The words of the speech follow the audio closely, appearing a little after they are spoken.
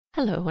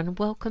Hello and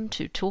welcome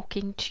to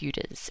Talking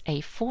Tudors,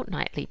 a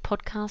fortnightly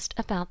podcast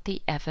about the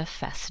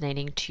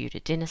ever-fascinating Tudor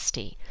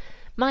dynasty.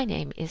 My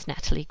name is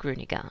Natalie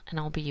Grueninger and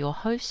I'll be your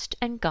host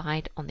and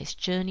guide on this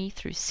journey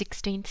through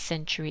 16th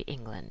century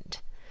England.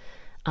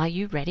 Are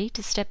you ready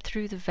to step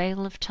through the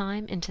veil of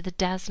time into the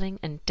dazzling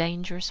and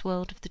dangerous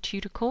world of the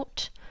Tudor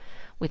court?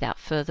 Without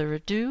further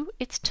ado,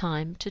 it's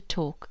time to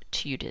talk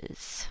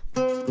Tudors.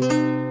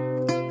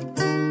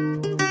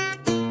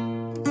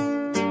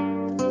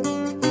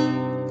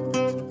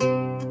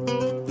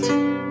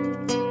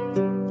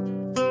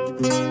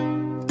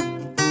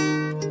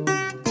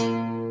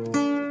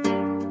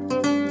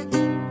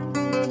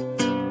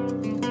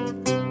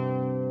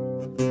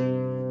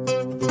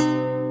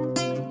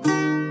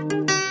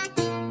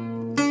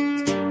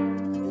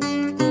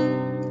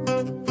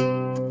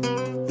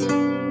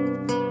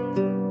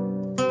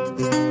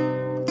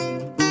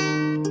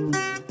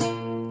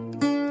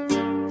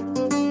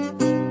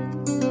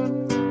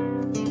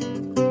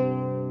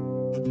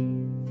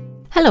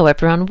 Hello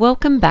everyone,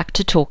 welcome back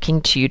to Talking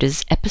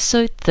Tudors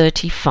episode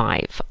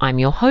 35. I'm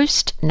your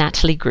host,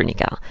 Natalie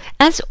Grueninger.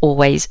 As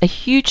always, a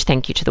huge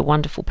thank you to the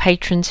wonderful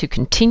patrons who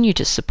continue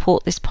to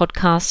support this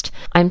podcast.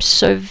 I'm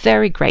so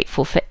very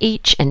grateful for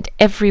each and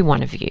every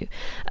one of you.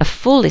 A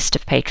full list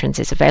of patrons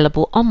is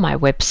available on my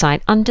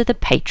website under the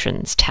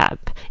Patrons tab.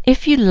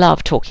 If you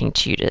love Talking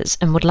Tudors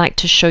and would like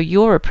to show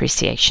your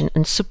appreciation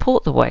and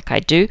support the work I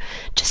do,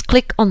 just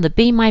click on the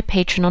Be My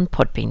Patron on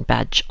Podbean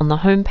badge on the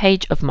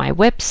homepage of my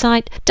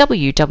website,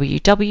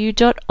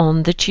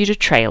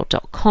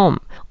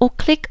 www.onthetudortrail.com, or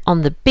click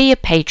on the Be a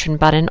Patron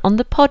button on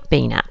the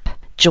Podbean app.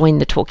 Join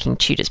the Talking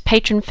Tudors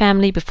patron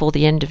family before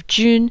the end of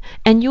June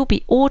and you'll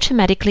be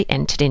automatically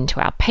entered into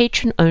our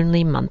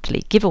patron-only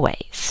monthly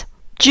giveaways.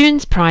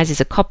 June's prize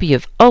is a copy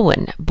of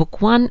Owen,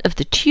 Book 1 of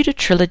the Tudor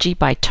Trilogy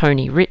by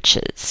Tony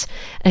Riches.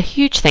 A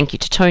huge thank you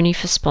to Tony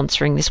for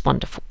sponsoring this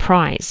wonderful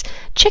prize.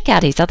 Check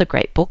out his other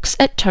great books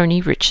at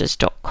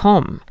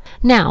tonyriches.com.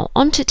 Now,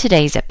 on to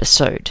today's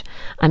episode.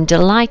 I'm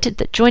delighted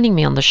that joining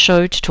me on the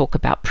show to talk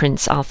about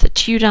Prince Arthur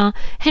Tudor,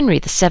 Henry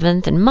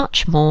VII and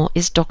much more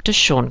is Dr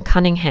Sean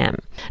Cunningham.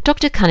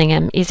 Dr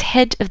Cunningham is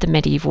head of the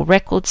Medieval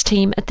Records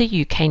team at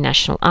the UK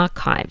National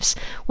Archives,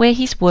 where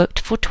he's worked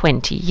for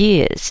 20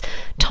 years,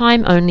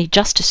 time only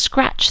just to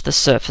scratch the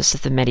surface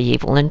of the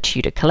medieval and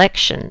Tudor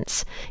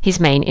collections. His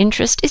main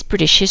interest is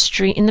British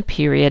history in the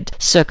period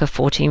circa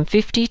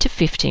 1450 to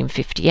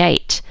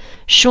 1558.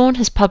 Sean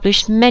has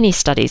published many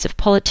studies of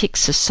politics,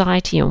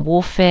 society and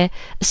warfare,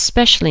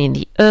 especially in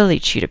the early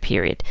Tudor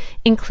period,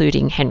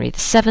 including Henry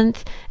VII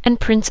and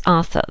Prince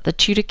Arthur, the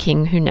Tudor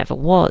king who never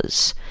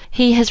was.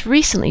 He has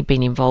recently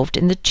been involved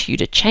in the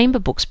Tudor Chamber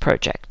Books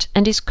Project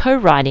and is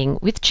co-writing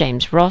with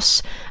James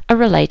Ross a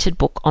related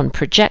book on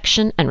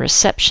projection and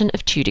reception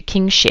of Tudor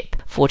kingship,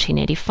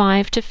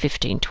 1485 to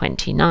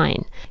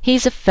 1529. He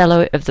is a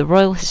Fellow of the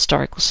Royal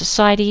Historical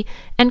Society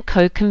and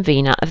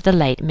co-convener of the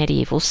Late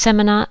Medieval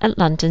Seminar at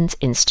London's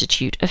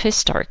Institute of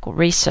Historical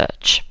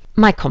Research.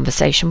 My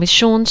conversation with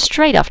Sean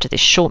straight after this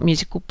short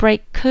musical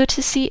break,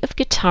 courtesy of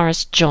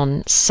guitarist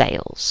Jon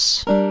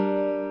Sayles.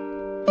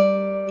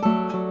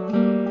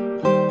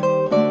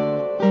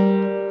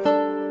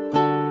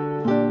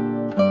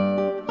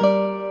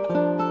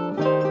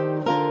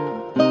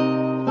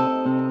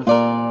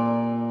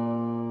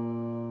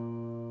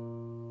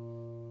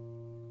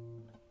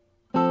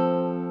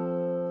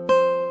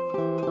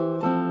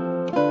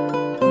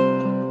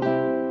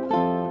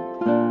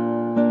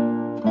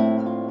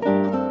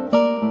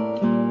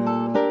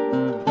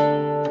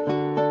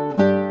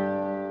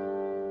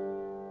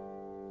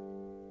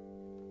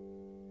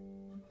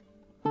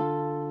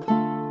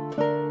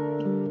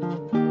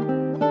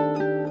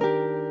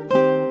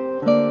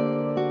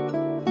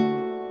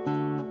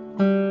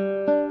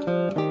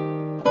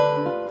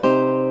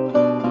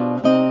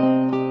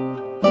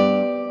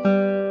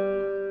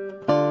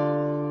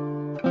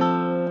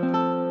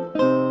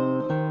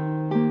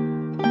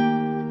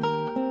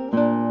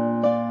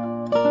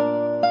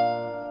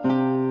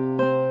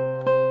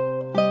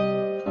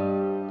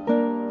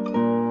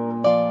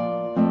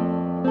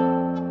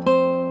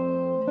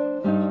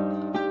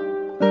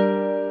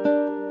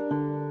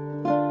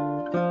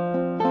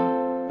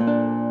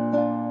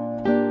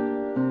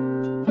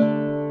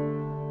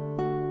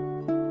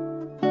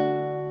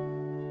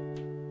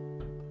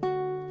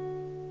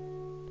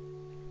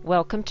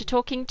 Welcome to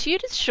Talking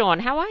Tudors, Sean.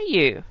 How are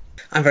you?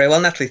 I'm very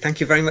well, Natalie.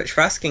 Thank you very much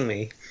for asking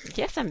me.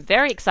 Yes, I'm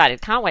very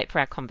excited. Can't wait for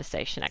our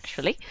conversation,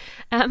 actually.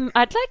 I'd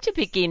like to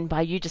begin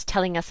by you just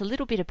telling us a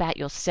little bit about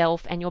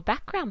yourself and your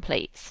background,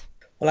 please.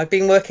 Well, I've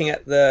been working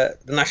at the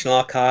National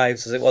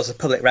Archives, as it was a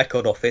public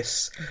record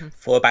office,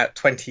 for about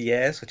 20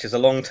 years, which is a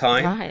long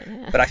time. Right,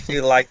 yeah. But I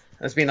feel like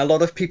there's been a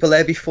lot of people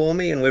there before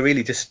me, and we're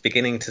really just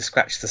beginning to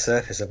scratch the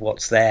surface of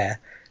what's there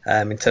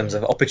in terms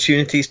of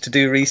opportunities to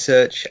do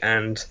research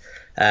and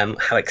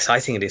how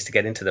exciting it is to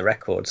get into the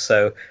records.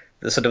 So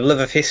the sort of love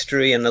of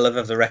history and the love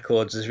of the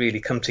records has really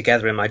come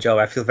together in my job.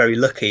 I feel very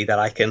lucky that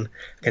I can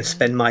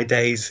spend my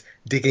days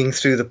digging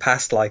through the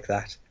past like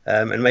that.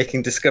 and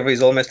making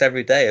discoveries almost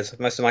every day, as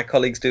most of my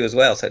colleagues do as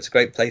well. So it's a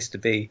great place to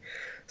be.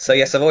 So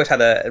yes, I've always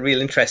had a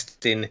real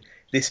interest in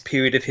this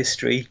period of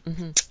history.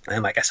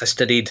 I guess I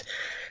studied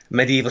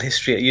medieval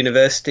history at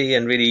university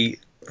and really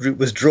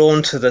was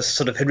drawn to the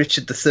sort of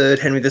Richard III,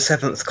 Henry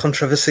VII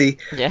controversy.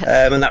 Yes.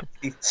 And that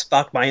really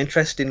sparked my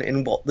interest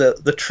in what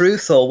the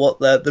truth or what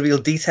the real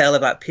detail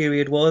of that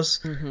period was.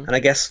 And I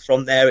guess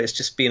from there it's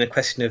just been a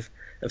question of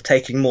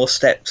taking more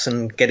steps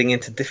and getting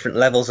into different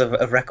levels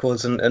of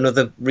records and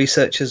other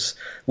researchers'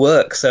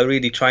 work. So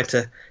really trying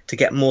to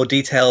get more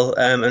detail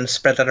and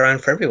spread that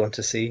around for everyone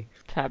to see.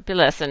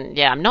 Fabulous. And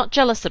yeah, I'm not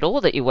jealous at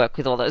all that you work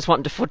with all those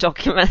wonderful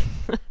documents.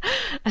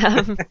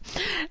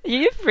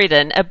 You've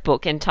written a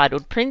book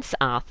entitled Prince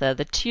Arthur,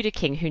 the Tudor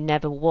King Who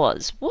Never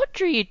Was. What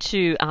drew you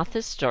to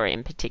Arthur's story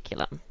in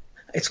particular?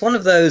 It's one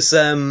of those,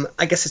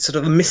 I guess it's sort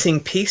of a missing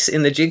piece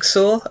in the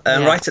jigsaw.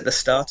 Right at the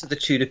start of the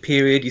Tudor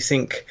period, you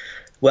think,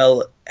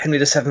 well, Henry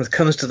VII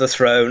comes to the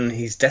throne,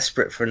 he's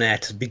desperate for an heir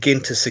to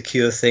begin to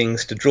secure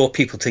things, to draw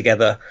people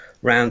together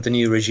around the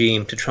new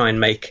regime, to try and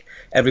make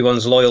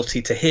everyone's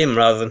loyalty to him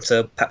rather than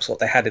to perhaps what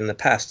they had in the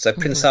past. So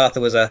Prince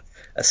Arthur was a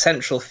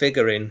central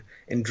figure in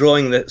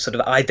drawing the sort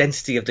of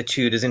identity of the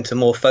Tudors into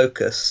more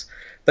focus.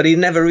 But he'd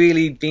never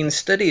really been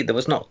studied. There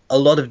was not a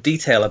lot of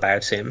detail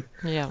about him.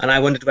 Yeah. And I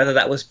wondered whether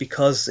that was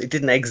because it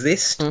didn't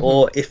exist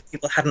or if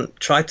people hadn't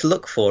tried to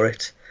look for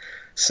it.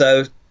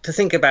 So to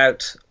think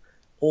about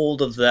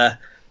all of the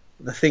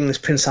things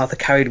Prince Arthur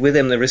carried with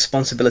him, the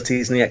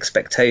responsibilities and the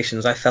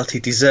expectations, I felt he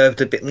deserved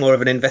a bit more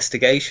of an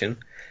investigation.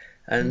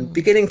 And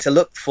beginning to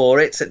look for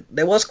it,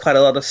 there was quite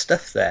a lot of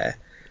stuff there.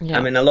 Yeah.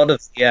 I mean, a lot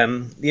of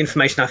the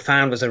information I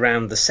found was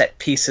around the set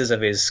pieces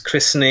of his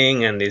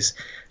christening and his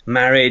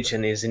marriage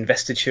and his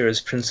investiture as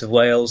Prince of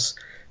Wales.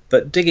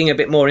 But digging a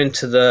bit more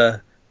into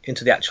the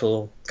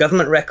actual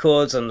government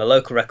records and the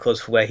local records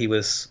for where he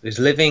was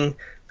living,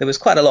 there was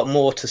quite a lot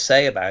more to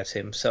say about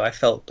him. So I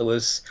felt there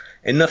was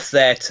enough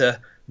there to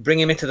bring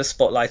him into the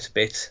spotlight a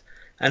bit.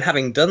 And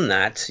having done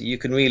that, you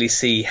can really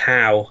see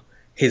how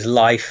his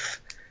life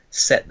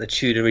set the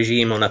Tudor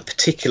regime on a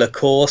particular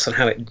course and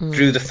how it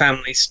drew the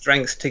family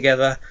strength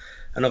together.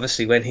 And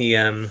obviously when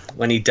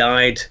he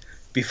died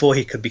before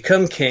he could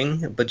become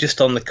king, but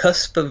just on the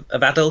cusp of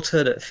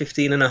adulthood at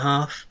 15 and a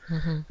half,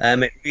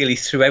 it really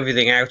threw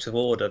everything out of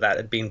order that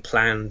had been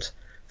planned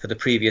for the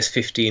previous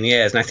 15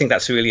 years. And I think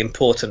that's a really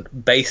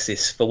important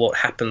basis for what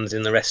happens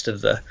in the rest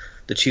of the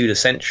Tudor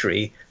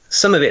century.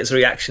 Some of it is a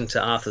reaction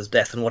to Arthur's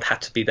death and what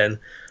had to be then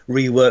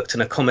reworked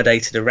and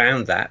accommodated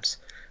around that,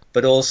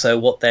 but also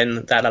what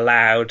then that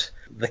allowed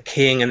the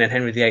king and then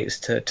Henry VIII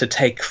to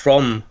take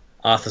from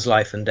Arthur's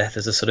life and death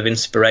as a sort of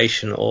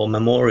inspiration or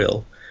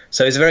memorial.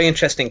 So he's a very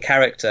interesting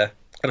character,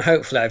 and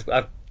hopefully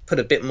I've put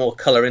a bit more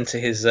colour into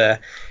his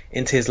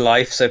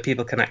life so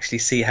people can actually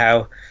see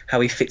how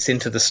he fits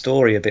into the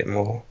story a bit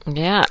more.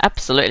 Yeah,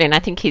 absolutely. And I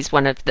think he's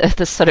one of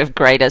the sort of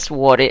greatest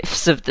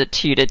what-ifs of the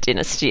Tudor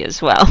dynasty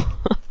as well.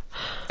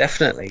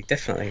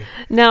 Definitely.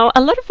 Now,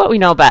 a lot of what we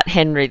know about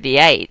Henry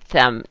VIII,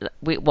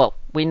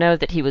 we know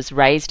that he was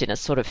raised in a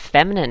sort of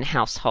feminine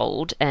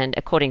household, and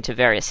according to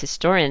various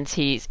historians,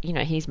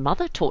 his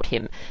mother taught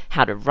him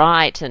how to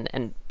write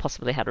and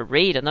possibly how to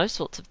read and those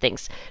sorts of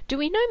things. Do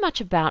we know much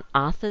about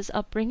Arthur's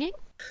upbringing?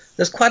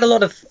 There's quite a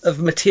lot of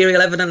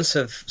material evidence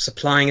of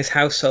supplying his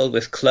household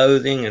with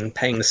clothing and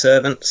paying the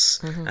servants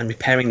and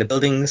repairing the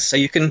buildings. So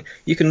you can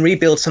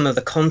rebuild some of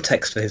the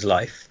context for his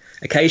life.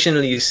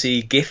 Occasionally you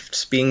see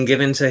gifts being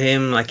given to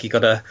him, like he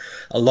got a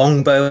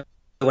longbow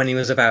when he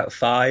was about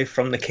 5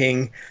 from the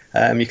king.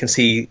 You can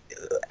see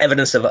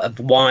evidence of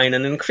wine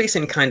and an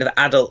increasing kind of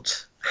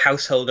adult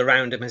household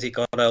around him as he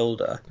got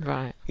older.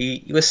 Right.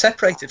 He was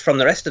separated from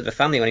the rest of the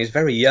family when he was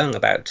very young,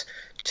 about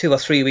 2 or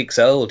 3 weeks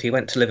old. He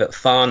went to live at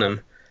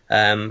Farnham,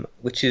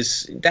 which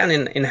is down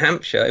in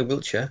Hampshire, in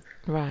Wiltshire,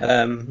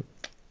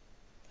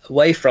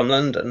 away from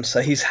London.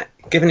 So he's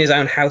given his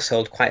own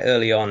household quite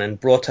early on and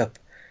brought up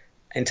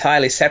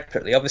entirely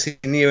separately, obviously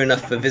near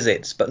enough for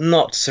visits, but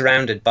not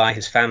surrounded by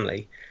his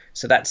family.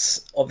 So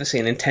that's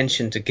obviously an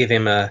intention to give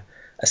him a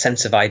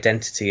sense of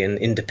identity and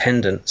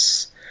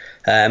independence.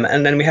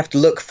 And then we have to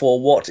look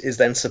for what is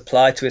then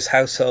supplied to his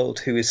household,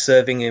 who is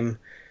serving him.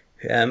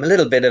 A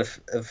little bit of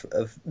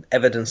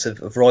evidence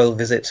of royal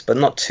visits, but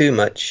not too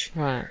much.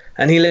 Right.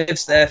 And he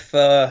lives there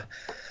for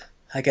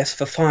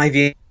 5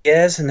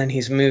 years, and then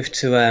he's moved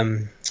to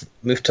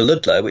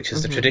Ludlow, which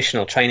is the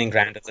traditional training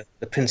ground of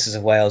the Princes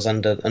of Wales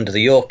under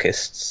the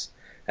Yorkists,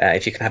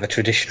 if you can have a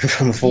tradition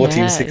from the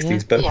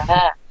 1460s. But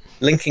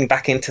linking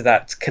back into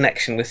that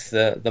connection with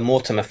the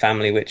Mortimer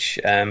family, which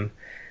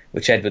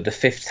Edward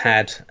V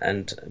had,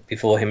 and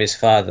before him his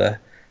father,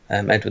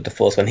 Edward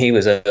IV, when he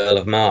was Earl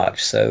of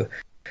March. So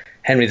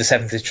Henry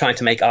VII is trying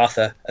to make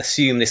Arthur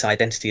assume this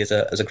identity as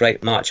a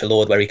great marcher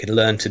lord, where he could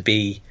learn to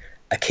be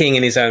a king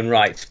in his own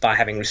right by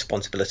having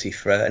responsibility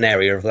for an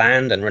area of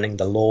land and running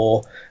the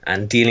law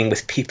and dealing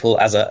with people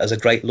as a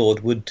great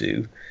lord would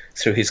do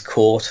through his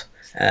court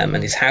and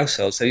his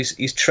household. So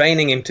he's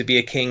training him to be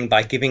a king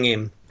by giving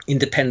him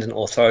independent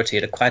authority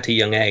at quite a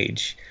young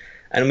age.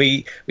 And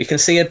we can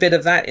see a bit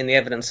of that in the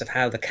evidence of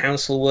how the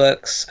council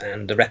works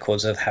and the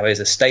records of how his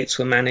estates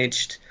were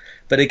managed.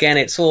 But again,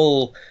 it's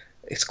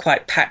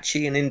quite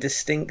patchy and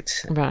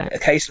indistinct. Right.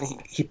 Occasionally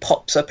he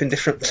pops up in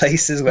different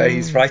places where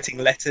he's writing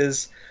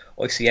letters,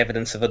 or you see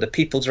evidence of other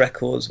people's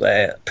records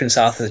where Prince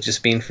Arthur has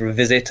just been for a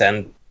visit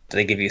and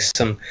they give you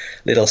some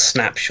little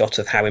snapshot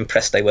of how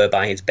impressed they were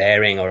by his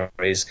bearing or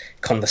his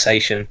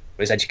conversation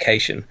or his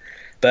education.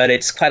 But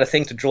it's quite a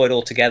thing to draw it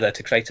all together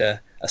to create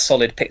a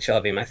solid picture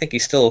of him. I think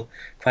he's still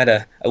quite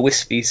a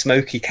wispy,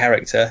 smoky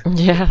character.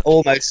 Yeah.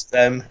 Almost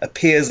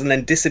appears and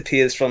then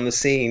disappears from the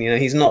scene. You know,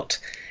 he's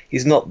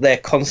not there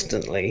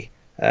constantly,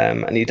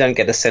 and you don't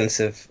get a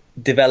sense of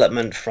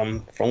development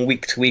from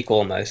week to week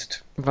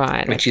almost.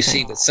 Right. Which you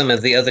see with some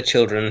of the other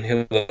children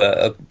who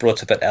were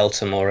brought up at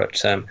Eltham or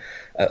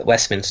at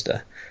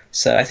Westminster.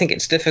 So I think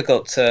it's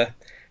difficult to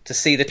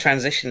see the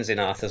transitions in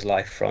Arthur's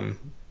life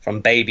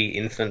from baby,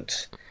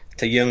 infant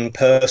to young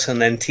person,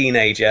 then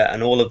teenager,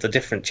 and all of the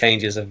different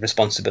changes of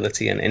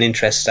responsibility and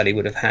interests that he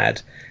would have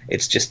had.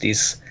 It's just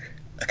these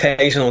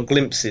occasional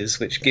glimpses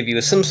which give you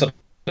some sort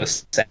of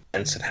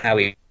sense of how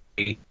he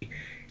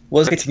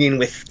was fitting in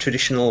with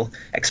traditional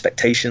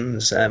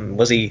expectations.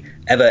 Was he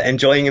ever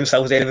enjoying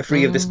himself? Was he ever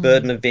free of this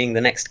burden of being the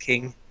next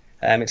king?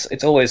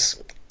 It's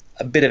always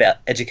a bit of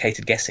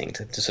educated guessing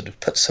to sort of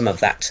put some of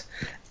that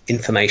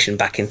information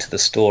back into the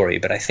story.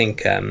 But I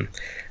think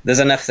there's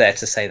enough there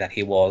to say that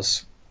he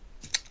was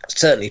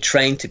certainly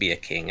trained to be a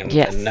king,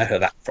 and know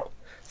that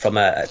from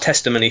a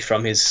testimony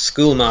from his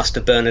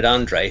schoolmaster Bernard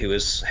Andre, who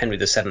was Henry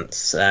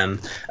VII's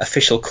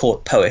official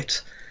court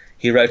poet.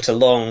 He wrote a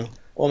long,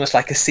 almost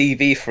like a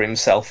CV for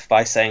himself,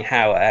 by saying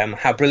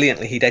how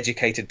brilliantly he'd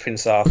educated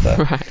Prince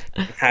Arthur,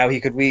 right. How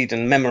he could read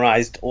and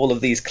memorized all of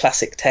these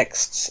classic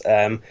texts,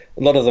 a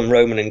lot of them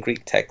Roman and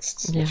Greek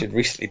texts, which had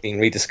recently been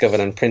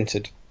rediscovered and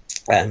printed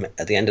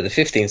at the end of the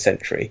 15th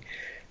century.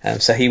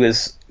 So he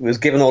was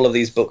given all of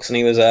these books, and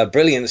he was a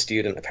brilliant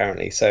student,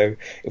 apparently. So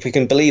if we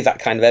can believe that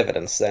kind of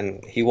evidence,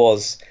 then he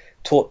was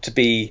taught to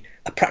be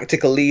a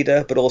practical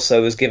leader, but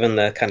also was given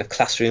the kind of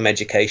classroom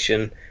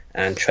education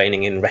and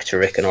training in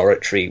rhetoric and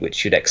oratory,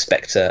 which you'd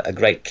expect a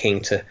great king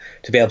to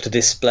be able to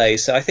display.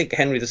 So I think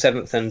Henry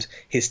VII and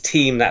his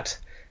team that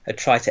had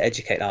tried to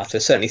educate Arthur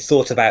certainly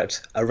thought about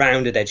a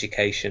rounded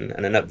education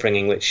and an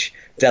upbringing which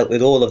dealt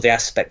with all of the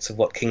aspects of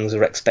what kings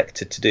were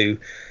expected to do.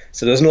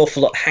 So there was an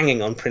awful lot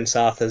hanging on Prince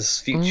Arthur's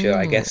future,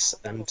 I guess,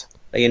 and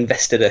they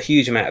invested a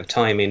huge amount of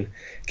time in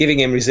giving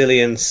him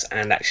resilience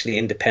and actually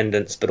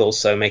independence, but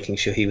also making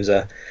sure he was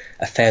a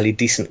fairly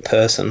decent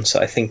person. So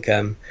I think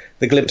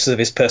the glimpses of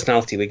his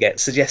personality we get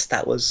suggest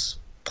that was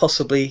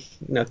possibly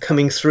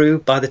coming through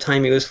by the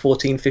time he was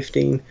 14,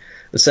 15.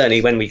 And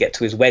certainly when we get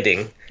to his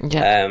wedding,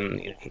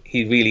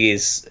 he really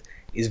is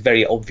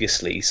very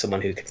obviously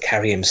someone who can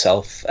carry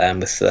himself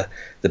with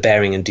the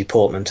bearing and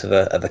deportment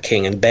of a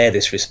king, and bear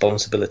this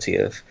responsibility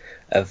of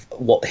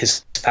what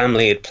his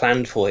family had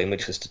planned for him,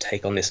 which was to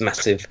take on this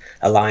massive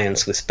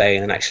alliance with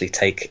Spain and actually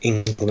take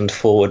England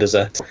forward as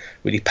a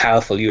really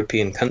powerful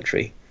European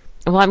country.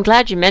 Well, I'm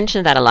glad you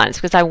mentioned that alliance,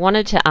 because I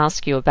wanted to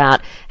ask you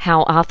about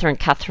how Arthur and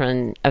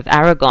Catherine of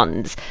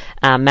Aragon's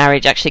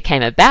marriage actually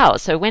came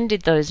about. So when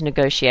did those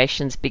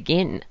negotiations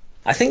begin?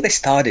 I think they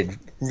started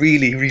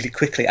really, really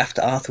quickly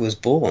after Arthur was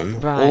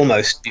born, right.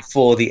 Almost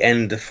before the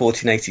end of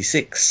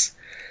 1486.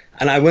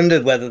 And I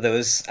wondered whether there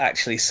was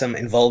actually some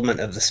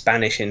involvement of the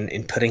Spanish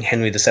in putting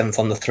Henry VII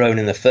on the throne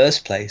in the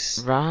first place.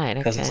 Right, okay.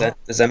 Because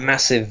there's a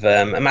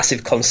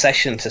massive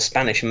concession to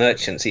Spanish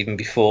merchants even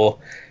before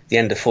the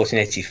end of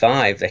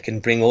 1485. They can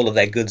bring all of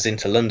their goods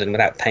into London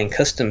without paying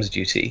customs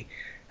duty.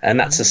 And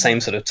that's the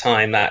same sort of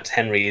time that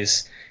Henry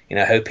is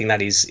hoping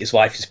that his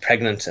wife is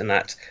pregnant and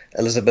that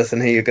Elizabeth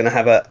and he are going to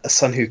have a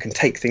son who can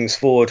take things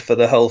forward for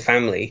the whole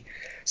family.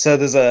 So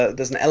there's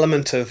an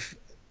element of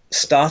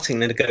starting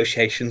the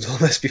negotiations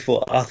almost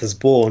before Arthur's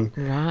born.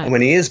 Right. And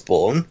when he is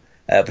born,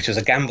 which was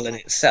a gamble in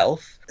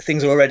itself,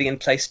 things are already in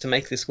place to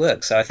make this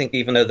work. So I think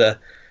even though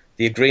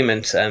the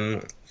agreement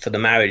for the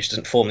marriage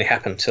doesn't formally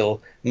happen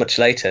till much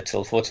later,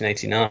 till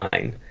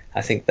 1489,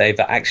 I think they've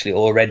actually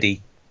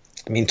already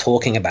been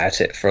talking about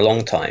it for a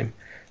long time.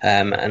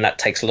 And that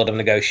takes a lot of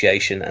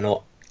negotiation, and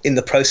in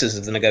the process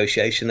of the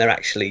negotiation, they're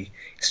actually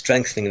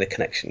strengthening the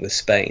connection with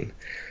Spain.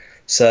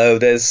 So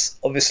there's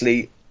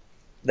obviously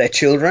their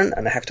children,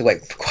 and they have to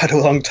wait for quite a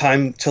long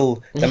time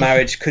till the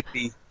marriage could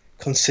be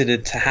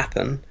considered to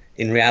happen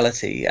in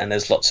reality. And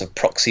there's lots of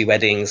proxy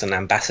weddings and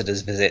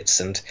ambassadors'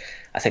 visits, and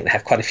I think they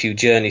have quite a few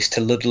journeys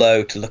to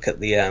Ludlow to look at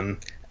the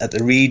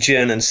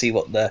region and see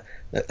what the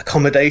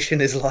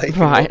accommodation is like.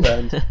 Right.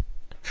 And what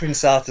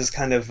Prince Arthur's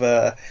kind of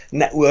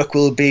network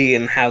will be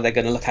and how they're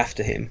going to look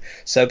after him.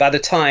 So by the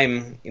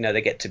time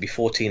they get to be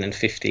 14 and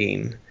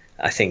 15,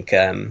 I think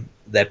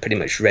they're pretty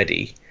much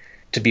ready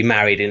to be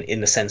married in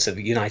the sense of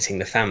uniting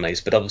the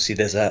families. But obviously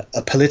there's a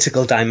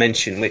political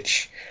dimension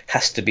which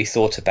has to be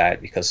thought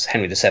about, because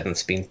Henry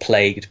VII's been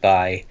plagued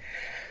by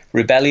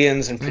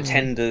rebellions and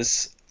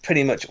pretenders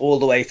pretty much all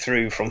the way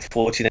through from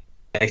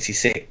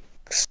 1486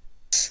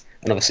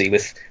 and obviously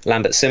with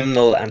Lambert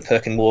Simnel and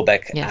Perkin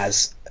Warbeck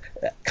as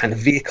kind of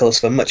vehicles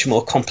for much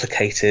more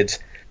complicated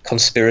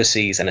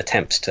conspiracies and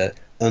attempts to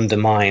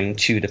undermine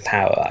Tudor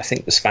power. I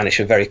think the Spanish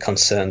were very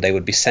concerned they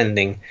would be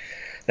sending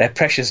their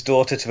precious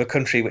daughter to a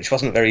country which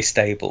wasn't very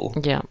stable,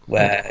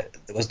 where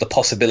there was the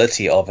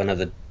possibility of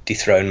another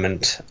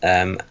dethronement,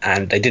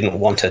 and they didn't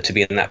want her to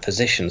be in that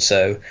position.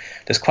 So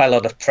there's quite a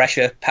lot of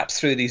pressure, perhaps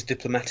through these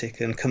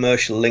diplomatic and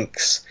commercial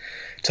links,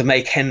 to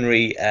make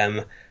Henry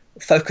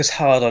focus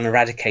hard on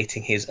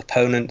eradicating his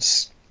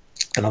opponents.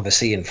 And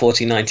obviously in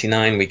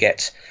 1499 we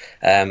get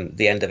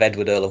the end of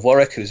Edward, Earl of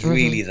Warwick, who's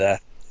really the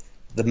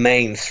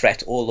main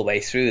threat all the way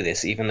through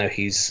this. Even though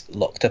he's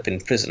locked up in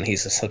prison,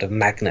 he's a sort of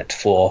magnet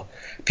for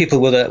people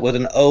with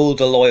an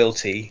older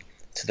loyalty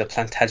to the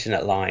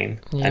Plantagenet line,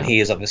 and he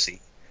is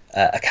obviously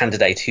a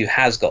candidate who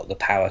has got the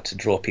power to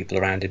draw people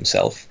around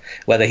himself.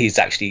 Whether he's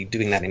actually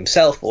doing that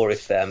himself or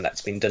if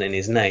that's been done in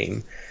his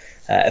name,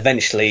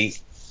 eventually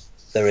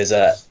there is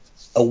a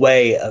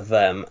way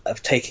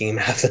of taking him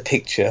out of the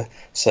picture.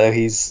 So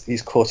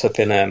he's caught up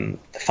in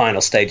the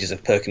final stages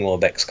of Perkin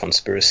Warbeck's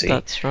conspiracy.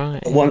 That's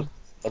right.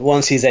 But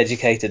once he's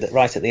educated,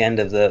 right at the end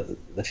of the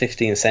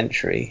 15th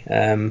century,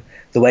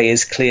 the way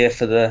is clear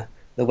for the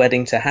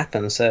wedding to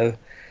happen. So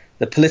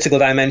the political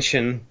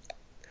dimension,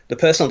 the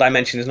personal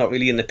dimension, is not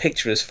really in the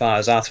picture as far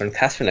as Arthur and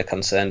Catherine are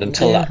concerned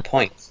until that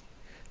point.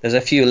 There's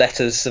a few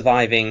letters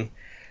surviving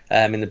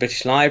in the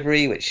British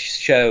Library which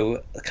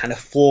show a kind of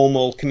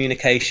formal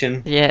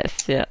communication.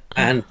 Yes, yeah.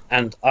 And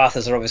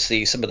Arthur's are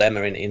obviously, some of them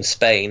are in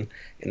Spain,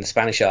 in the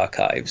Spanish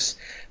archives.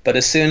 But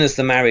as soon as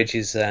the marriage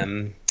is,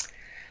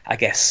 I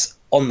guess,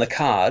 on the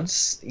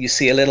cards, you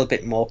see a little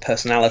bit more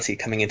personality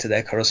coming into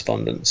their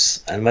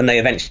correspondence. And when they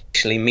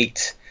eventually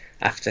meet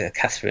after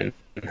Catherine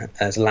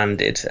has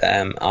landed,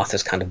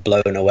 Arthur's kind of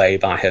blown away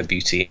by her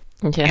beauty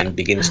and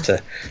begins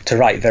to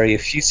write very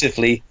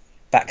effusively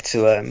back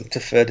to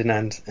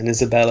Ferdinand and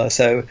Isabella.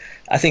 So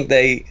I think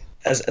they,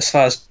 as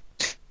far as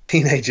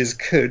teenagers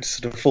could,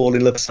 sort of fall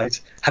in love,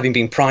 having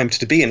been primed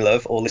to be in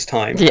love all this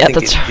time. Yeah, I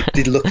think it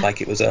did look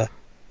like it was a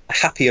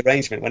happy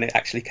arrangement when it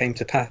actually came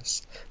to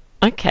pass.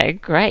 Okay,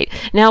 great.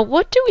 Now,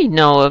 what do we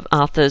know of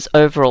Arthur's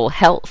overall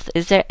health?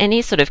 Is there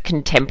any sort of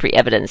contemporary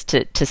evidence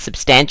to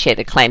substantiate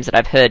the claims that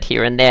I've heard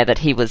here and there that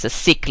he was a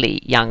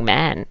sickly young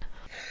man?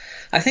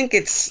 I think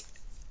it's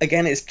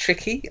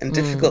tricky and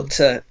difficult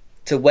to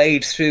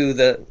wade through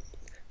the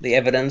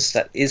evidence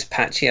that is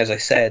patchy, as I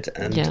said,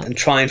 and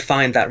try and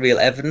find that real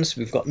evidence.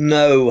 We've got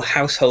no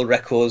household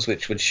records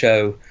which would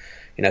show,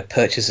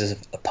 purchases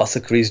of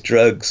apothecaries'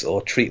 drugs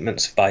or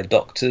treatments by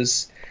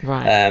doctors.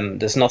 Right.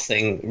 There's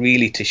nothing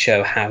really to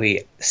show how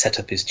he set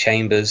up his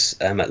chambers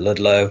at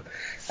Ludlow.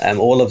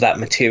 All of that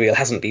material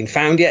hasn't been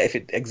found yet, if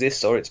it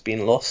exists, or it's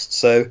been lost.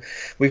 So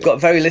we've got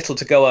very little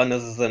to go on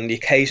other than the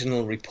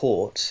occasional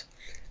report.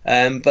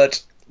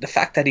 But the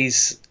fact that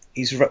he's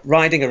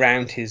riding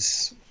around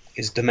his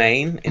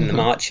domain in the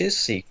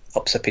marches. He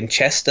pops up in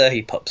Chester.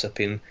 He pops up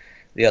in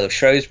the Earl of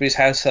Shrewsbury's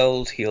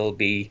household. He'll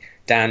be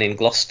down in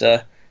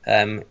Gloucester.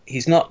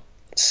 He's not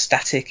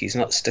static. He's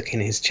not stuck in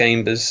his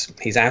chambers.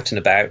 He's out and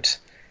about.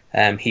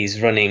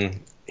 He's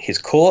running his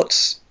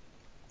courts.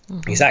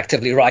 He's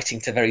actively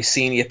writing to very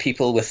senior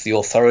people with the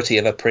authority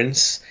of a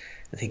prince.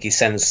 I think he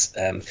sends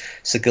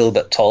Sir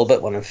Gilbert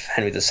Talbot, one of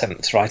Henry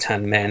VII's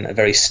right-hand men, a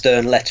very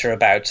stern letter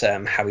about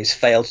how he's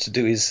failed to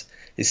do his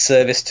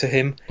service to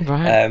him.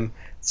 Right.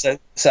 So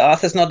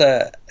Arthur's not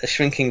a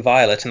shrinking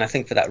violet, and I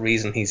think for that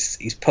reason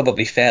he's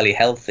probably fairly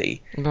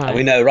healthy. Right. And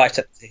we know right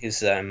up to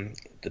his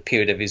the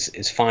period of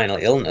his final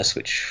illness,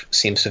 which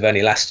seems to have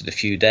only lasted a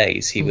few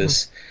days, he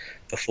was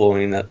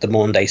performing the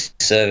Maunday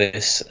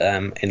service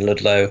in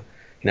Ludlow,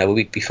 a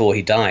week before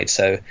he died.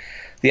 So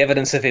the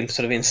evidence of him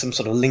sort of in some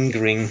sort of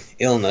lingering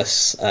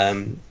illness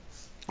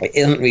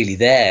isn't really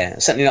there.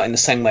 Certainly not in the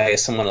same way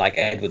as someone like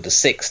Edward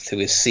VI, who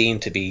is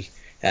seen to be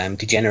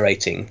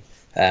degenerating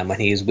when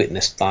he is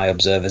witnessed by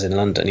observers in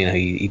London.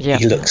 He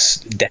looks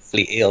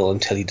deathly ill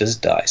until he does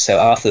die.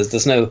 So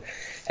there's no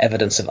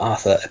evidence of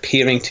Arthur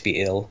appearing to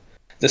be ill.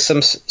 There's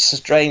some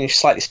slightly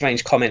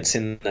strange comments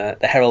in the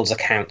Herald's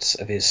accounts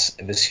of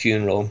his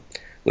funeral,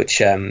 which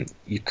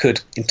you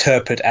could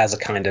interpret as a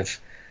kind of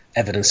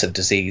evidence of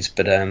disease,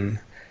 but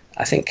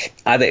I think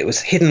either it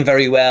was hidden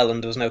very well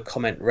and there was no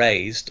comment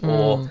raised,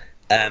 or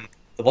there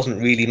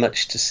wasn't really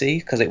much to see,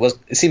 because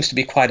it seems to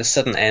be quite a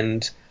sudden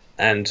end,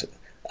 and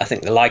I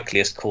think the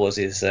likeliest cause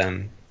is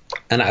an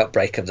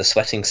outbreak of the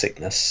sweating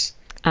sickness,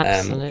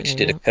 which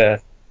did occur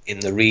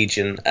in the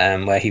region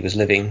where he was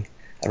living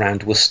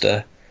around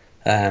Worcester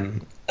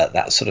at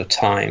that sort of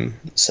time.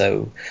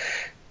 So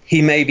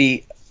he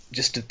maybe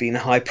just have been a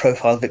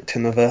high-profile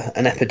victim of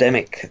an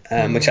epidemic,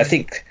 which I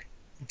think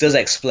does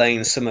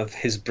explain some of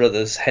his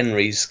brother's,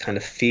 Henry's, kind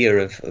of fear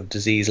of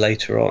disease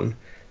later on,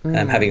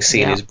 having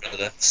seen his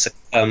brother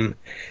succumb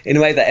in a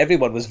way that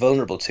everyone was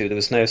vulnerable to. There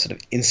was no sort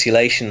of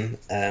insulation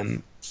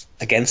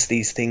against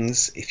these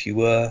things if you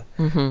were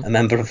a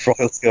member of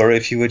royalty or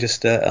if you were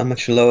just a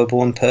much lower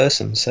born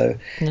person. So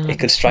it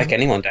could strike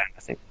anyone down,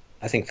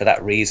 I think for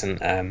that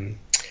reason.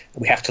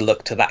 we have to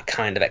look to that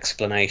kind of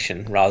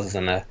explanation rather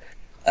than a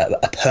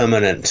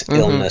permanent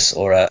illness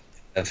or a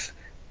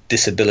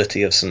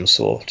disability of some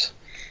sort.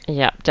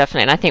 Yeah,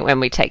 definitely. And I think when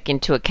we take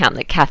into account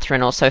that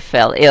Catherine also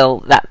fell ill,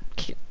 that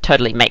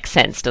totally makes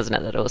sense, doesn't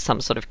it? That it was some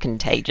sort of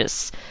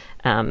contagious,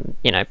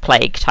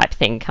 plague type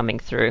thing coming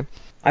through.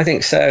 I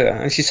think so.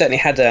 And she certainly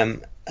had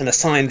an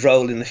assigned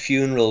role in the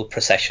funeral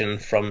procession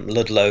from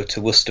Ludlow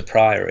to Worcester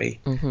Priory,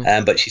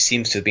 but she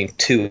seems to have been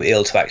too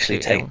ill to actually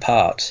take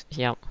part.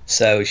 Yep.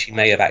 So she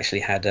may have actually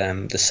had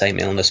the same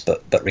illness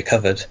but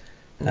recovered.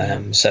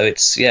 So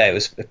it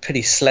was a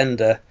pretty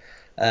slender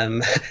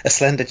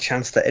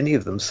chance that any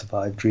of them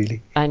survived,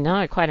 really. I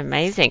know, quite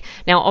amazing.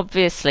 Now,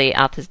 obviously,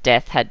 Arthur's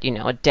death had,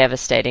 a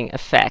devastating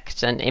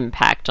effect and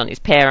impact on his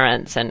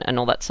parents and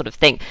all that sort of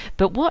thing.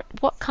 But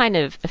what kind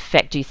of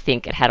effect do you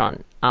think it had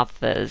on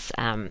Arthur's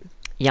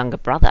younger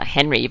brother,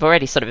 Henry? You've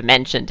already sort of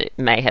mentioned it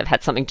may have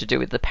had something to do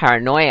with the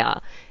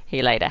paranoia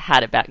he later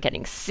had about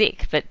getting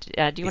sick. But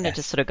do you want to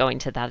just sort of go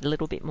into that a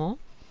little bit more?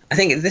 I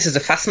think this is a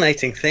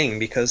fascinating thing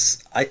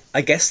because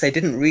I guess they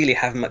didn't really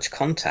have much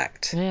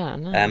contact. Yeah,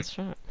 no, that's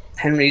right.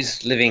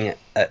 Henry's living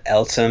at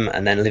Eltham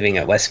and then living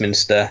at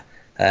Westminster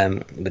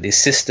with his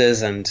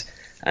sisters and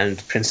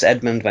Prince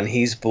Edmund when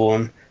he's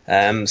born.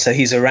 So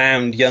he's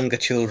around younger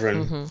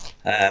children.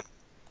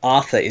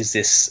 Arthur is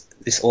this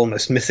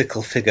almost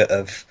mythical figure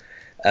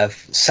of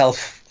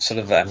self sort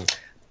of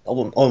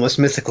almost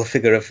mythical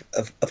figure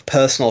of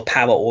personal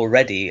power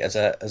already as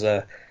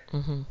a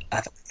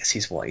I guess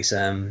he's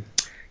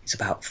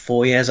about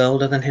 4 years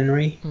older than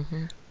Henry.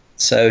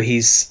 So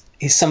he's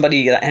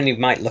somebody that Henry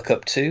might look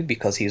up to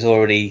because he's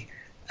already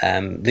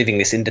living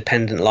this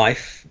independent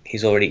life.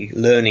 He's already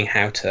learning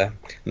how to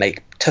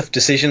make tough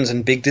decisions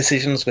and big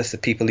decisions with the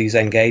people he's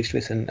engaged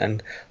with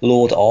and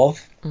lord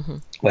of.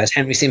 Whereas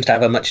Henry seems to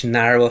have a much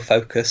narrower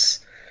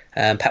focus.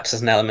 Perhaps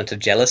there's an element of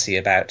jealousy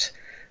about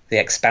the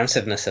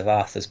expansiveness of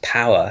Arthur's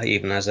power,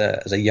 even as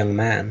a young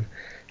man.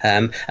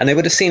 And they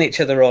would have seen each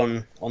other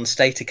on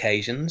state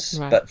occasions,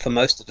 but for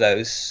most of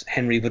those,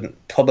 Henry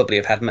wouldn't probably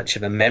have had much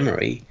of a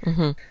memory.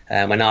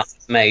 When Arthur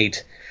was made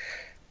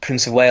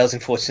Prince of Wales in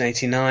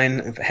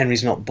 1489,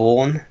 Henry's not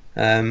born.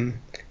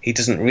 He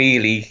doesn't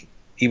really.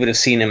 He would have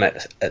seen him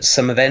at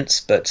some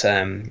events, but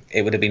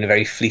it would have been a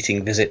very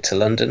fleeting visit to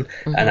London.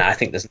 And I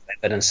think there's no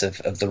evidence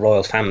of the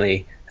royal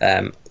family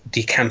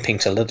decamping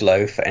to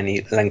Ludlow for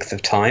any length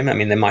of time. I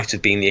mean, there might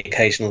have been the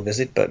occasional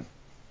visit, but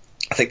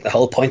I think the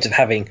whole point of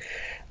having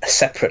a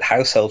separate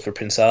household for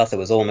Prince Arthur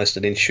was almost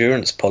an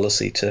insurance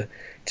policy to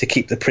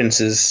keep the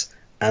princes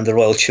and the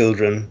royal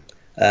children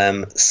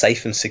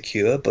safe and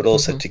secure, but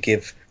also to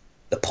give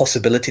the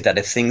possibility that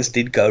if things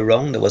did go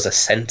wrong, there was a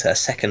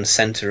second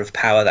centre of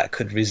power that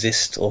could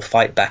resist or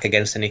fight back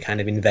against any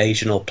kind of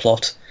invasion or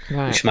plot,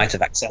 which might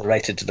have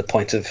accelerated to the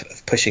point of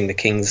pushing the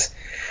kings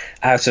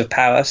out of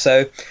power.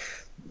 So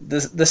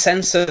the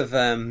sense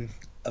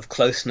of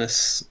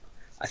closeness,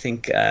 I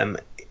think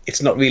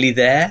it's not really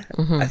there.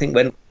 I think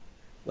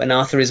when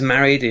Arthur is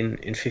married in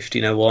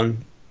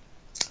 1501,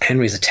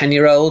 Henry's a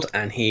 10-year-old,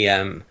 and he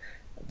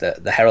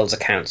the herald's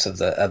accounts of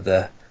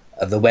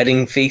the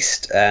wedding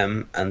feast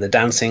and the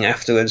dancing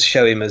afterwards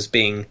show him as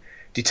being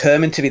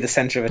determined to be the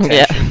centre of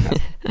attention.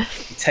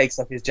 He takes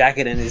off his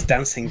jacket and is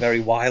dancing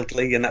very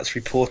wildly, and that's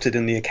reported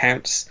in the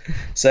accounts.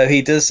 So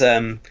he does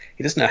know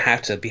how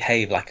to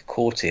behave like a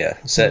courtier,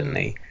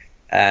 certainly.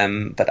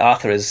 But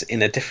Arthur is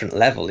in a different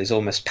level. He's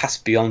almost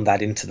passed beyond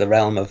that into the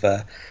realm of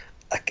a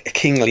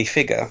kingly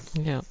figure.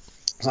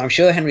 So I'm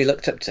sure Henry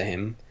looked up to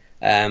him,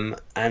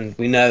 and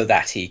we know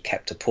that he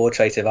kept a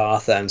portrait of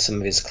Arthur and some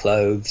of his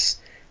clothes,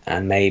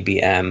 and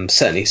maybe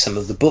certainly some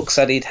of the books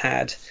that he'd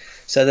had.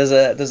 So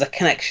there's a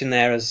connection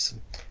there as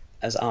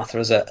Arthur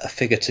as a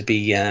figure to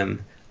be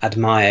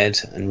admired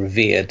and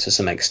revered to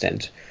some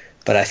extent.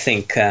 But I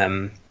think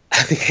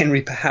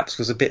Henry perhaps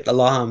was a bit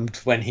alarmed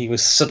when he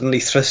was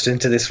suddenly thrust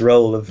into this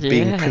role of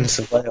being Prince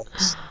of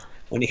Wales.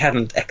 When he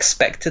hadn't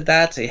expected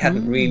that, he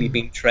hadn't really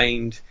been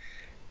trained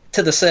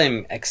to the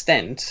same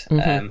extent.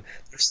 There's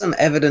some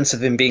evidence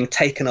of him being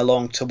taken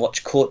along to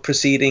watch court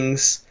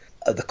proceedings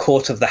at the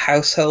court of the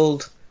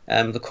household,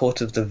 the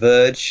court of the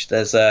Verge.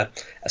 There's a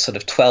sort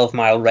of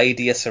 12-mile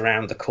radius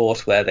around the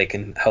court where they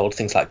can hold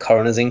things like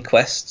coroner's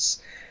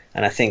inquests.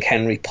 And I think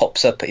Henry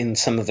pops up in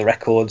some of the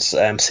records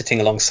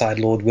sitting alongside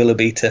Lord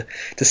Willoughby to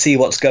see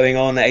what's going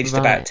on, aged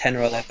about 10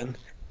 or 11.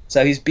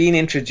 So he's been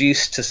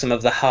introduced to some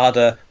of the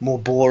harder, more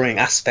boring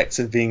aspects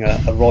of being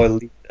a royal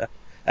leader.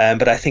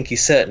 But I think he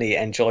certainly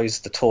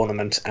enjoys the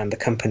tournament and the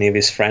company of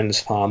his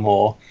friends far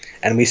more.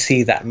 And we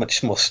see that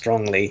much more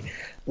strongly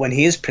when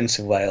he is Prince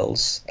of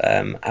Wales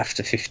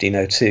after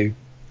 1502.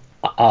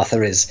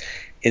 Arthur is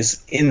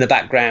in the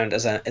background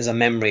as a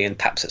memory and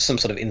perhaps some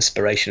sort of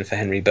inspiration for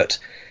Henry. But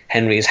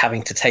Henry is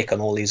having to take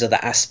on all these other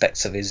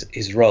aspects of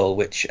his role,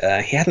 which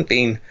he hadn't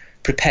been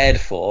prepared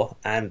for.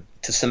 And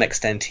to some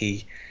extent,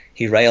 he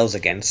rails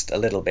against a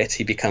little bit.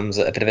 He becomes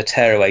a bit of a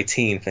tearaway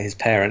teen for his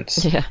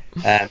parents.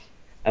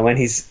 And when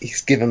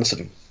he's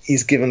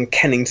given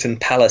Kennington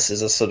Palace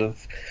as a sort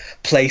of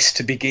place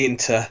to begin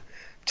to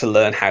to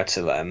learn how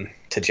to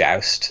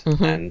joust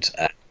and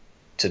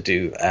to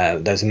do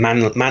those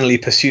manly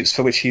pursuits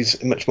for which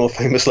he's much more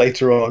famous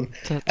later on.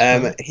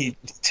 He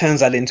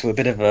turns that into a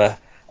bit of a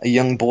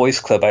young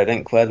boys' club, I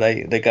think, where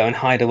they go and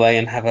hide away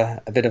and have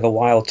a bit of a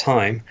wild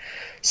time.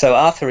 So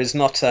Arthur is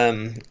not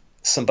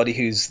somebody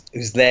who's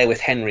there with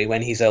Henry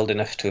when he's old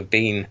enough to have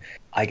been,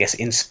 I guess,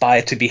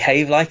 inspired to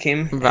behave like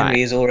him. Right.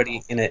 Henry is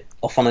already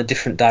off on a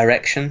different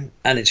direction,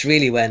 and it's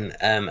really when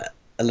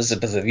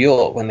Elizabeth of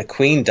York, when the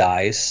Queen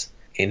dies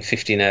in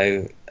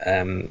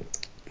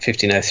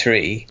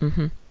 1503,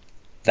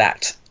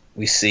 that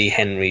we see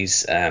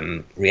Henry's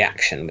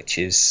reaction, which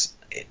is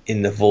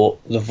in the Vaux.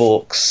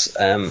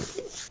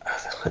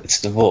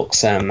 It's the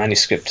Vaux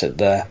manuscript at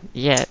the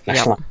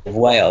National Library of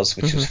Wales,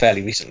 which was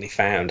fairly recently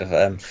found,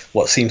 of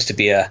what seems to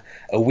be a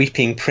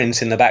weeping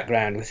prince in the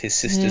background with his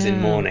sisters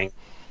in mourning.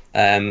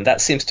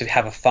 That seems to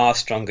have a far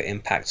stronger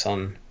impact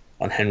on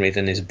Henry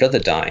than his brother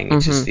dying,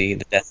 which is the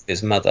death of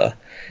his mother,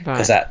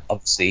 because that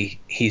obviously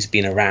he's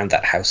been around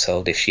that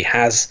household. If she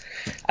has,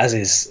 as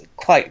is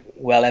quite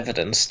well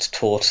evidenced,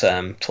 taught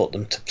them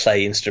to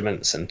play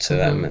instruments and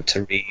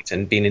to read,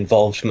 and been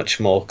involved much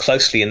more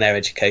closely in their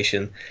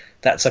education,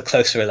 that's a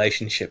closer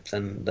relationship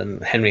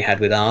than Henry had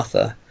with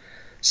Arthur.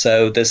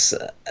 So there's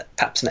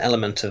perhaps an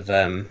element of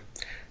the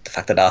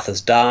fact that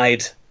Arthur's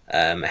died.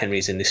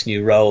 Henry's in this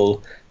new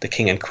role. The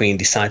king and queen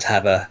decide to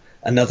have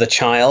another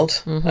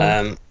child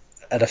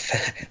at a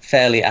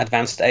fairly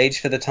advanced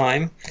age for the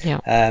time.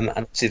 And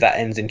obviously that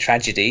ends in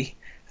tragedy.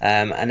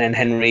 And then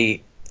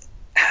Henry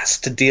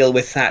has to deal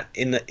with that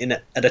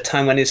at a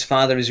time when his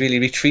father is really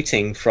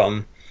retreating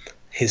from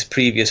his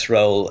previous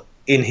role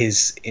in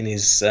his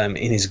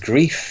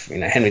grief.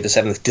 Henry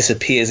VII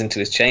disappears into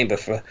his chamber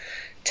for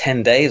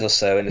 10 days or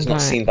so and is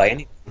not seen by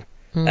anyone.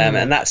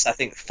 And that's, I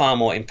think, far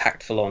more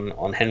impactful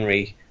on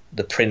Henry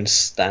the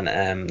Prince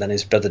than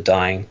his brother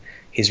dying.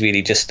 He's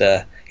really just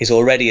he's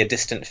already a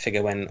distant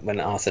figure when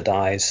Arthur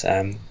dies,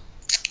 and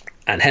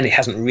Henry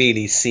hasn't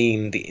really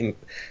seen the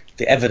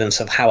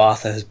evidence of how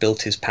Arthur has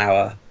built his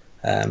power,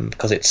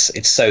 because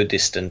it's so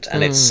distant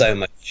and it's so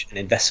much an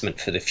investment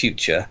for the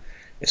future.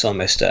 It's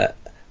almost a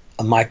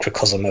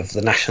microcosm of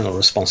the national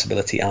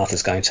responsibility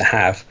Arthur's going to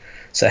have.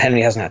 So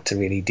Henry hasn't had to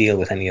really deal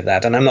with any of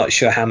that, and I'm not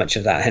sure how much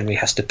of that Henry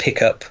has to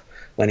pick up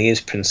when he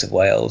is Prince of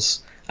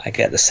Wales. I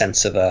get the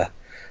sense of a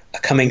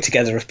coming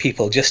together of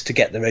people just to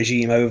get the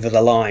regime over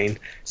the line,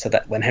 so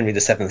that when Henry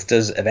VII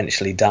does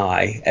eventually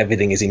die,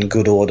 everything is in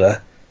good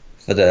order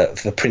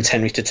for Prince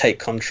Henry to take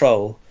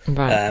control.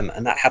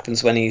 And that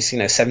happens when he's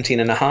 17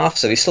 and a half,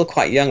 so he's still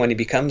quite young when he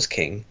becomes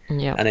king.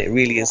 And it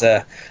really is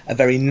a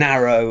very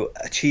narrow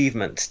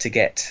achievement to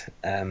get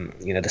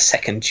the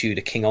second Tudor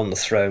king on the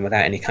throne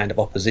without any kind of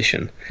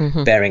opposition,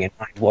 bearing in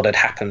mind what had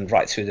happened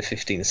right through the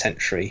 15th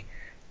century,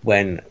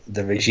 when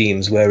the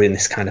regimes were in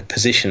this kind of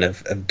position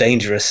of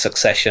dangerous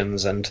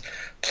successions and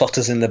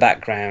plotters in the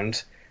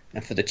background.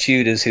 And for the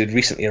Tudors, who had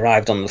recently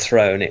arrived on the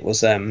throne, it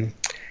was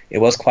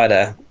quite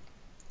a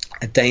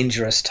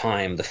dangerous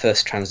time, the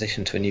first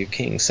transition to a new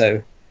king.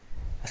 So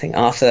I think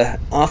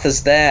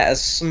Arthur's there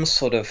as some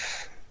sort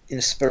of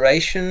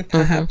inspiration,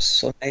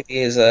 perhaps, or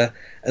maybe as a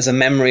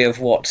memory of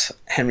what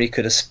Henry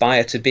could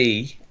aspire to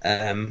be,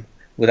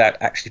 without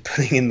actually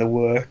putting in the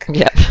work.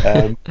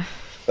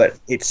 But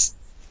it's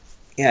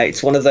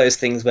one of those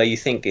things where you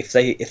think if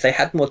they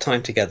had more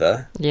time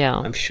together,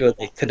 I'm sure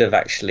they could have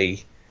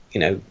actually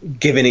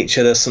given each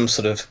other some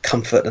sort of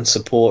comfort and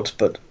support,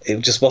 but it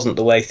just wasn't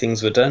the way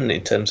things were done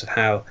in terms of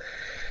how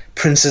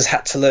princes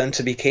had to learn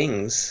to be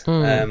kings.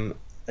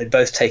 They'd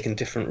both taken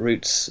different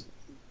routes,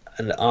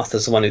 and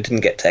Arthur's the one who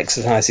didn't get to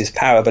exercise his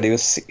power, but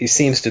he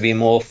seems to be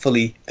more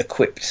fully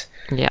equipped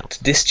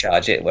to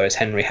discharge it, whereas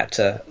Henry had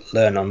to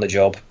learn on the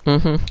job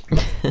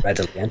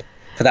readily. And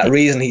for that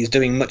reason, he's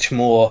doing much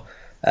more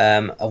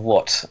of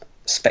what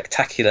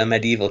spectacular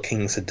medieval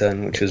kings had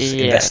done, which was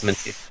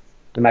investment in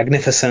the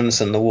magnificence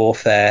and the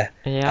warfare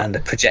and the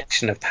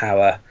projection of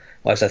power,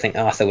 whereas I think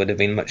Arthur would have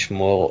been much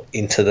more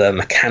into the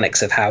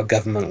mechanics of how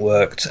government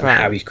worked and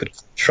how he could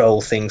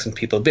control things and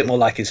people, a bit more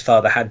like his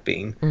father had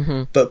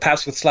been, but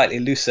perhaps with slightly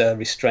looser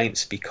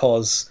restraints,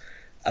 because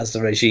as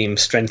the regime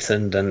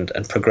strengthened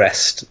and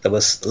progressed, there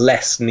was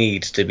less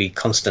need to be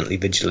constantly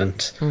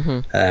vigilant.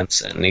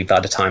 Certainly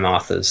by the time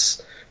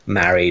Arthur's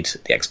married,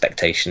 the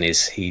expectation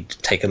is he'd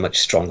take a much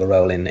stronger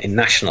role in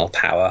national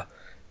power.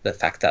 The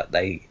fact that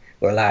they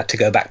were allowed to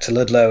go back to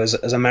Ludlow as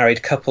a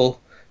married couple,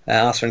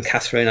 Arthur and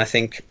Catherine, I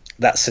think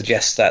that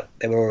suggests that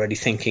they were already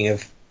thinking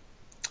of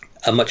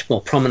a much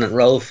more prominent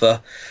role for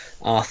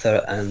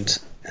Arthur and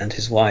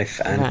his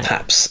wife, and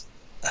perhaps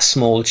a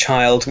small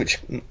child, which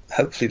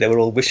hopefully they were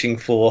all wishing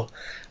for,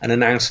 an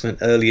announcement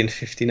early in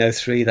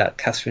 1503 that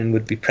Catherine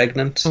would be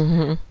pregnant,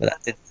 but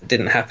that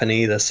didn't happen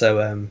either.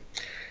 So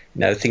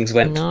things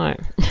went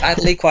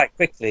badly quite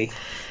quickly,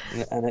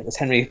 and it was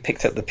Henry who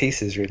picked up the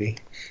pieces, really.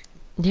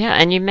 Yeah,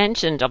 and you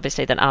mentioned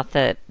obviously that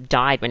Arthur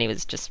died when he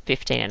was just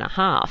 15 and a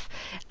half.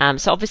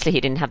 So obviously he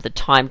didn't have the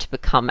time to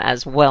become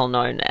as well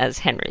known as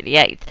Henry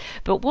VIII.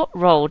 But what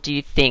role do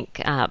you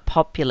think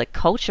popular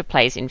culture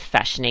plays in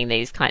fashioning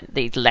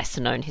these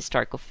lesser known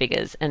historical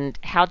figures, and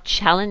how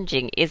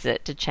challenging is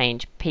it to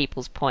change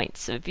people's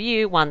points of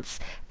view once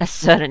a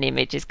certain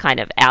image is kind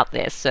of out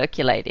there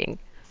circulating?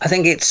 I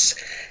think it's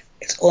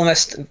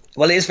almost,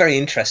 well, it is very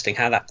interesting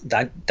how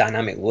that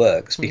dynamic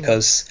works,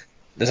 because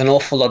there's an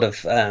awful lot of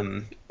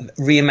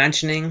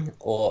reimagining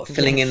or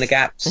filling in the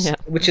gaps,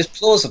 which is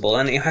plausible,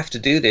 and you have to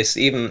do this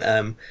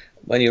even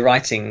when you're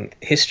writing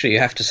history. You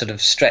have to sort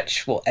of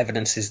stretch what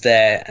evidence is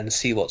there and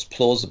see what's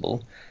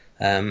plausible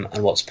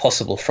and what's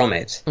possible from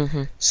it.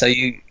 So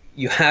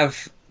you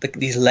have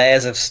these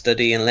layers of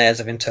study and layers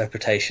of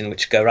interpretation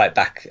which go right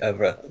back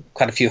over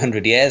quite a few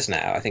hundred years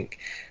now. I think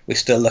we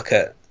still look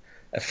at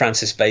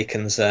Francis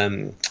Bacon's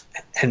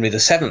Henry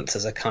VII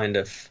as a kind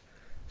of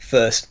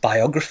first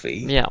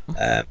biography,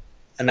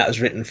 and that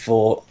was written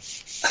for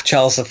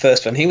Charles I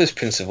when he was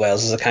Prince of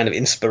Wales as a kind of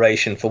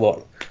inspiration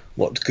for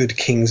what good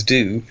kings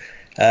do,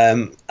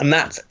 and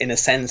that in a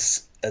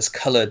sense has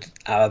coloured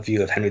our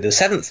view of Henry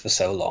VII for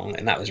so long,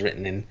 and that was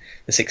written in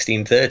the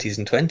 1630s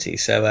and 20s.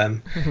 So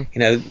you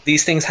know,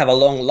 these things have a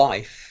long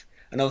life,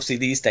 and obviously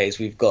these days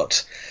we've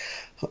got,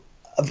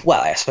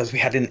 well, I suppose we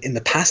had in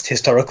the past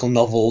historical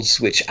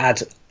novels which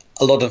add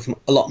a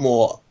lot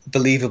more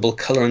believable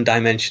colour and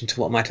dimension to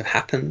what might have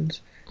happened.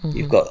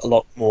 You've got a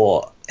lot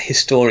more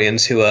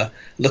historians who are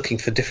looking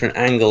for different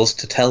angles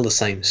to tell the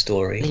same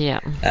story.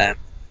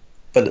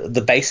 But at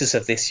the basis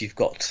of this, you've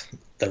got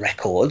the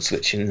records,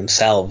 which in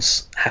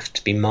themselves have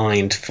to be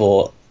mined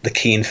for the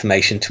key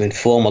information to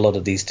inform a lot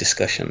of these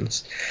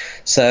discussions.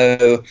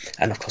 So,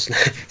 and of course,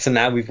 so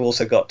now we've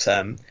also got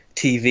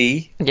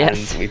TV,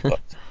 and we've got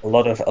a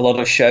lot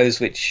of shows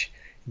which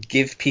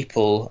give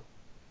people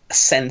a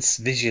sense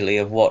visually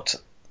of what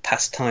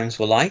past times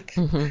were like,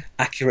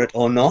 accurate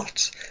or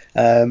not.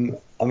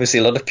 Obviously,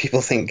 a lot of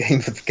people think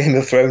Game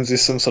of Thrones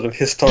is some sort of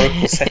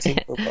historical setting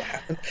of what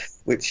happened,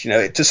 which, you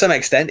know, to some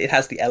extent it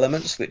has the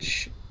elements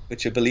which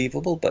are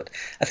believable, but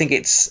I think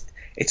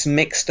it's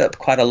mixed up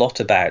quite a lot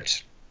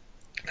about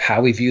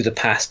how we view the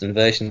past and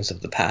versions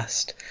of the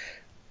past.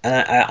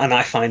 And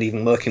I find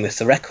even working with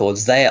the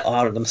records, they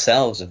are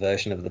themselves a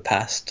version of the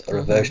past, or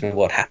a version of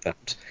what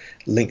happened,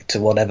 linked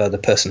to whatever the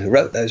person who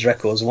wrote those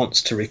records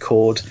wants to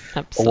record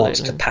or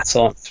wants to pass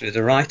on through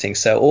the writing.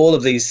 So all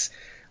of these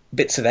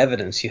bits of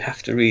evidence, you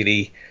have to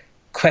really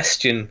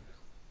question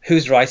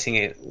who's writing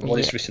it, what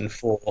it's written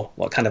for,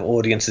 what kind of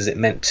audience is it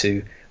meant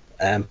to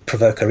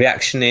provoke a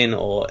reaction in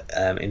or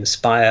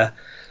inspire.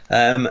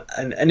 And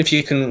if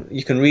you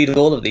can read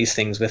all of these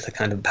things with a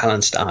kind of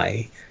balanced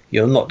eye,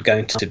 you're not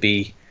going to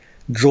be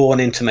drawn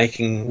into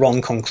making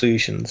wrong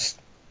conclusions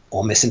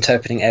or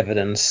misinterpreting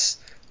evidence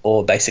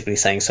or basically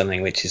saying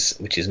something which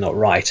is not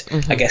right.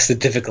 I guess the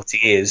difficulty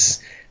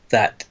is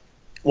that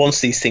once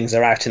these things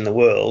are out in the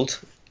world,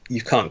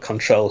 you can't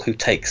control who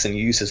takes and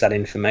uses that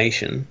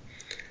information.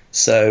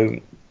 So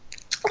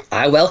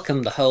I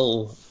welcome the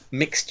whole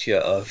mixture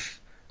of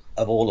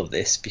all of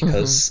this,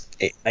 because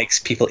it makes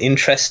people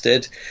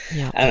interested.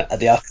 And at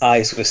the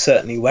archives, we're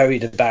certainly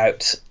worried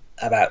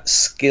about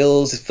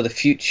skills for the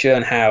future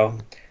and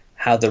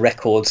how the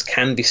records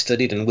can be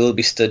studied and will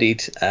be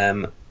studied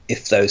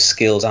if those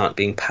skills aren't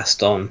being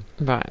passed on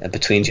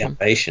between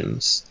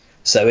generations.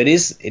 So it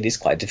is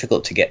quite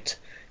difficult to get,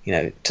 you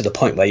know, to the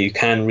point where you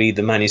can read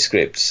the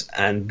manuscripts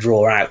and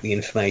draw out the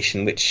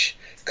information, which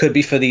could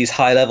be for these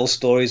high level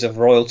stories of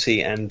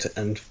royalty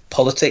and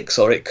politics,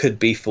 or it could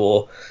be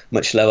for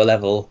much lower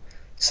level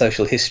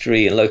social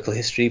history and local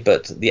history,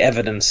 but the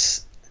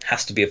evidence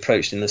has to be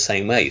approached in the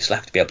same way. You still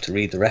have to be able to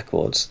read the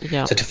records.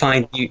 So to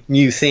find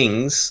new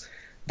things,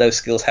 those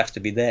skills have to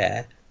be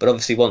there. But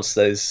obviously once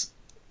those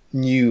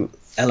new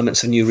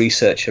elements of new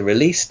research are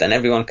released, then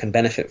everyone can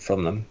benefit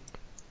from them.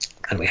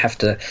 And we have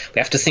to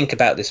think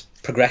about this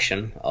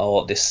progression,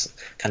 or this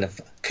kind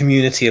of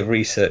community of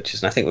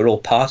researchers, and I think we're all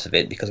part of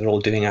it because we're all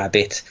doing our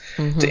bit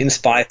to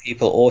inspire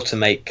people or to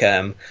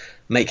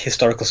make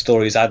historical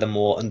stories either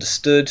more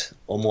understood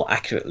or more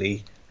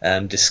accurately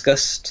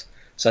discussed.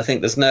 So I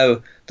think there's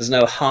no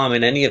harm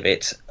in any of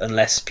it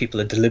unless people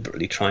are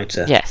deliberately trying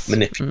to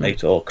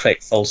manipulate or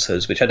create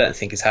falsehoods, which I don't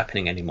think is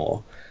happening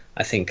anymore.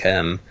 I think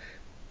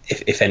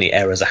if any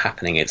errors are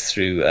happening, it's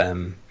through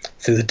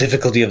the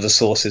difficulty of the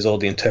sources or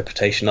the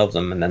interpretation of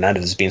them. And then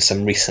there's been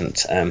some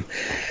recent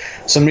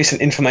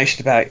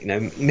information about, you know,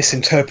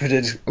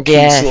 misinterpreted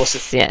key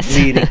sources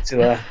leading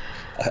to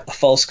a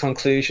false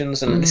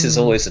conclusions, and this is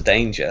always a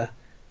danger.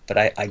 But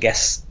I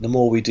guess the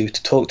more we do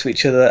to talk to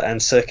each other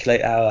and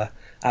circulate our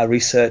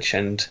research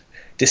and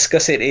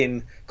discuss it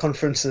in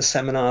conferences,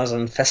 seminars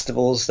and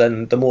festivals,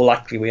 then the more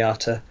likely we are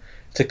to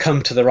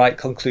come to the right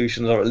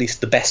conclusions, or at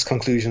least the best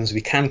conclusions we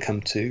can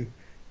come to,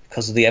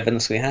 because of the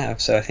evidence we have.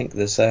 So I think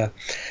there's a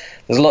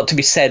lot to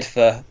be said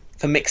for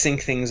mixing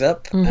things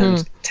up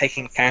and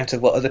taking account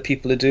of what other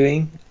people are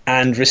doing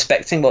and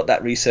respecting what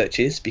that research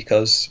is,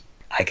 because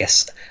I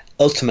guess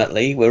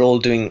ultimately we're all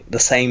doing the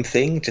same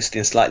thing, just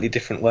in slightly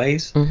different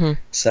ways.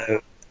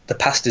 So the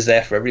past is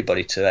there for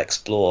everybody to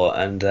explore,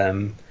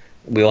 and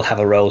we all have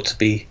a role to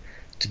be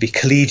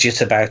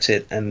collegiate about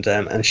it,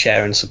 and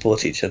share and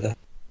support each other.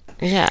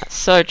 Yeah,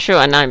 so true,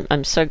 and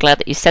I'm so glad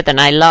that you said that. And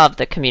I love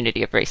the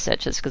community of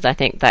researchers, because I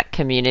think that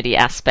community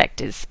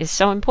aspect is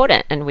so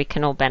important, and we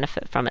can all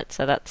benefit from it.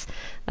 So that's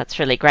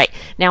really great.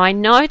 Now, I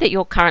know that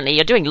you're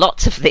doing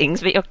lots of things,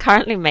 but you're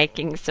currently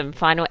making some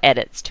final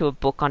edits to a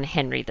book on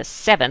Henry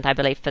VII, I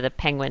believe, for the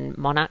Penguin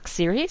Monarch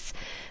series.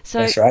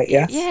 So that's right.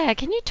 Yeah. Yeah,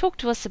 can you talk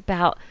to us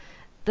about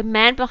the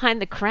man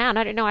behind the crown?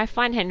 I don't know, I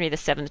find Henry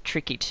VII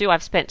tricky too.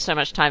 I've spent so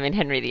much time in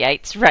Henry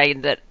VIII's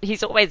reign that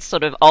he's always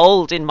sort of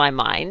old in my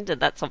mind, and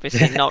that's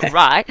obviously not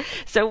right.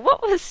 So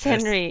what was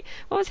Henry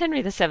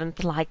VII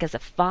like as a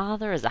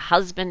father, as a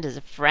husband, as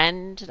a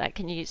friend? Like,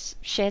 can you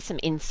share some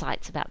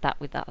insights about that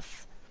with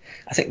us?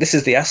 I think this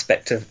is the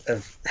aspect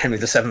of Henry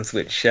VII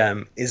which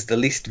is the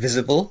least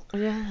visible.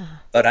 Yeah.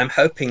 But I'm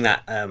hoping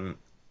that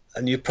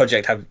a new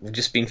project I've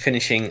just been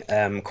finishing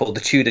called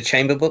the Tudor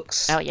Chamber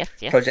Books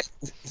Project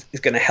is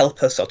going to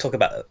help us. I'll talk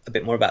about a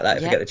bit more about that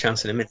if I get the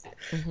chance in a minute.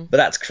 But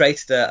that's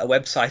created a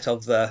website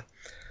of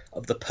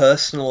the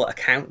personal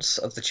accounts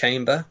of the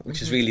chamber,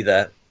 which is really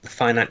the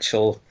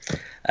financial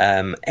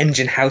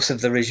engine house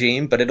of the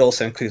regime, but it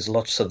also includes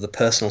lots of the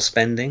personal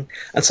spending.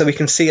 And so we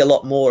can see a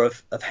lot more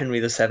of Henry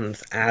VII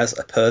as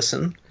a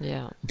person,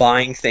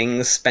 buying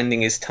things,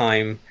 spending his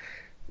time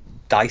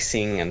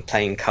dicing and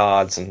playing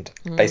cards, and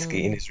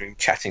basically in his room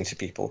chatting to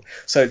people.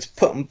 So it's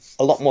put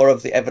a lot more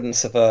of the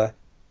evidence of the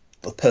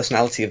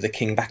personality of the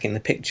king back in the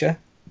picture.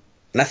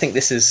 And I think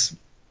this is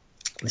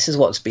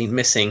what's been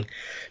missing,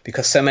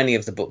 because so many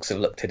of the books have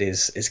looked at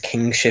his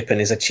kingship and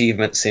his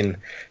achievements in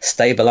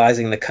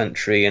stabilizing the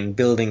country and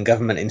building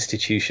government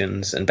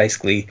institutions and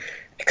basically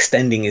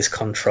extending his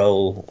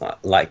control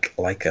like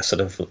a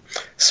sort of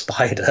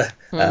spider,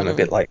 a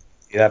bit like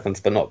Evans,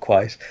 but not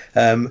quite,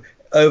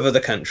 over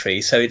the country.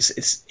 So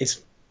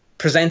it's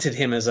presented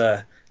him as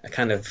a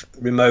kind of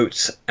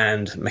remote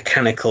and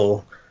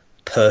mechanical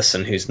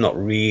person who's not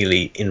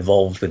really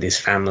involved with his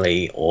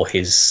family or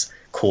his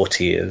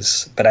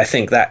courtiers. But I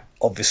think that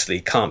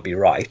obviously can't be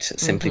right,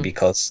 simply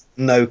because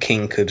no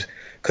king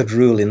could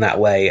rule in that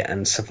way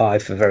and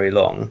survive for very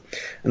long.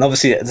 And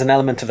obviously there's an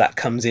element of that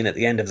comes in at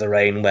the end of the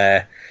reign,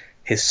 where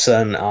his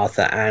son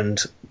Arthur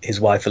and his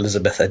wife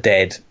Elizabeth are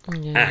dead,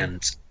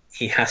 and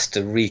he has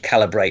to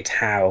recalibrate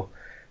how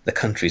the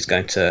country's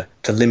going to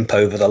limp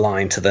over the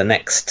line to the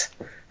next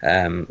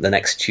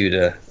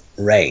Tudor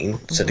reign.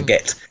 So to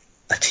get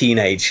a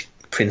teenage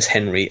Prince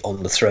Henry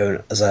on the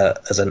throne as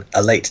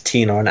a late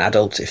teen or an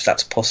adult, if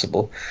that's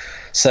possible.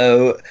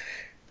 So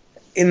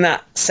in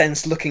that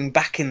sense, looking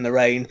back in the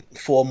reign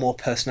for more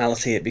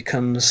personality, it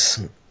becomes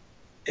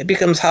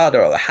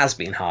harder, or it has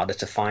been harder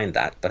to find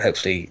that. But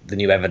hopefully the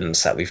new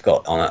evidence that we've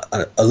got on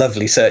a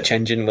lovely search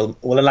engine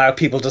will allow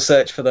people to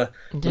search for the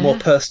more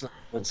personal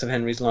elements of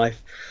Henry's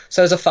life.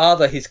 So as a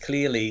father, he's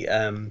clearly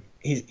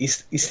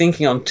he's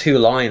thinking on two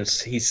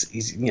lines.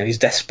 He's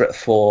desperate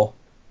for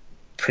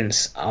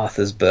Prince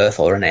Arthur's birth,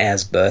 or an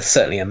heir's birth,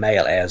 certainly a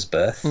male heir's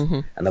birth,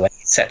 and the way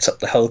he sets up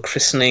the whole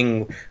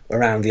christening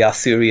around the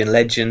Arthurian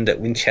legend at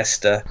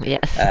Winchester.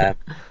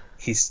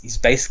 He's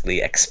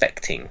basically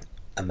expecting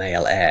a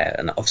male heir,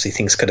 and obviously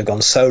things could have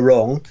gone so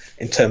wrong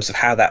in terms of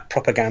how that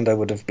propaganda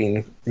would have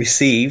been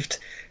received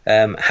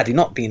had he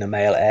not been a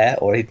male heir,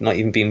 or he'd not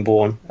even been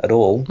born at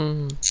all.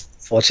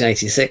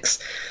 1486.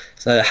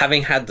 So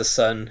having had the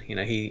son,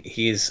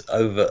 he is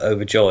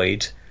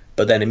overjoyed,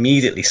 but then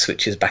immediately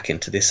switches back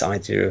into this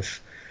idea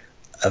of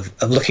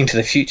looking to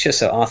the future.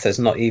 So Arthur's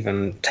not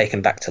even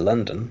taken back to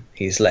London.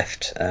 He's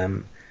left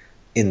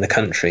in the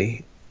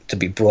country to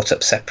be brought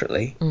up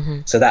separately.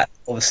 So that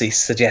obviously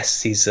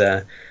suggests he's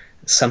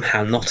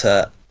somehow not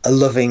a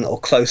loving or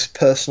close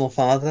personal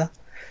father,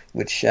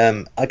 which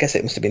I guess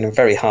it must have been a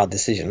very hard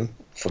decision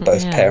for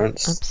both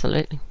parents.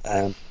 Absolutely.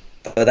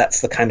 But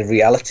that's the kind of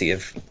reality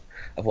of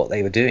what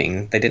they were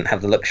doing. They didn't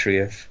have the luxury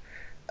of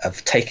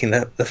taking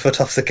the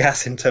foot off the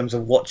gas in terms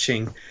of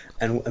watching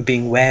and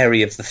being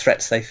wary of the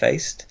threats they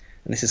faced.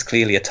 And this is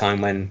clearly a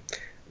time when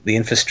the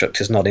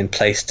infrastructure is not in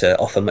place to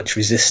offer much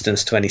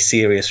resistance to any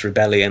serious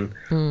rebellion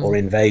or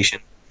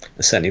invasion.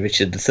 And certainly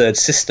Richard III's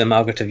sister,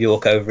 Margaret of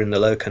York, over in the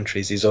Low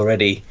Countries, is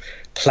already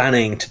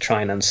planning to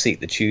try and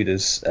unseat the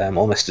Tudors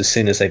almost as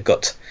soon as they've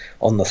got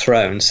on the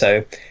throne.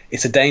 So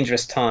it's a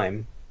dangerous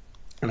time.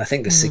 And I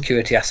think the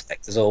security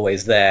aspect is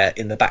always there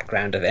in the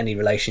background of any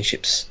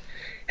relationships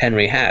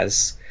Henry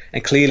has.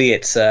 And clearly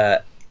it's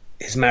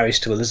his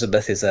marriage to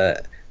Elizabeth is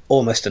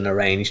almost an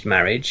arranged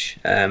marriage.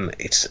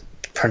 It's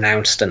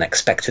pronounced and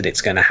expected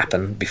it's going to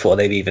happen before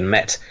they've even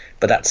met.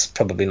 But that's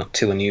probably not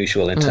too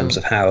unusual in terms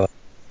of how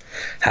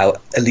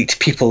elite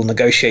people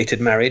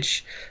negotiated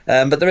marriage.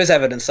 But there is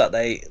evidence that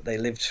they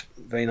lived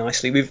very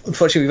nicely.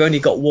 Unfortunately, we've only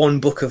got one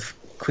book of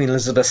Queen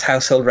Elizabeth's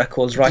household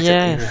records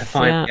in her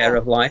final year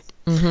of life.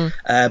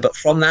 But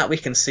from that we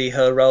can see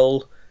her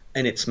role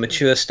in its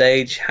mature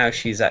stage, how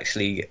she's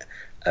actually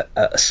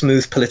a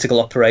smooth political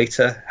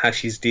operator, how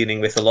she's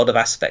dealing with a lot of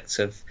aspects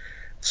of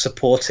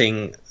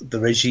supporting the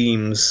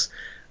regime's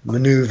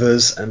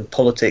maneuvers and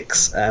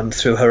politics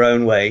through her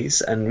own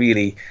ways, and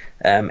really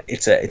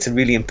it's a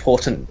really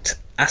important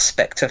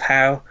aspect of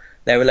how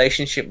their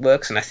relationship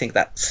works, and I think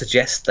that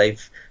suggests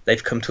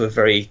they've come to a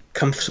very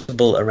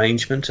comfortable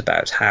arrangement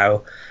about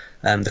how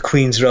the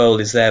Queen's role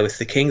is there with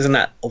the King's, and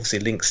that obviously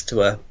links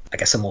to a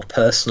more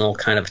personal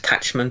kind of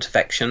attachment,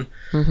 affection.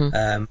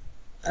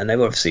 And they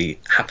were obviously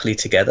happily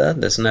together.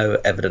 There's no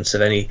evidence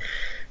of any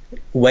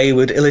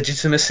wayward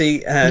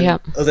illegitimacy and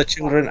other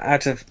children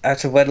out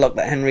of wedlock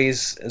that Henry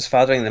is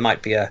fathering. There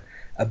might be a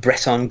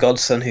Breton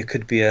godson who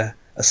could be a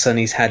son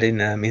he's had in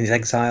his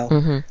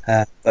exile,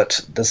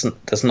 but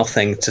there's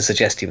nothing to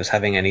suggest he was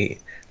having any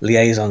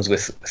liaisons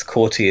with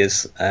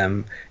courtiers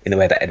in the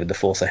way that Edward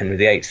IV or Henry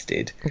VIII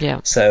did.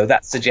 So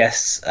that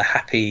suggests a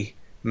happy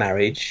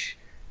marriage,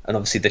 and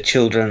obviously the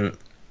children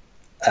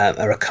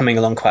are coming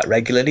along quite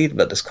regularly,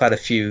 but there's quite a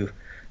few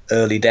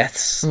early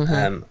deaths,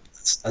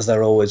 as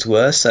there always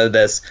were. So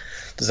there's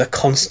a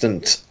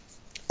constant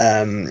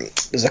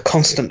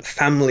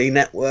family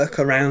network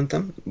around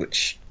them,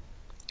 which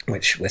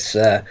with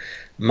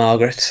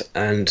Margaret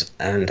and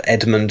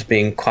Edmund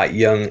being quite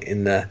young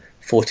in the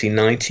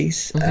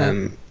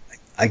 1490s,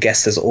 I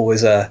guess there's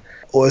always a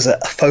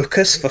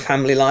focus for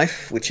family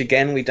life, which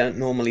again we don't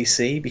normally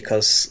see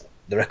because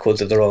the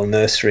records of the royal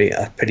nursery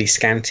are pretty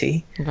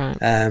scanty.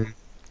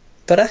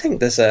 But I think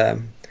there's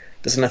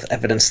enough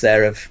evidence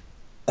there of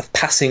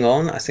passing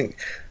on. I think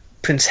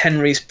Prince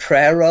Henry's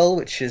prayer roll,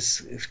 which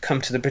has come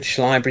to the British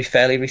Library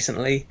fairly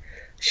recently,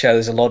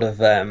 shows a lot of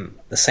the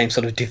same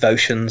sort of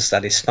devotions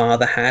that his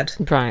father had.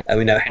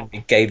 We know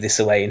Henry gave this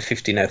away in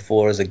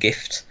 1504 as a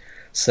gift,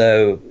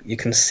 so you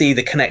can see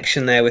the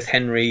connection there with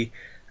Henry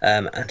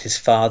and his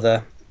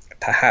father,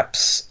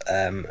 perhaps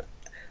a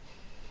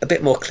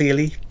bit more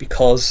clearly,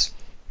 because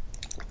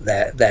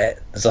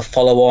there's a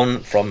follow-on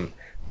from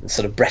the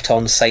sort of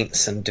Breton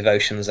saints and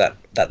devotions that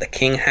the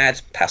king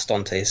had passed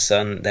on to his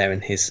son there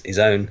in his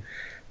own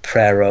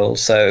prayer roll.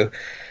 So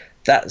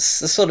that's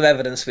the sort of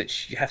evidence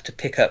which you have to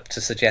pick up to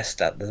suggest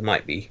that there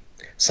might be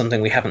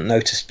something we haven't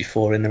noticed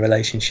before in the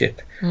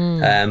relationship.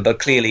 But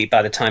clearly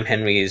by the time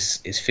Henry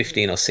is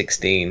 15 or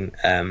 16,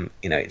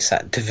 it's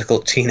that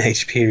difficult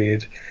teenage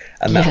period,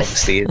 and that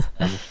obviously is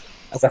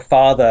as a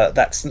father,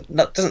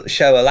 doesn't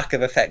show a lack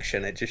of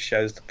affection. It just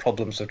shows the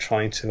problems of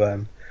trying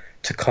to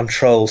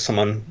control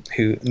someone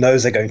who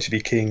knows they're going to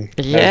be king,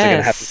 knows they're going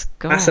to have this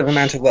massive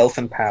amount of wealth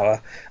and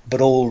power,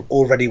 but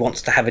already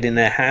wants to have it in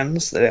their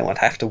hands. They don't want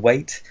to have to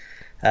wait,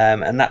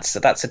 and that's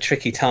a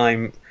tricky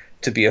time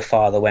to be a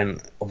father, when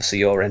obviously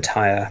your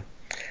entire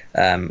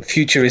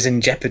future is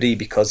in jeopardy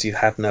because you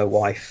have no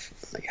wife,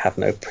 you have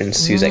no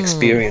prince who's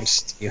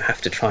experienced. You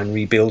have to try and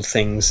rebuild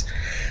things,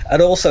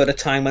 and also at a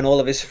time when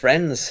all of his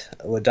friends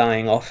were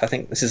dying off. I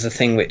think this is a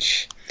thing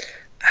which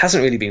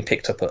hasn't really been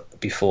picked up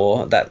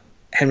before, that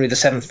Henry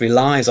VII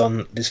relies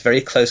on this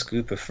very close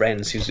group of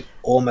friends who's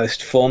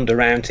almost formed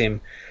around him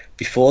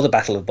before the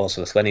Battle of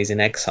Bosworth when he's in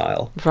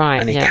exile.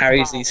 And he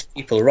carries these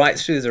people right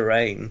through the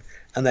reign,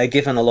 and they're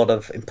given a lot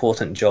of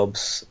important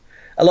jobs.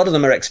 A lot of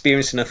them are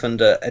experienced enough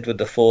under Edward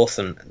IV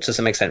and to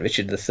some extent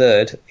Richard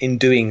III in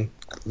doing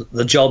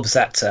the jobs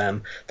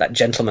that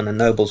gentlemen and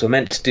nobles were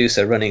meant to do,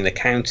 so running the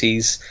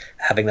counties,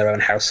 having their own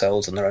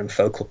households and their own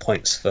focal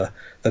points for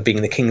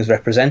being the king's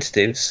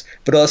representatives,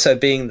 but also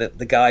being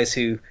the guys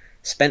who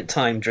spent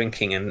time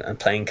drinking and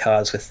playing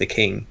cards with the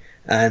king.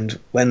 And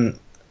when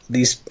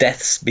these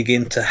deaths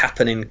begin to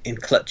happen in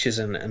clutches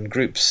and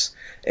groups,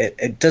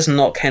 it does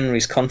knock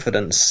Henry's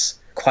confidence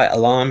quite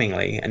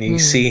alarmingly, and you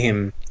see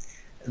him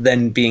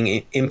then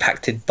being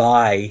impacted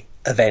by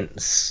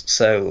events.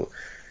 So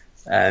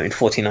in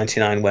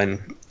 1499,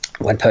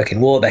 when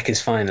Perkin Warbeck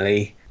is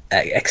finally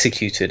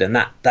executed, and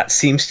that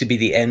seems to be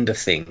the end of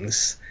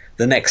things,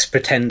 the next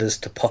pretenders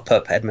to pop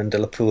up, Edmund de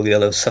la Pole,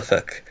 Earl of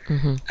Suffolk,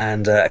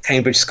 and a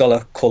Cambridge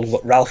scholar called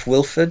Ralph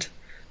Wilford,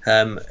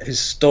 whose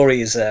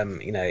story is,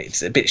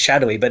 it's a bit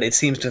shadowy, but it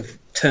seems to have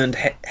turned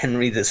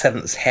Henry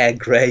VII's hair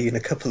grey in a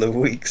couple of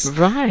weeks.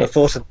 The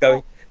thought of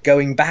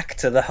going back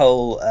to the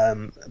whole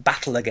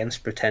battle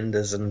against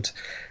pretenders and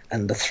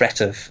the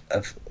threat of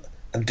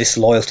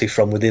disloyalty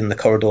from within the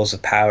corridors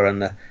of power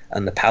and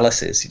the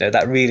palaces,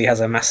 that really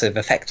has a massive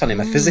effect on him,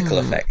 a physical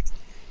effect.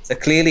 So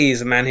clearly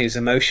he's a man whose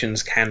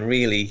emotions can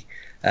really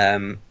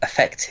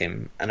affect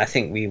him, and I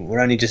think we're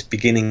only just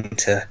beginning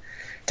to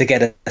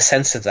get a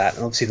sense of that.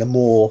 And obviously the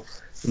more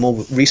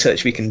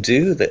research we can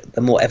do,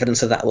 the more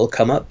evidence of that will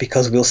come up,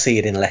 because we'll see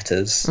it in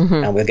letters,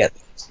 and we'll get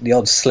the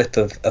odd slip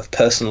of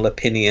personal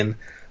opinion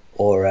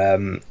or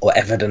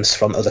evidence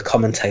from other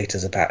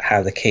commentators about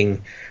how the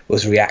king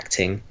was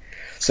reacting.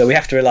 So we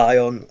have to rely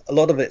on a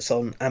lot of it's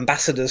on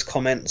ambassadors'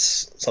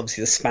 comments. It's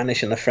obviously the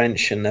Spanish and the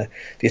French and the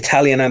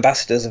Italian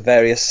ambassadors of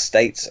various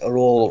states are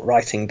all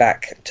writing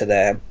back to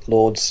their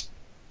lords,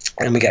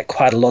 and we get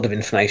quite a lot of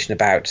information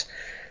about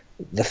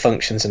the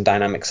functions and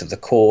dynamics of the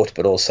court,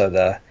 but also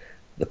the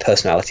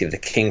personality of the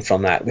king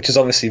from that, which is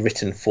obviously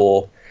written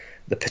for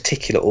the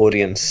particular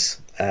audience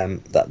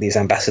that these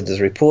ambassadors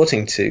are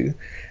reporting to,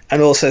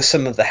 and also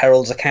some of the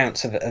heralds'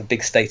 accounts of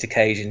big state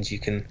occasions. You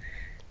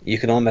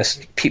can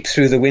almost peep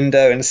through the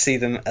window and see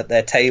them at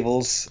their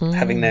tables,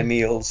 having their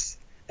meals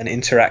and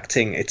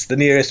interacting. It's the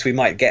nearest we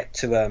might get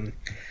to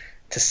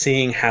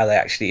seeing how they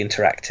actually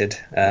interacted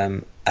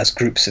as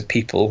groups of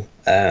people,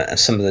 and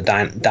some of the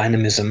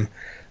dynamism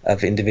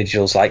of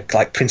individuals,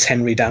 like Prince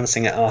Henry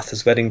dancing at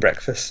Arthur's wedding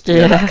breakfast.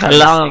 Yeah, I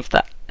love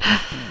that.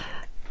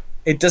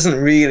 It doesn't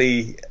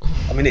really,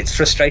 I mean, it's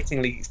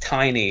frustratingly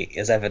tiny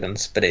as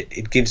evidence, but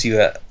it gives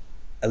you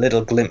a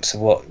little glimpse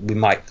of what we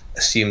might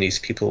assume these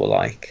people were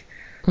like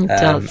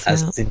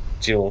as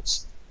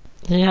individuals.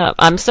 Yeah,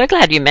 I'm so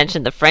glad you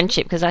mentioned the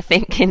friendship, because I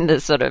think in the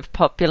sort of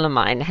popular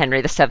mind,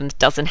 Henry VII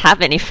doesn't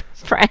have any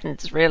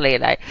friends, really.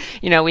 Like,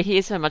 we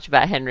hear so much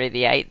about Henry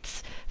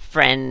VIII's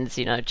friends,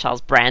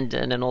 Charles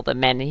Brandon and all the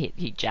men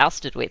he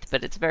jousted with,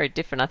 but it's very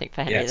different, I think,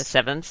 for Henry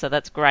VII. So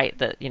that's great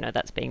that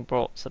that's being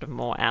brought sort of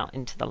more out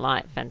into the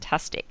light.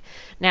 Fantastic.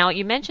 Now,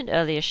 you mentioned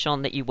earlier,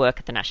 Sean, that you work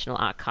at the National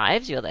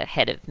Archives. You're the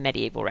head of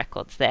medieval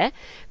records there.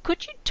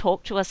 Could you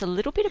talk to us a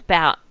little bit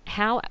about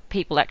how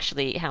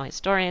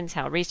historians,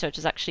 how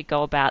researchers actually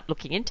go about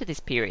looking into this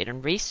period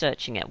and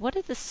researching it? What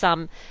are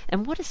some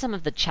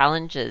of the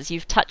challenges?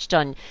 You've touched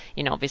on,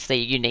 obviously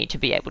you need to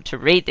be able to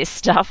read this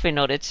stuff in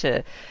order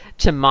to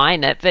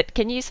mine it, but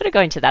can you sort of go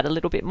into that a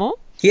little bit more?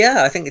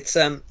 Yeah, I think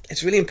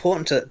it's really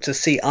important to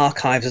see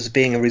archives as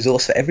being a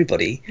resource for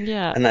everybody,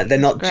 and that they're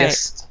not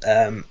just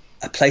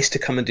a place to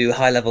come and do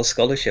high-level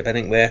scholarship. I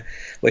think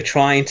we're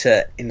trying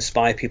to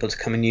inspire people to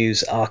come and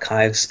use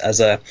archives as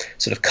a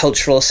sort of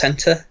cultural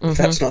centre, if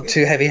that's not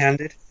too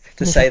heavy-handed,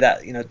 to say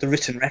that the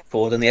written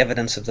record and the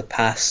evidence of the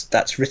past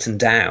that's written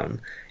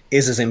down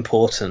is as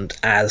important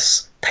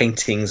as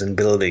paintings and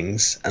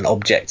buildings and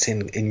objects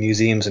in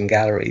museums and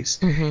galleries.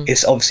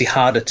 It's obviously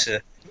harder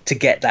to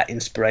get that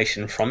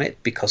inspiration from it,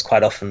 because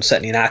quite often,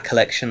 certainly in our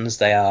collections,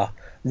 they are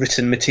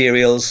written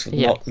materials,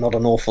 not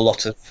an awful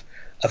lot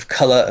of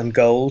colour and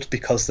gold,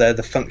 because they're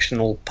the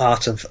functional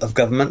part of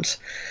government.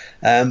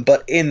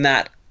 But in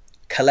that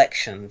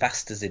collection,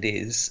 vast as it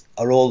is,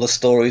 are all the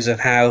stories of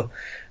how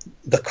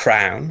the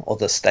crown or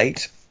the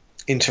state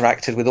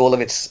interacted with all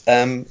of its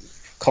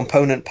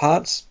component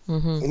parts,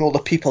 and all the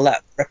people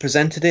that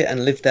represented it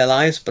and lived their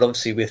lives, but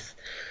obviously with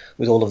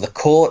all of the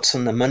courts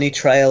and the money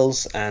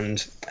trails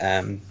and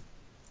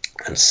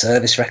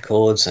service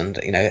records and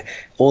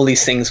all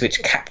these things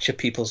which capture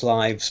people's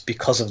lives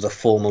because of the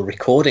formal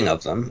recording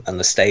of them, and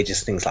the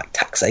stages, things like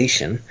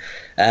taxation,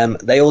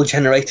 they all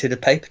generated a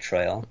paper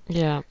trail.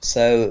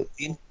 So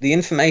the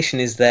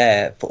information is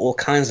there for all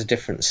kinds of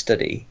different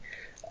study,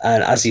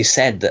 and as you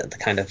said, that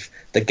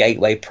the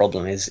gateway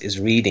problem is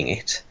reading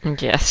it.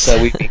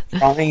 So we've been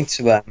trying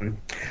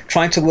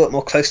to work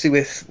more closely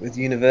with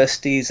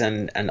universities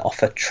and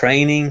offer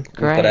training.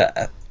 We've got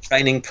a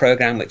training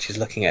program which is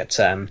looking at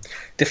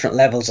different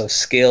levels of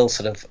skill,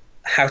 sort of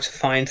how to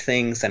find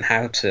things and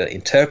how to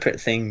interpret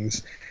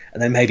things,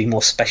 and then maybe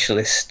more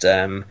specialist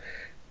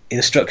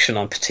instruction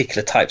on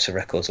particular types of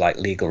records, like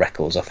legal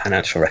records or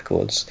financial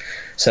records.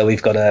 So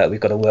we've got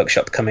a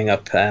workshop coming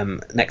up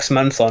next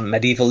month on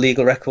medieval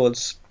legal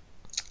records,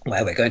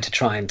 where we're going to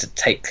try and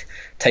take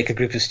a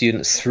group of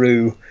students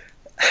through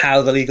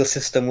how the legal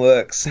system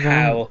works,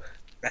 how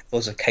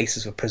records of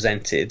cases were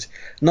presented,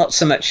 not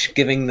so much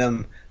giving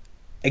them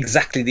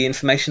exactly the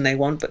information they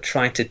want, but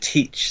trying to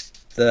teach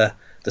the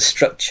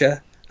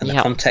structure and the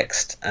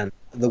context and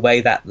the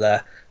way that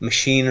the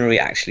machinery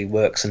actually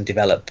works and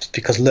develops,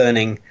 because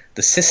learning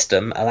the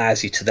system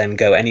allows you to then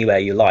go anywhere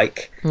you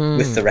like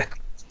with the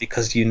records,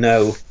 because you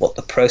know what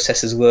the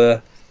processes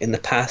were in the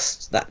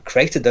past that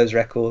created those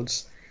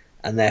records,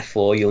 and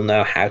therefore you'll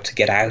know how to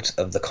get out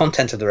of the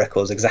content of the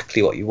records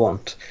exactly what you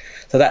want.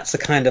 So that's the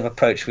kind of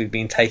approach we've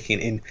been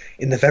taking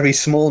in the very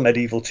small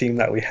medieval team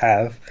that we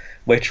have.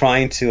 We're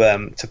trying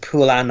to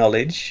pool our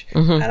knowledge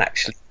and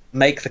actually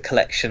make the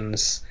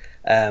collections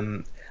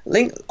often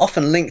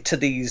linked to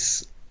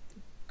these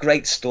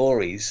great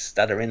stories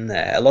that are in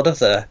there. A lot of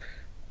the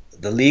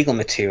legal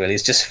material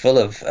is just full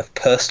of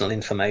personal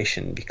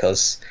information,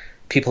 because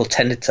people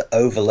tended to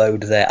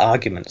overload their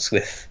arguments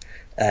with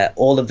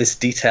all of this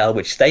detail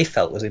which they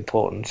felt was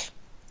important,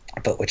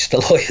 but which the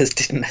lawyers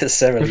didn't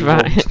necessarily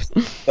want.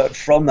 But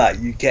from that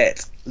you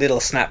get little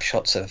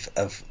snapshots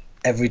of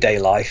everyday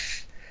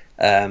life,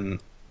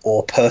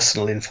 or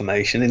personal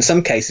information. In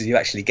some cases you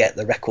actually get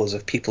the records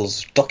of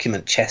people's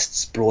document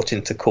chests brought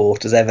into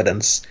court as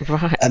evidence,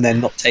 and then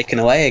not taken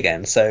away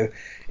again. So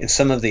in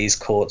some of these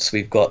courts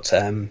we've got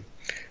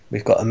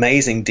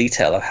amazing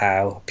detail of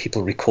how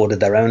people recorded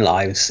their own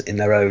lives in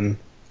their own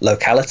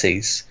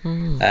localities.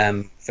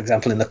 For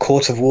example, in the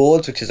Court of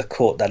Wards, which is a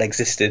court that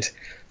existed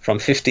from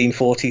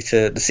 1540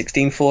 to the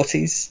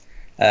 1640s,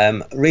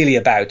 really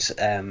about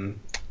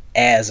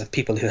heirs of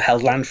people who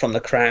held land from the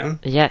crown.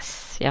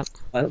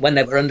 When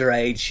they were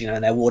underage,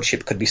 and their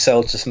wardship could be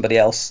sold to somebody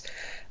else,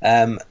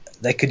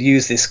 they could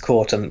use this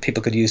court, and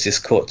people could use this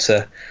court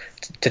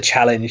to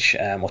challenge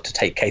or to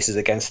take cases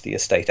against the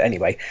estate.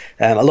 Anyway,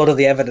 a lot of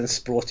the evidence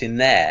brought in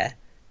there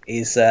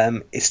is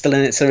still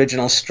in its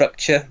original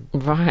structure.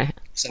 Right.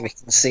 So we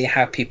can see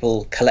how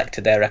people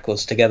collected their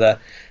records together,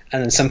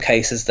 and in some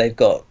cases they've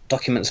got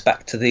documents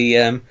back to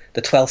the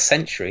 12th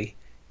century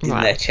in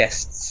their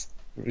chests,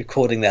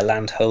 recording their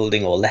land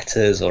holding or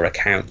letters or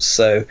accounts.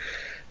 So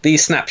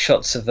these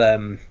snapshots of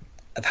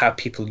how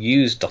people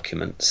use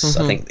documents,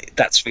 I think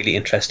that's really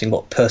interesting,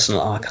 what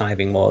personal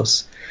archiving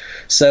was.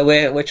 So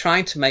we're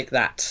trying to make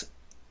that's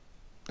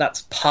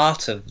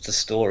part of the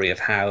story of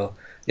how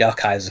the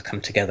archives have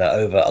come together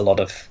over a lot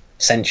of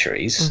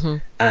centuries.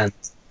 And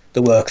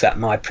the work that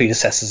my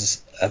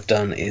predecessors have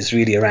done is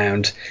really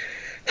around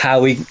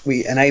how we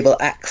enable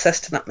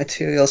access to that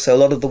material. So a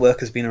lot of the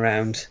work has been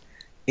around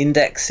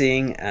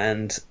indexing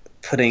and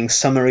putting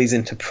summaries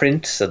into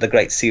print. So the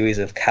great series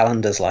of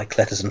calendars like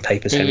Letters and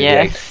Papers,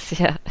 Henry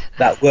VIII.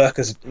 That work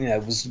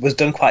was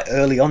done quite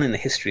early on in the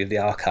history of the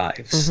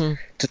archives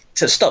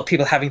to stop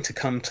people having to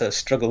come to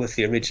struggle with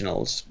the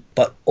originals.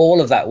 But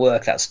all of that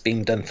work that's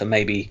being done for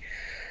maybe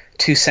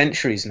 2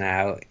 centuries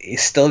now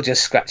is still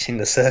just scratching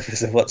the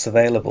surface of what's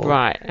available.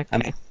 Right. Okay. I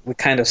mean, we're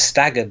kind of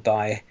staggered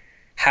by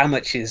how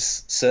much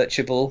is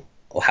searchable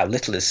or how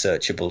little is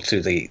searchable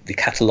through the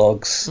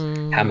catalogues,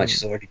 how much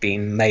has already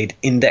been made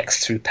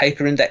indexed through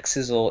paper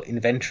indexes or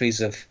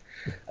inventories of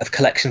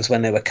collections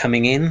when they were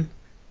coming in,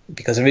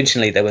 because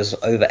originally there was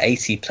over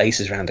 80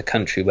 places around the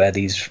country where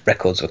these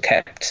records were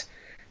kept.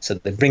 So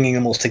they're bringing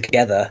them all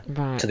together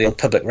to the old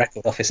Public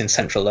Record Office in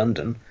central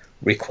London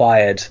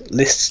required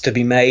lists to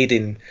be made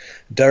in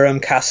Durham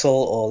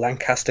Castle or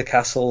Lancaster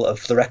Castle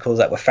of the records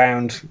that were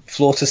found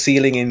floor to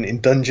ceiling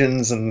in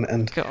dungeons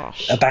and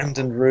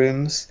abandoned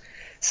rooms.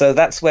 So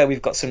that's where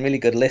we've got some really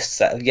good lists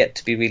that have yet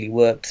to be really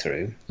worked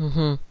through.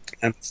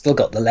 And still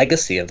got the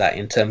legacy of that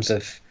in terms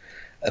of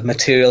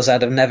materials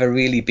that have never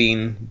really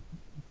been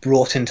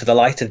brought into the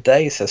light of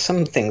day. So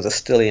some things are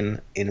still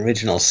in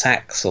original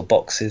sacks or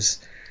boxes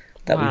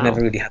that we've never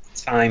really had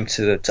the time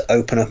to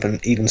open up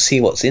and even see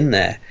what's in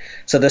there.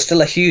 So there's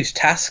still a huge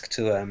task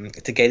to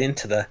get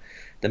into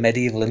the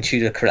medieval and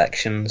Tudor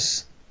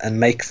collections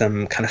and make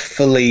them kind of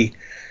fully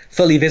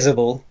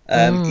visible,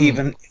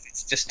 even if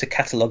it's just to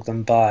catalogue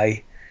them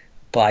by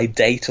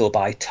date or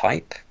by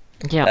type.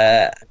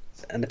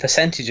 And the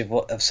percentage of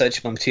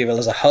searchable material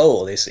as a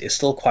whole is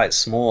still quite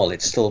small.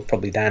 It's still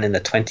probably down in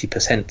the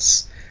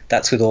 20%.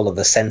 That's with all of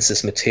the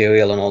census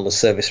material and all the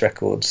service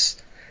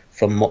records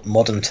from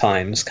modern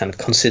times kind of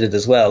considered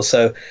as well.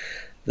 So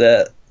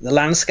the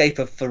landscape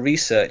for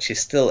research is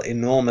still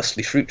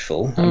enormously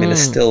fruitful. I mean,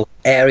 there's still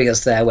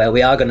areas there where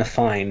we are going to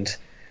find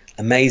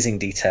amazing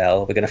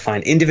detail. We're going to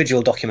find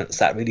individual documents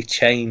that really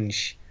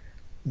change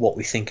what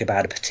we think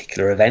about a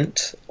particular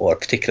event or a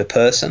particular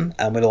person,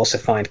 and we'll also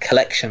find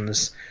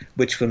collections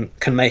which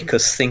can make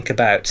us think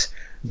about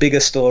bigger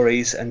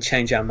stories and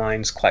change our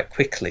minds quite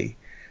quickly.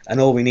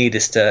 And all we need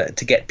is to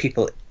get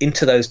people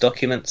into those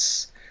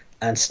documents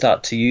and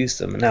start to use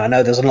them. Now, I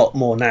know there's a lot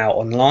more now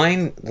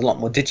online, a lot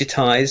more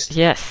digitized.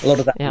 Yes. A lot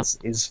of that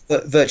is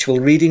virtual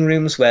reading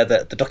rooms where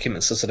the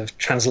documents are sort of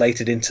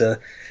translated into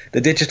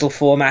the digital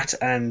format,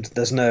 and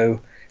there's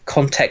no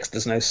context,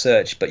 there's no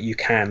search, but you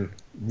can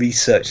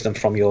research them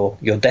from your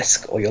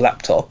desk or your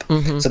laptop.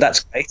 So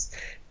that's great.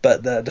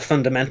 But the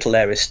fundamental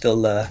there is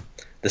still the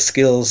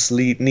skills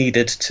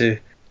needed to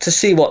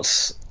see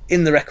what's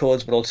in the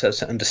records, but also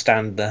to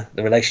understand the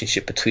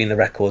relationship between the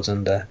records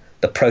and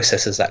the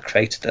processes that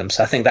created them.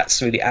 So I think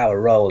that's really our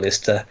role,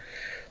 is to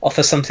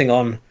offer something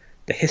on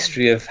the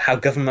history of how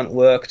government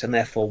worked, and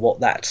therefore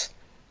what that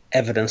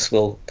evidence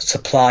will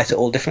supply to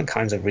all different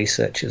kinds of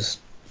researchers.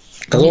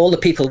 Because all the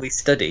people we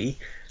study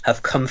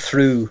have come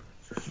through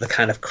the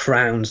kind of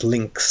Crown's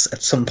links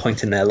at some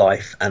point in their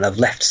life and have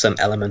left some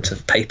element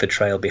of paper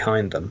trail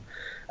behind them.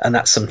 And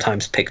that's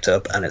sometimes picked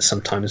up and it's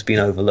sometimes been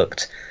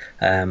overlooked.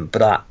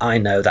 But I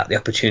know that the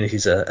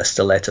opportunities are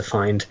still there to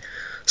find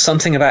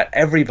something about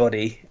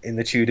everybody in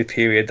the Tudor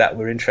period that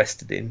we're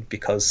interested in,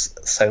 because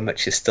so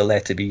much is still there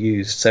to be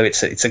used. So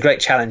it's a great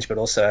challenge, but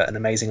also an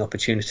amazing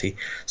opportunity.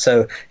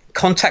 So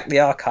contact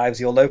the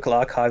archives, your local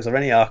archives or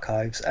any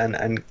archives,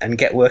 and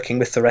get working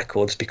with the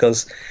records,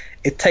 because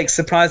it takes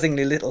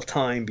surprisingly little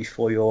time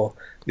before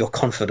you're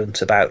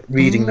confident about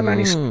reading the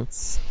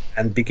manuscripts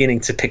and beginning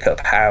to pick up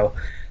how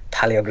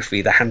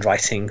paleography, the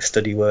handwriting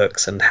study,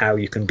 works, and how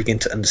you can begin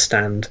to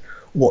understand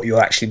what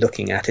you're actually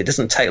looking at. It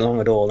doesn't take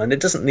long at all, and it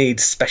doesn't need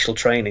special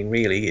training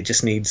really. It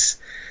just needs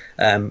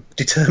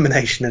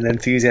determination and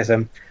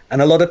enthusiasm.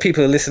 And a lot of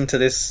people who listen to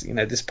this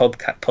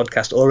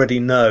podcast already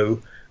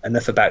know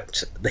enough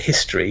about the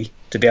history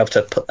to be able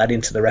to put that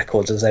into the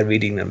records as they're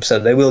reading them, so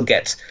they will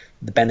get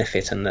the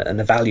benefit and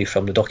the value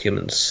from the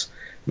documents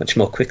much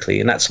more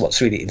quickly. And that's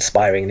what's really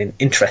inspiring and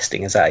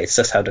interesting, is that it's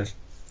just out of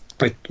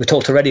we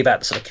talked already about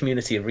the sort of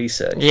community of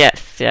research.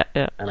 Yes, yeah.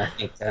 And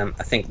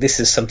I think this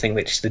is something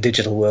which the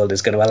digital world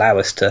is going to allow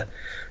us to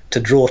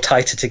draw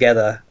tighter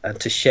together and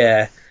to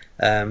share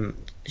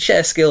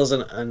skills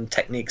and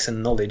techniques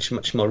and knowledge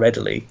much more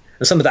readily.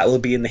 And some of that will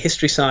be in the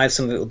history side,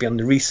 some of it will be on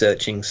the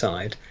researching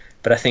side.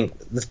 But I think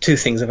the two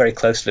things are very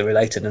closely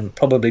related, and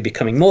probably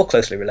becoming more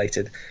closely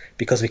related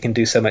because we can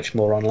do so much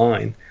more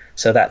online.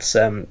 So that's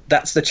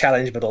the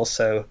challenge, but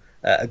also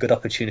a good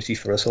opportunity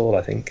for us all,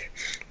 I think.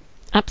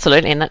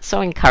 Absolutely, and that's so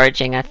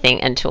encouraging, I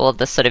think, and to all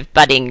the sort of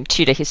budding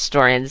Tudor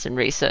historians and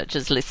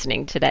researchers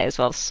listening today as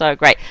well. So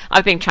great.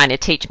 I've been trying to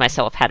teach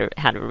myself how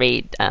to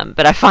read,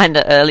 but I find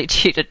the early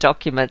Tudor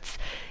documents,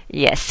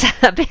 yes,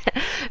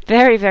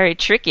 very, very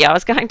tricky. I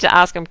was going to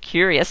ask, I'm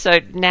curious.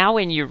 So now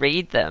when you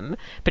read them,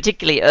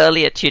 particularly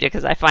earlier Tudor,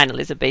 because I find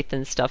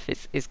Elizabethan stuff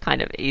is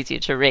kind of easier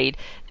to read.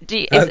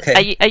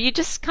 Are you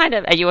just kind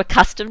of, are you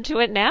accustomed to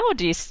it now, or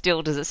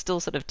does it still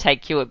sort of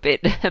take you a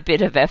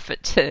bit of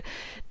effort to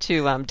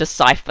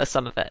decipher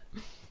some of it?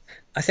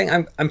 I think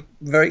I'm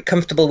very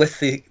comfortable with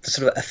the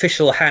sort of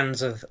official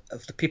hands of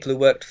the people who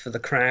worked for the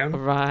Crown.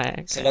 Right.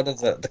 Okay. So a lot of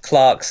the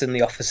clerks in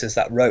the offices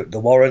that wrote the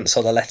warrants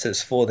or the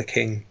letters for the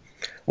king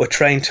were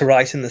trained to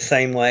write in the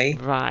same way.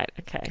 Right,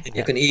 okay.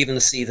 You can even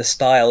see the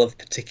style of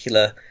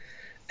particular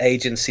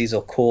agencies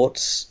or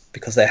courts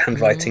because their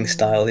handwriting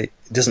style, it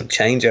doesn't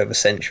change over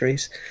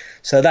centuries.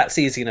 So that's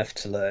easy enough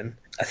to learn.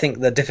 I think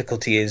the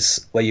difficulty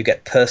is where you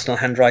get personal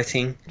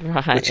handwriting,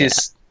 which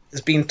has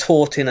been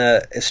taught in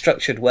a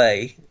structured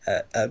way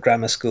at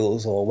grammar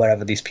schools or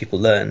wherever these people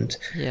learned.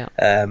 Yeah.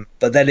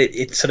 But then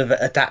it sort of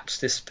adapts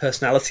this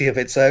personality of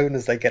its own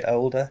as they get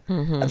older.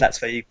 And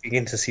that's where you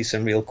begin to see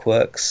some real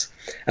quirks.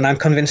 And I'm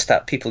convinced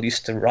that people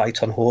used to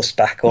write on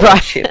horseback or on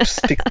ships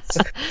because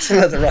some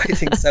of the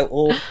writing's so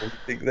awful.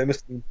 They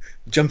must have been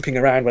jumping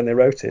around when they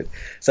wrote it.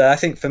 So I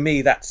think for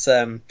me that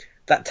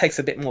takes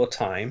a bit more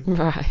time.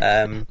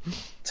 Right.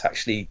 To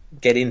actually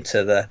get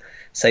into the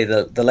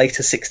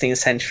later 16th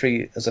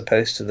century as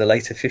opposed to the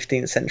later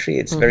 15th century.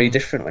 It's very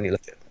different when you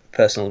look at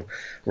personal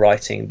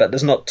writing, but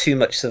there's not too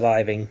much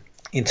surviving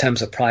in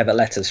terms of private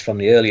letters from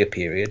the earlier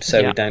period,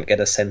 so we don't get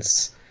a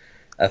sense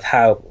of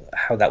how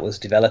that was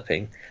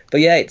developing.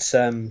 But yeah, it's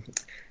a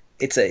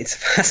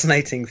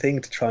fascinating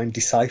thing to try and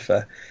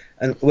decipher.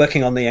 And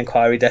working on the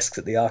inquiry desks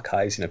at the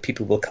archives,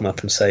 people will come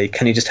up and say,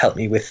 "Can you just help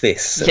me with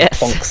this?" And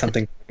bonk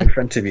something in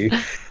front of you,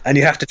 and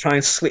you have to try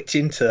and switch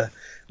into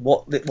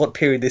what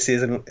period this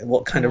is and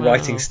what kind of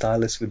writing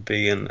style this would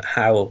be, and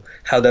how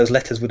those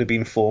letters would have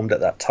been formed at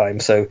that time.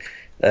 So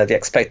the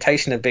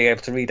expectation of being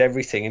able to read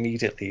everything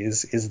immediately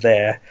is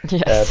there,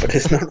 but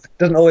it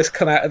doesn't always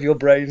come out of your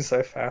brain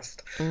so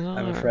fast. No.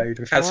 I'm afraid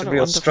we've had some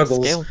real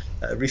struggles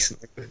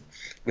recently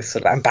with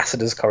sort of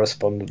ambassadors'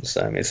 correspondence.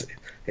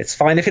 It's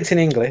fine if it's in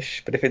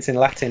English, but if it's in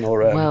Latin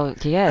or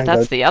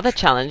that's the other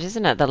challenge,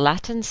 isn't it? The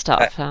Latin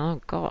stuff. Oh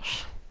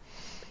gosh.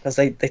 Because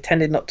they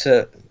tended not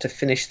to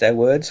finish their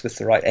words with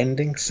the right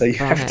ending, so you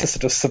have to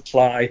sort of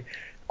supply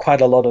quite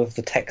a lot of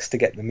the text to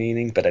get the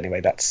meaning. But anyway,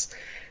 that's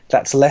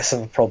less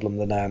of a problem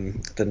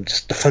than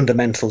just the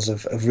fundamentals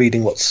of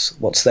reading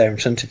what's there in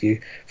front of you.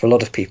 For a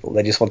lot of people,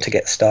 they just want to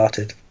get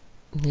started.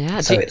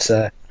 Yeah.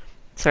 So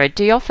Sorry,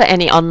 do you offer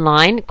any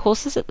online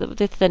courses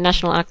with the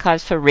National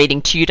Archives for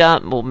reading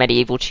Tudor or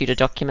medieval Tudor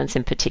documents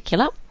in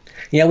particular?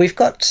 Yeah, we've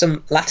got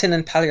some Latin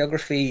and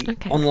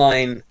paleography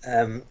online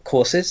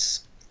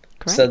courses.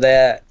 Great. So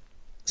they're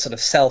sort of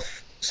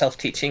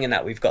self-teaching in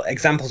that we've got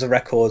examples of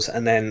records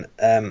and then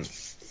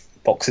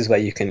boxes where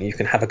you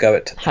can have a go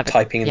at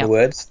typing in the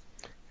words.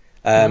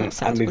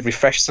 And we've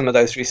refreshed some of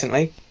those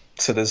recently.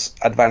 So there's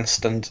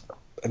advanced and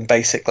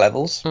basic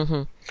levels.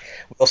 We're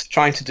also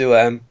trying to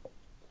do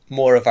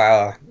more of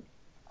our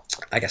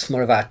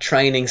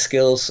training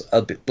skills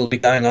will be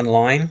going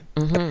online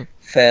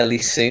fairly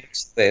soon.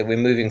 So we're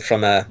moving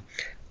from a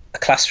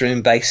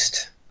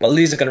classroom-based. Well,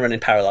 these are going to run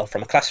in parallel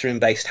from a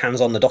classroom-based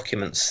hands-on the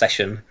documents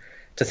session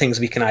to things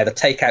we can either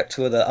take out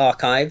to other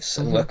archives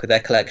and work with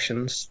their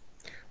collections,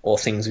 or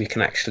things we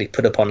can actually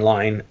put up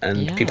online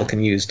and people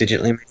can use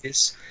digital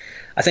images.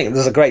 I think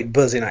there's a great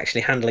buzz in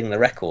actually handling the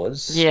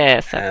records.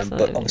 Yes,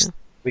 absolutely. But obviously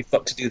we've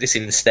got to do this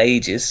in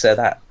stages so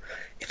that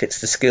if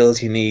it's the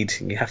skills you need,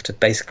 you have to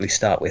basically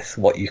start with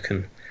what you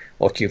can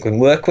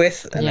work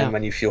with, and then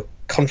when you feel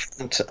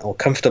confident or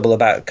comfortable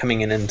about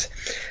coming in and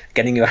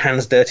getting your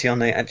hands dirty on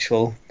the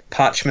actual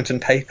parchment and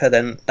paper,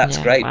 then that's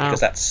great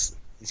because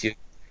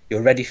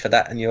you're ready for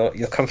that and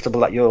you're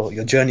comfortable that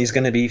your journey is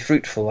going to be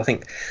fruitful. I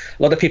think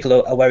a lot of people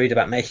are worried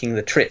about making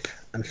the trip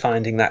and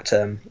finding that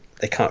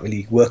they can't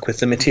really work with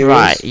the materials.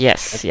 Right,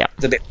 yes,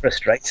 It's a bit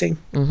frustrating.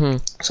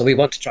 So we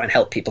want to try and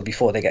help people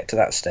before they get to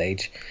that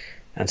stage.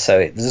 And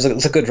so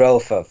there's a good role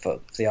for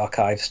the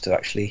archives to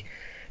actually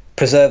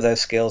preserve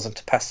those skills and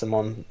to pass them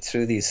on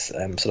through these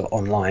sort of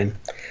online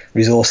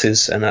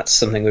resources, and that's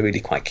something we're really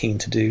quite keen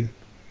to do.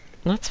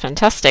 That's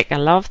fantastic. I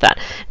love that.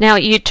 Now,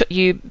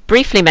 you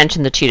briefly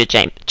mentioned the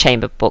Tudor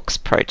Chamber Books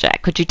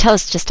Project. Could you tell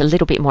us just a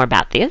little bit more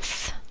about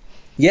this?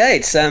 Yeah,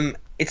 it's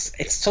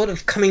sort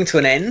of coming to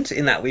an end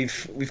in that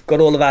we've got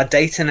all of our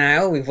data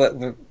now.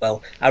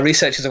 Our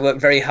researchers have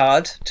worked very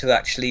hard to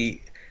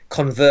actually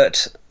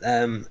convert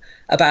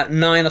about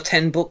 9 or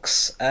 10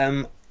 books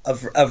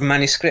of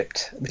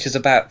manuscript, which is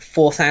about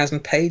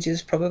 4,000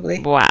 pages probably.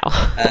 Wow.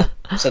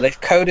 So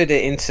they've coded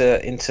it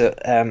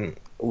into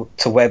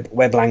to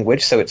web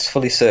language, so it's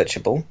fully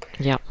searchable.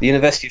 Yeah. The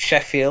University of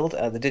Sheffield,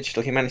 the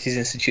Digital Humanities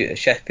Institute at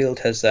Sheffield,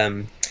 has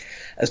done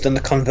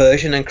the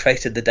conversion and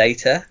created the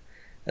data.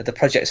 The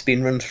project's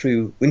been run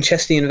through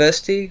Winchester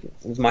University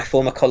with my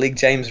former colleague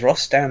James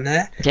Ross down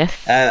there. Yes.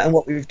 And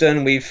what we've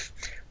done,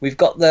 we've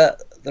got the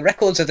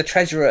records of the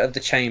Treasurer of the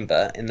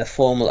Chamber in the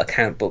formal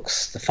account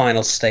books, the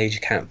final stage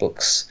account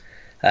books,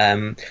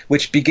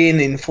 which begin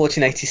in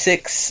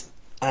 1486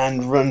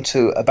 and run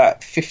to about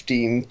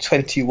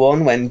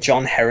 1521 when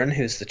John Heron,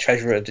 who's the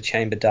Treasurer of the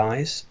Chamber,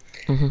 dies.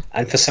 Mm-hmm.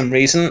 And for some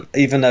reason,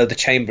 even though the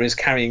Chamber is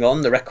carrying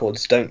on, the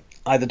records don't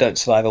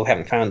survive, or we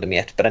haven't found them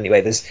yet. But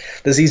anyway, there's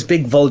these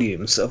big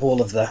volumes of all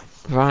of the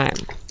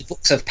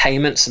books of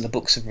payments and the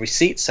books of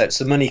receipts. So it's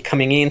the money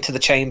coming into the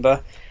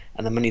Chamber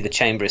and the money the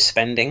Chamber is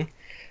spending.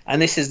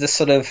 And this is the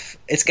sort of,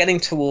 it's getting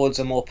towards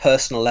a more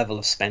personal level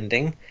of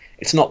spending.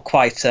 It's not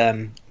quite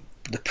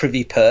the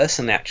privy purse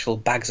and the actual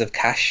bags of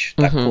cash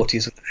that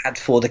courtiers had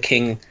for the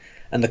king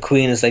and the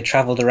queen as they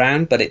travelled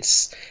around, but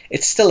it's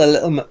still a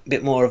little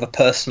bit more of a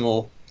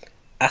personal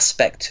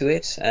aspect to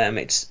it.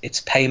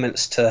 It's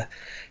payments to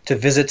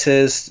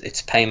visitors,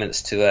 it's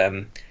payments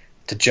to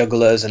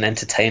jugglers and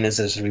entertainers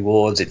as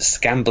rewards, it's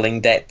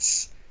gambling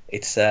debts,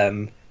 it's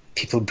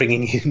people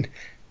bringing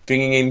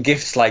in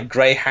gifts like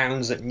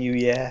greyhounds at New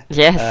Year.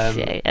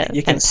 Yes,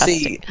 you can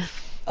see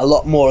a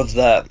lot more of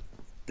the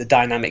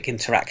dynamic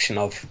interaction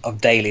of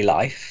daily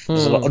life.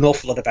 There's an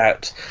awful lot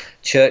about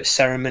church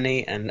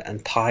ceremony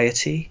and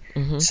piety.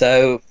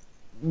 So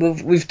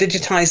we've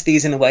digitized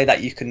these in a way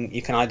that you can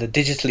either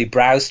digitally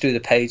browse through the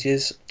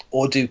pages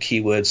or do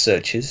keyword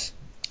searches.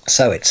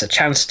 So it's a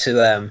chance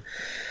to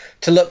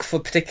look for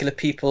particular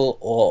people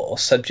or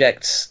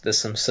subjects. There's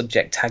some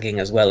subject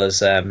tagging as well as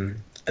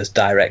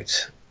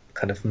direct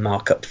kind of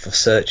markup for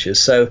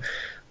searches. So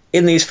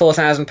in these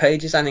 4,000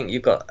 pages, I think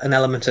you've got an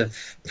element of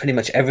pretty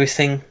much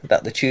everything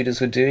that the Tudors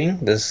were doing.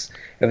 There's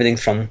everything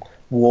from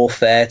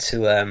warfare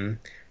to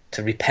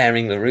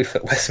repairing the roof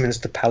at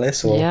Westminster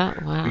Palace or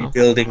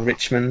rebuilding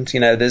Richmond.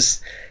 You know,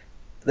 there's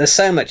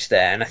so much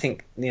there, and I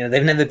think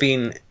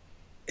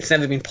it's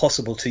never been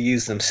possible to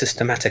use them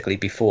systematically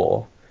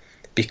before,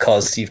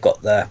 because you've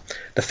got the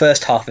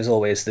first half is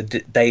always the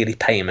daily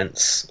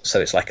payments,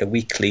 so it's like a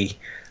weekly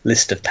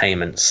list of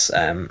payments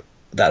that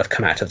have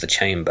come out of the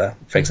chamber,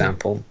 for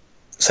example.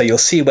 So you'll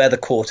see where the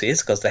court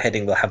is, because the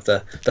heading will have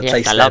the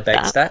place they're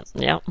based at.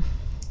 Yeah.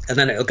 And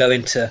then it'll go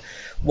into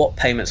what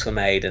payments were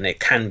made, and it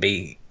can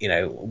be,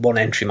 one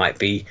entry might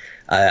be,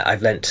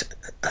 I've lent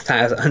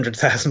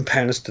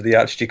 £100,000 to the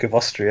Archduke of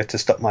Austria to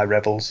stop my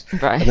rebels.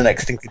 Right. And the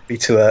next thing could be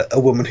to a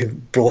woman who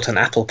brought an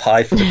apple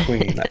pie for the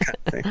Queen, that kind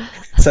of thing.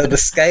 So the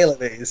scale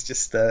of it is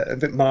just a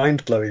bit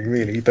mind-blowing,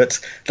 really. But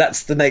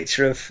that's the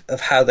nature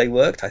of how they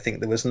worked. I think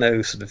there was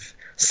no sort of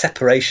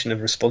separation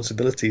of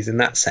responsibilities in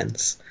that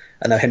sense.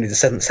 I know Henry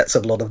VII sets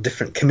up a lot of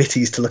different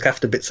committees to look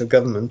after bits of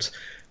government,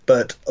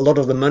 but a lot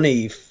of the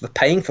money for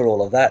paying for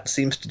all of that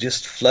seems to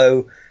just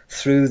flow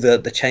through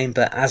the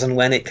chamber as and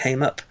when it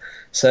came up.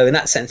 So in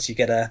that sense, you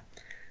get a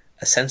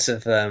sense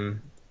of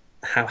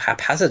how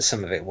haphazard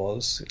some of it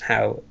was,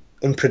 how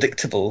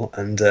unpredictable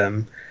and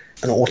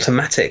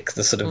automatic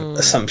the sort of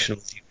assumption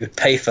was. You would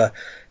pay for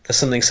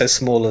something so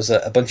small as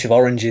a bunch of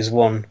oranges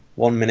one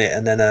minute,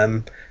 and then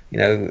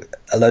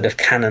a load of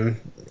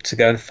cannon to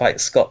go and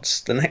fight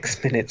Scots the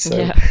next minute.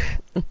 So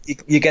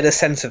you get a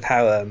sense of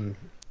how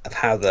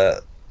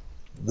the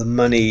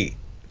money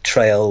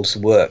trails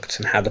worked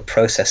and how the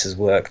processes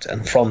worked,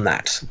 and from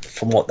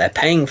what they're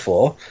paying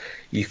for,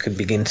 you can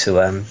begin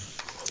to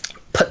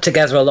put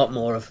together a lot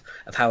more of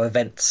how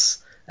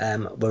events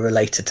were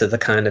related to the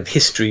kind of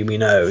history we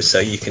know. So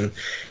you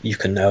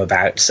can know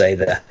about, say,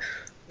 the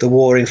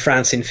war in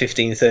France in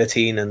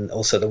 1513 and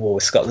also the war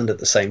with Scotland at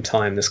the same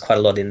time. There's quite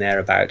a lot in there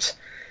about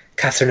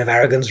Catherine of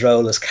Aragon's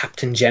role as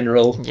Captain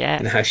General,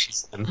 and how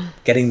she's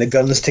getting the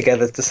guns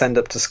together to send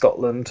up to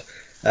Scotland.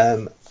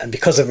 And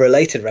because of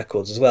related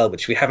records as well,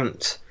 which we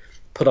haven't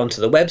put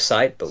onto the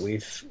website, but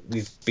we've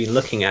been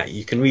looking at,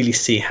 you can really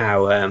see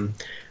how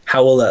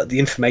all the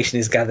information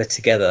is gathered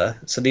together.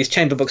 So these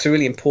chamber books are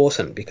really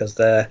important because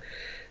they're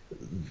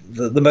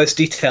the most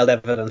detailed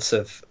evidence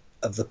of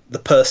the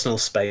personal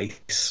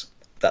space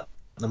that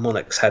the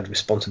monarchs had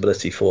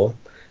responsibility for,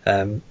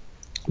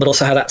 but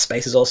also how that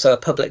space is also a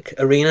public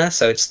arena.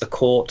 So it's the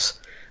court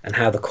and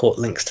how the court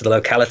links to the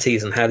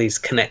localities and how these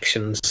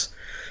connections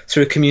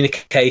through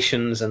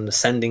communications and the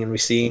sending and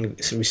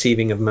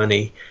receiving of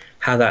money,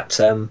 how that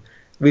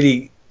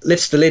really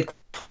lifts the lid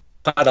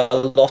quite a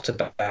lot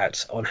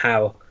on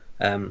how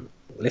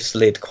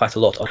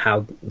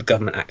the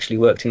government actually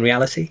worked in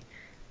reality.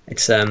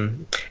 It's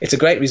a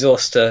great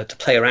resource to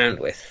play around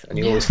with, and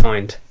you always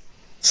find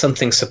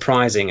something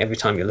surprising every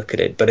time you look at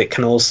it. But it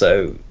can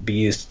also be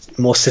used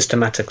more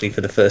systematically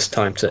for the first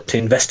time to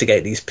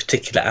investigate these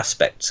particular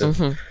aspects of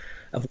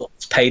what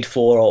was paid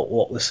for or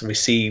what was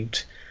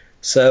received.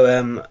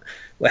 So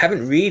we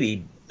haven't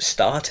really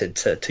started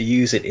to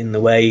use it in the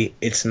way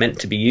it's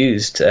meant to be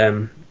used,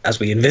 as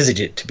we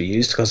envisage it to be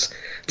used, because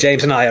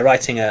James and I are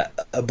writing a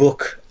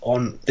book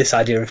on this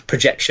idea of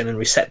projection and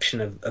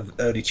reception of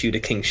early Tudor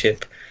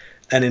kingship.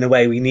 And in a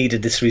way, we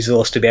needed this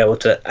resource to be able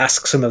to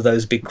ask some of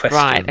those big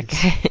questions. Right,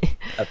 okay.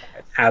 About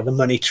how the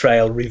money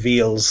trail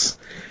reveals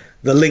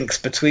the links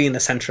between the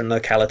centre and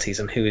localities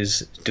and who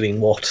is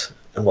doing what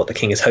and what the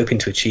king is hoping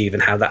to achieve,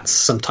 and how that's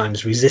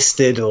sometimes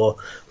resisted or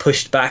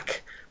pushed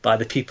back by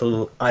the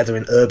people either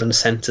in urban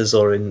centres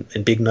or in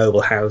big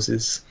noble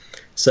houses.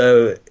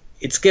 So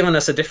it's given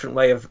us a different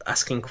way of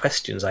asking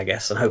questions, I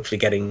guess, and hopefully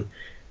getting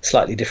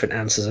slightly different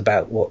answers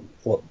about what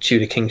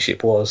Tudor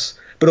kingship was,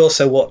 but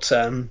also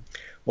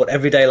what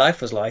everyday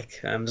life was like.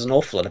 There's an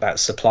awful lot about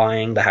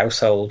supplying the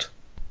household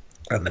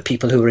and the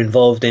people who were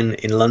involved in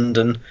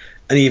London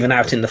and even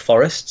out in the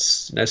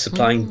forests,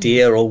 supplying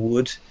deer or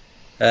wood.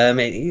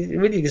 It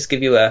really does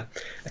give you a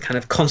kind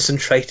of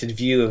concentrated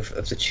view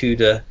of the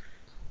Tudor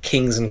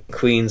kings and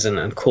queens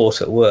and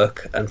court at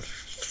work, and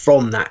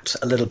from that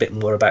a little bit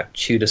more about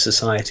Tudor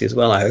society as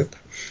well, I hope.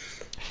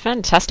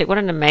 Fantastic. What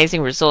an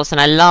amazing resource. And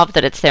I love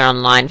that it's there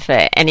online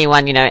for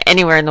anyone,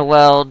 anywhere in the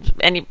world,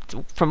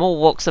 from all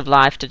walks of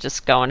life, to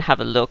just go and have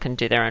a look and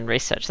do their own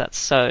research. That's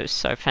so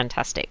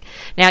fantastic.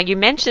 Now, you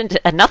mentioned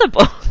another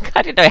book.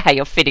 I don't know how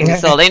you're fitting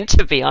this all in,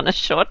 to be honest,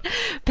 Sean,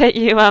 but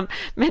you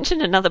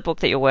mentioned another book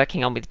that you're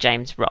working on with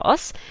James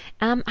Ross.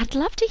 I'd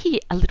love to hear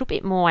a little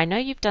bit more. I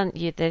know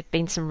there've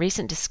been some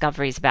recent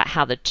discoveries about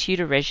how the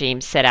Tudor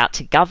regime set out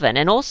to govern,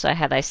 and also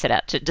how they set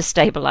out to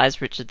destabilise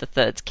Richard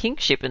III's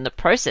kingship in the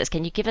process.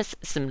 Can you give us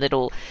some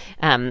little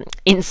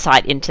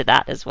insight into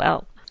that as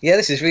well? Yeah,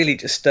 this is really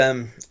just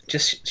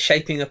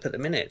shaping up at the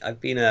minute.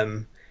 I've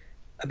been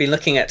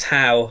looking at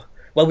how,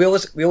 well, we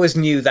always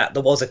knew that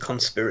there was a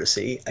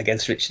conspiracy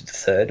against Richard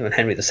III when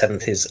Henry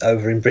VII is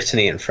over in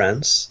Brittany and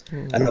France,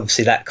 and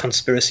obviously that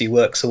conspiracy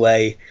works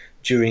away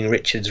during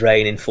Richard's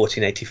reign in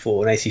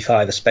 1484 and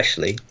 85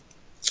 especially.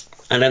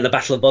 And then the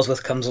Battle of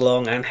Bosworth comes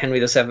along, and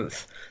Henry VII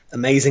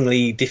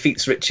amazingly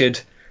defeats Richard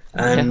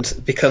and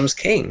becomes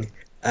king.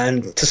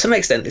 And to some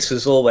extent, this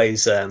was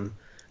always a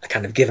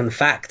kind of given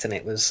fact, and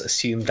it was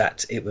assumed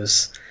that it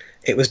was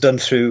done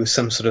through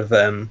some sort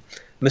of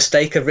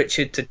mistake of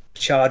Richard to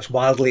charge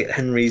wildly at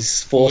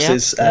Henry's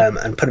forces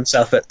and put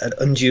himself at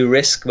undue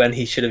risk when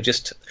he should have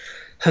just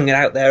hung it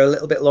out there a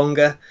little bit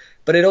longer.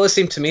 But it always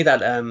seemed to me that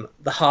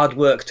the hard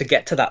work to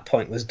get to that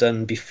point was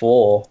done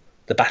before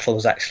the battle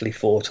was actually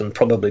fought, and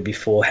probably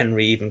before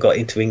Henry even got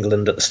into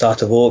England at the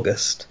start of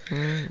August.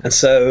 And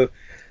so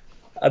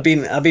I've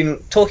been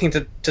talking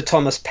to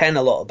Thomas Penn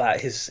a lot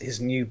about his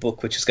new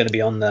book, which is going to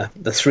be on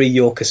the three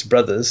Yorkist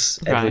brothers,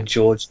 Edward,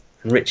 George,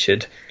 and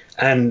Richard,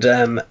 and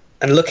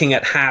looking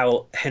at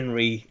how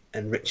Henry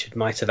and Richard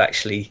might have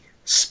actually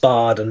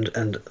sparred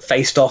and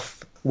faced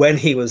off when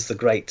he was the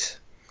great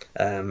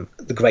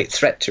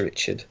threat to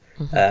Richard.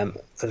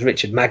 As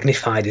Richard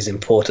magnified his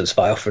importance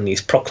by offering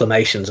these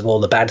proclamations of all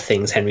the bad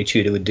things Henry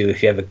Tudor would do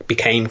if he ever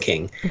became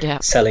king,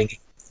 selling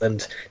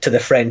England to the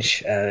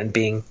French and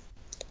being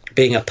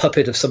a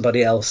puppet of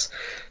somebody else.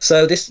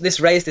 So this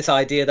raised this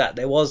idea that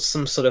there was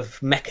some sort of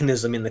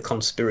mechanism in the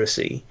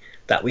conspiracy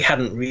that we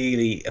hadn't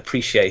really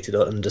appreciated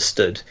or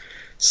understood.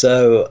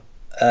 So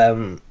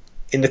in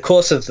the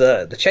course of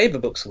the Chamber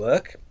Books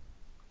work,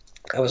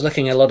 I was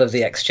looking at a lot of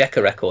the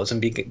Exchequer records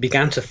and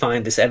began to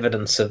find this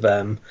evidence of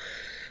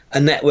a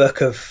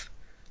network of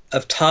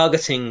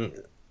targeting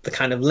the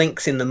kind of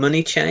links in the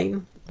money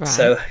chain.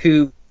 So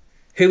who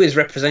is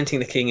representing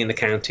the king in the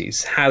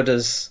counties? How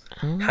does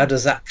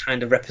that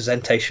kind of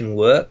representation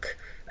work?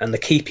 And the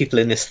key people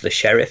in this are the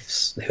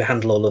sheriffs, who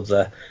handle all of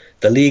the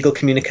legal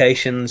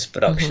communications,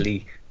 but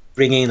actually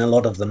bring in a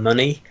lot of the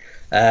money.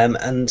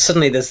 And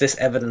suddenly there's this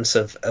evidence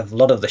of a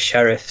lot of the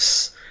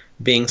sheriffs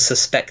being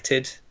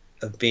suspected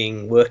of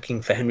being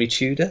working for Henry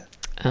Tudor.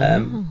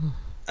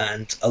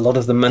 And a lot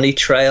of the money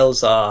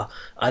trails are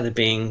either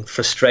being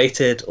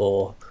frustrated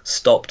or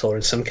stopped, or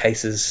in some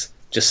cases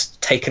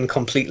just taken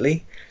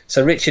completely.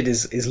 So Richard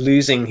is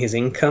losing his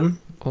income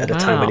at a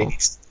time when he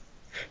needs to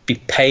be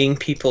paying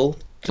people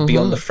to be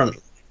on the front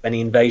of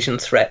any invasion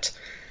threat.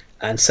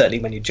 And certainly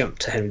when you jump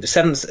to Henry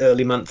VII's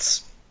early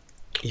months,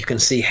 you can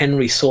see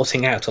Henry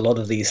sorting out a lot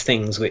of these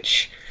things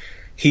which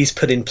he's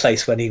put in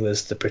place when he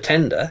was the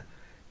pretender.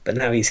 But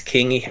now he's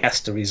king, he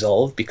has to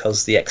resolve,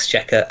 because the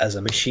Exchequer as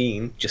a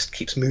machine just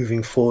keeps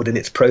moving forward in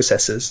its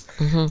processes,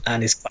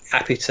 and is quite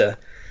happy to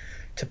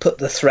put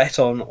the threat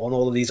on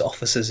all of these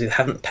officers who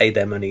haven't paid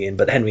their money in.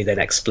 But Henry then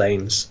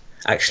explains,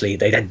 actually,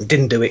 they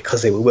didn't do it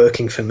because they were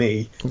working for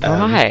me.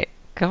 Right,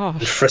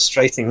 gosh.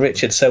 Frustrating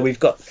Richard. So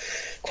we've got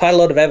quite a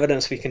lot of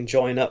evidence we can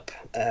join up,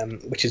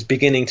 which is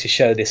beginning to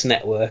show this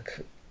network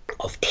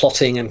of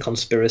plotting and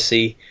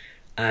conspiracy,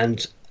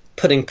 and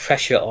putting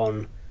pressure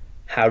on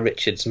how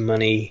Richard's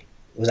money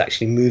was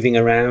actually moving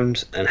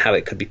around and how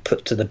it could be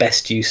put to the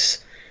best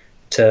use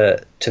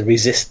to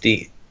resist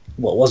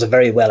what was a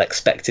very well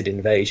expected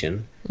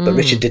invasion. But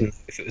Richard didn't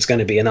know if it was going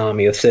to be an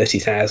army of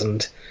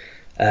 30,000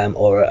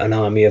 or an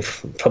army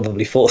of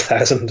probably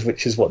 4,000,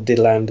 which is what did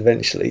land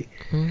eventually.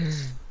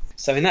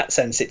 So in that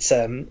sense, it's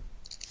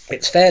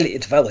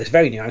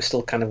very new. I'm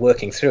still kind of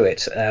working through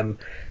it.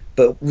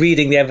 But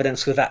reading the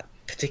evidence with that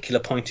particular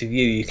point of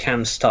view, you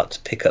can start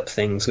to pick up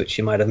things which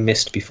you might have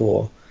missed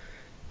before.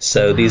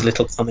 So these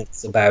little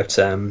comments about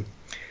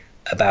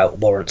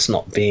warrants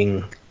not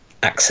being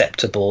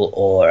acceptable,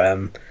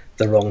 or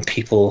the wrong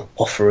people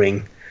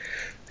offering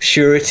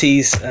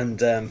sureties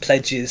and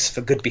pledges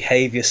for good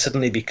behaviour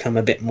suddenly become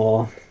a bit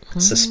more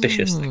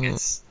suspicious, I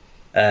guess.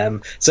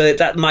 So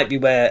that might be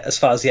where, as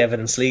far as the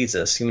evidence leads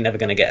us, you're never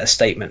going to get a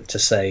statement to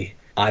say,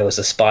 I was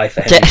a spy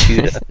for Henry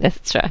Tudor.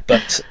 That's right.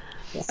 But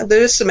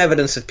there is some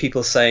evidence of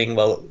people saying,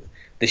 well,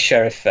 the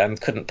sheriff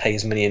couldn't pay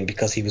his money in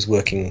because he was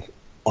working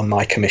on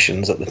my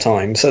commissions at the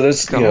time. So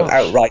there's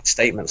outright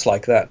statements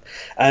like that.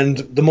 And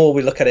the more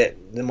we look at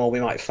it, the more we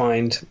might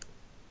find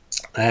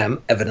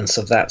evidence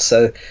of that.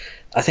 So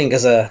I think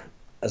as a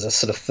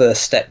sort of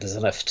first step, there's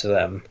enough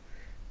to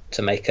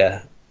make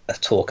a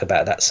talk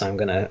about that. So I'm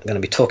going to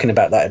be talking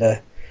about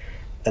that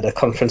at a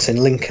conference in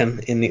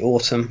Lincoln in the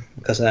autumn,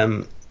 because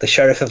the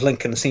Sheriff of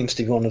Lincoln seems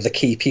to be one of the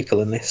key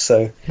people in this.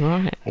 So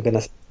I'm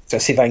going to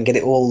see if I can get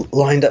it all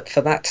lined up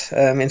for that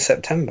in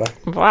September.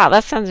 Wow,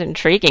 that sounds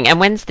intriguing. And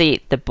when's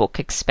the book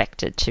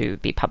expected to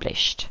be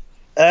published?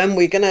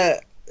 We're going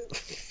to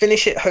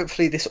finish it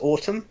hopefully this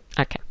autumn.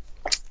 Okay.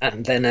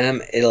 And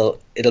then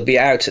it'll be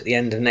out at the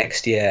end of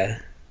next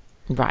year.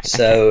 Right.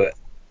 So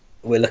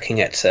we're looking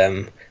at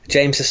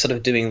James is sort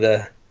of doing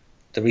the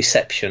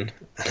reception,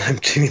 and I'm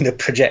doing the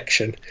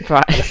projection.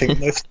 Right. And I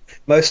think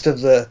most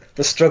of the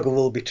struggle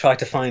will be trying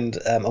to find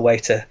a way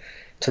to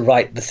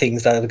write the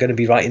things that are going to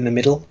be right in the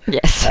middle.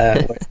 Yes.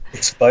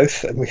 It's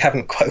both, and we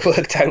haven't quite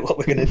worked out what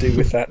we're going to do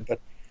with that. But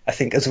I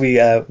think as we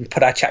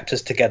put our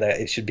chapters together,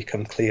 it should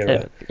become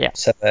clearer. Yeah.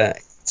 So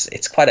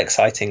it's quite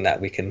exciting that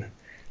we can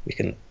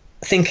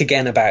think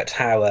again about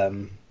how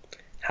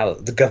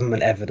the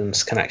government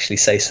evidence can actually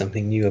say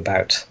something new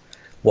about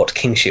what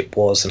kingship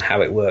was and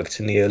how it worked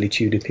in the early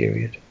Tudor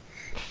period.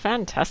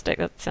 Fantastic.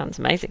 That sounds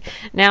amazing.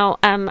 Now,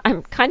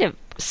 I'm kind of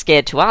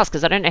scared to ask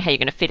because I don't know how you're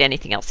going to fit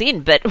anything else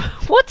in, but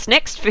what's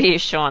next for you,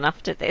 Sean,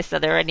 after this? Are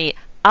there any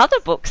other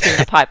books in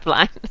the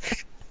pipeline?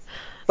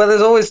 Well,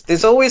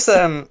 there's always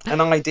an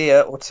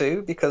idea or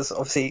two, because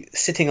obviously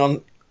sitting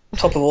on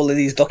top of all of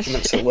these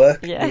documents at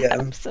work,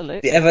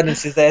 absolutely, the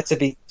evidence is there to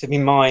be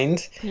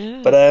mined.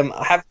 Yeah. But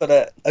I have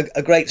got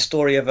a great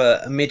story of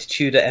a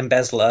mid-Tudor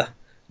embezzler,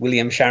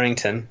 William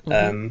Sharrington,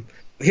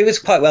 who was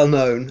quite well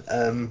known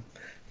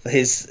for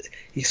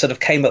he sort of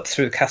came up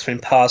through Catherine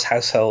Parr's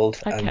household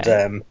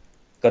and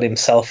got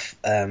himself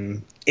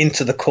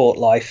into the court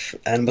life,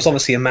 and was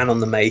obviously a man on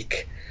the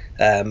make.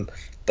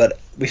 But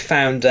we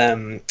found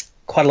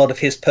quite a lot of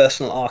his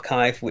personal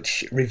archive,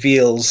 which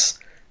reveals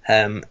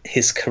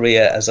his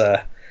career as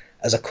a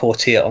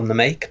courtier on the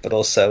make, but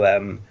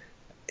also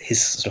his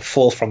sort of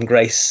fall from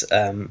grace.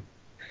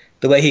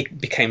 The way he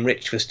became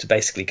rich was to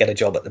basically get a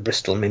job at the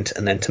Bristol Mint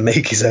and then to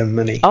make his own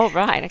money. Oh,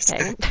 right,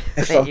 okay.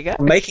 There you go.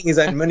 Making his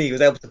own money, he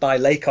was able to buy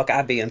Laycock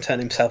Abbey and turn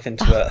himself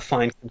into a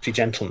fine country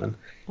gentleman.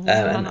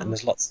 And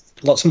there's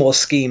lots more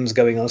schemes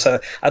going on.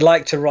 So I'd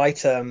like to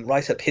write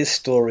up his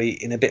story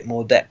in a bit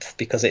more depth,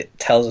 because it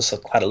tells us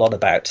quite a lot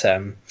about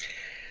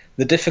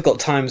the difficult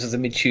times of the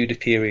mid-Tudor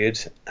period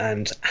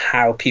and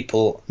how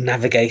people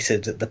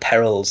navigated the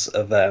perils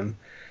of the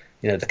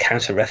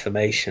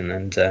Counter-Reformation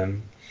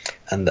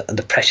and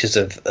the pressures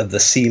of the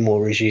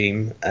Seymour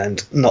regime,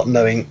 and not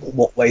knowing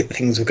what way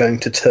things were going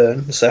to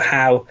turn. So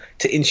how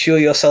to insure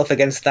yourself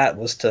against that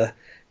was to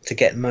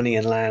get money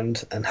and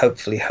land and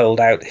hopefully hold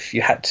out if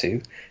you had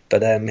to.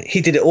 But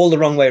he did it all the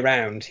wrong way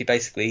round. He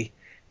basically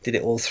did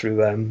it all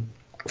through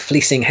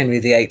fleecing Henry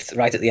VIII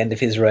right at the end of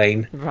his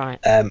reign, right?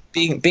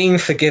 Being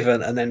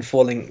forgiven and then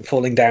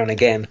falling down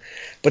again.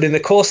 But in the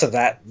course of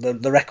that,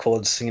 the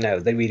records,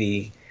 they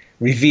really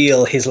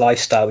reveal his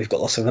lifestyle. We've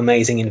got lots of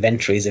amazing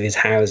inventories of his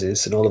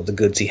houses and all of the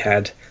goods he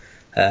had,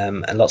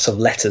 and lots of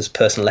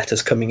personal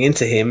letters coming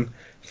into him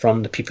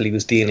from the people he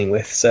was dealing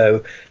with.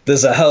 So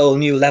there's a whole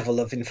new level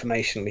of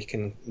information we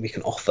can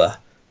offer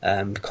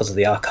because of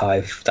the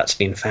archive that's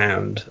been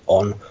found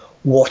on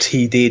what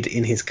he did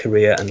in his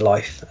career and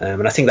life,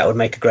 and I think that would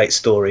make a great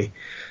story.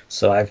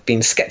 So I've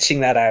been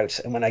sketching that out,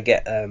 and when I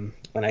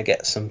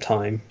get some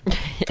time,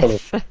 probably,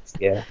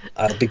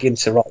 I'll begin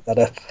to write that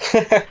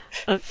up.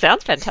 It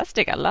sounds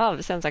fantastic.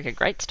 It sounds like a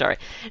great story.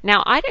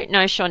 Now, I don't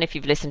know, Sean, if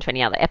you've listened to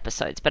any other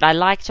episodes, but I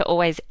like to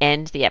always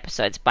end the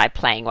episodes by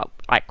playing what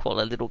I call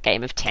a little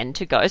game of 10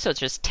 to go. So it's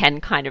just 10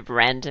 kind of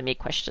randomy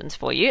questions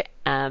for you.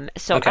 Are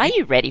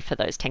you ready for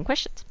those 10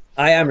 questions?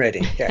 I am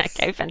ready, yes.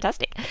 Okay,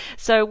 fantastic.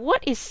 So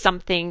what is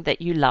something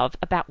that you love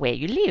about where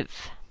you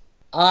live?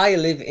 I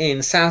live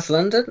in South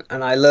London,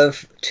 and I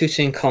love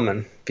Tooting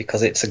Common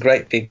because it's a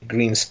great big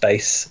green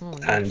space,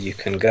 and you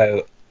can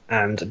go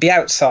and be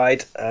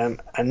outside and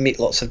meet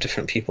lots of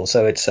different people.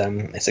 So it's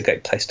a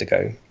great place to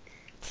go.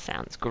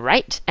 Sounds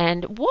great.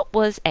 And what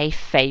was a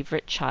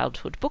favourite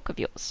childhood book of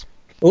yours?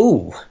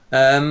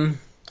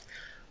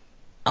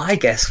 I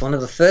guess one of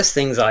the first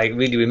things I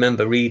really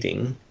remember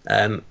reading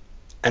and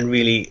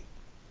really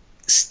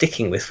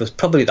sticking with was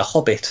probably The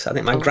Hobbit. I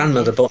think my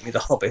grandmother bought me The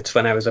Hobbit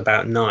when I was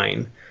about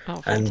 9.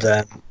 Oh, and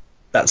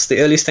That's the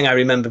earliest thing I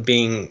remember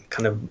being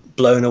kind of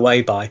blown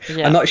away by.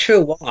 Yeah. I'm not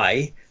sure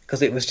why,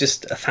 because it was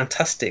just a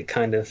fantastic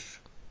kind of,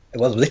 it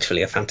was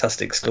literally a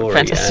fantastic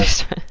story.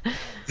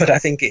 But I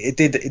think it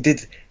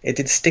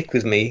did stick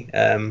with me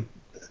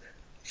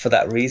for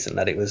that reason,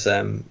 that it was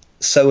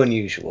so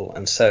unusual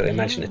and so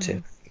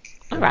imaginative.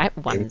 All right,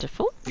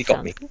 wonderful. You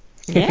got me.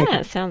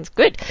 Yeah, sounds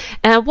good.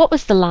 What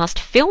was the last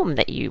film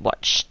that you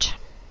watched?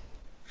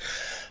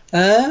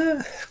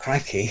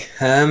 Crikey.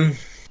 I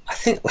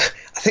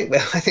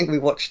think we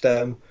watched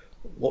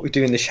What We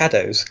Do in the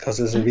Shadows, because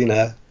there's been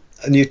a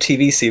new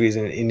TV series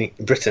in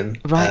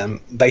Britain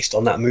based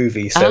on that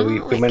movie. So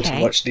we went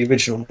and watched the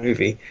original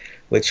movie,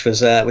 which was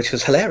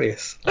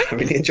hilarious. I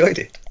really enjoyed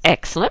it.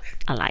 Excellent.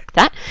 I like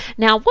that.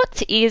 Now,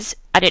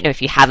 I don't know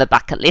if you have a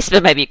bucket list,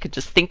 but maybe you could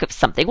just think of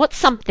something. What's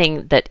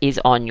something that is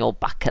on your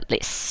bucket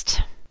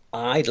list?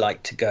 I'd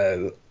like to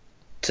go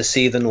to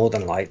see the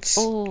Northern Lights.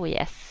 Oh,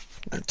 yes.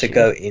 To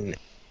go in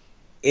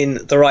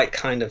the right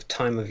kind of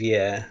time of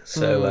year.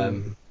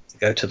 So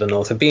go to the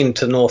north. I've been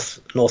to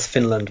North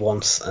Finland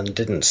once and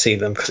didn't see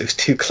them because it was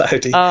too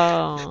cloudy.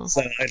 Oh.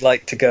 So I'd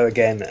like to go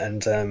again.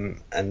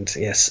 And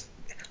yes,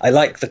 I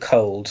like the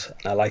cold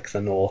and I like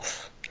the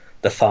north,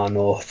 the far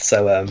north.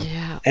 So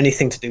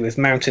anything to do with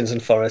mountains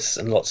and forests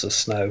and lots of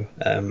snow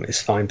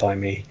is fine by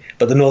me.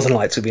 But the Northern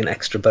Lights would be an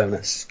extra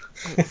bonus.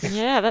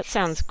 Yeah, that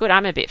sounds good.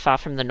 I'm a bit far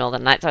from the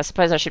Northern Lights. I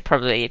suppose I should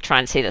probably try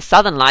and see the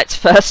Southern Lights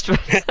first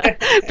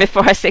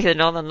before I see the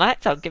Northern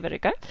Lights. I'll give it a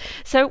go.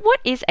 So what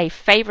is a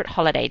favourite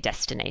holiday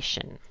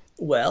destination?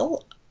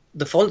 Well,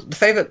 the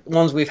favourite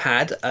ones we've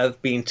had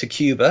have been to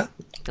Cuba,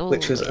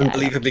 which was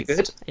unbelievably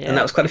good. Yeah. And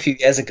that was quite a few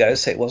years ago,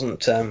 so it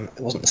wasn't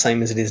the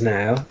same as it is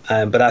now.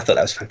 But I thought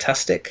that was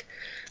fantastic.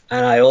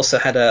 And I also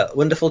had a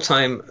wonderful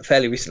time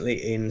fairly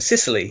recently in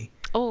Sicily,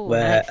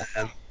 where...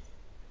 Nice.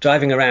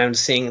 Driving around,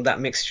 seeing that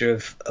mixture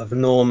of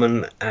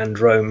Norman and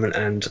Roman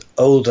and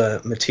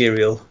older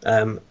material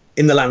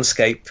in the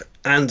landscape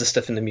and the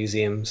stuff in the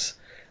museums,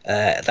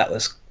 that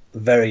was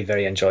very,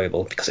 very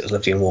enjoyable because it was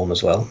lovely and warm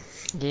as well.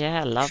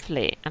 Yeah,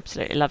 lovely.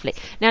 Absolutely lovely.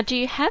 Now, do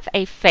you have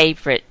a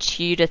favourite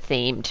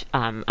Tudor-themed,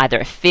 either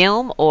a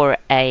film or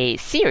a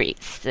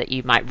series that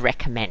you might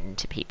recommend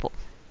to people?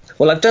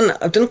 Well, I've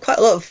done quite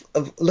a lot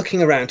of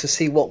looking around to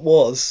see what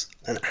was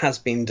and has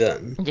been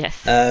done.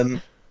 Yes.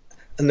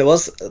 And there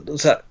was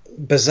that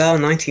bizarre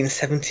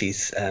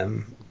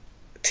 1970s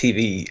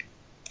TV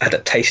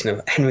adaptation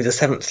of Henry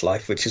VII's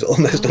life, which is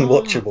almost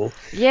unwatchable.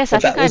 Yes,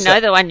 but I think I know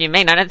the one you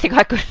mean. I don't think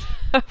I could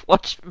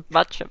watch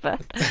much of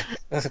it.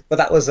 But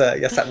that was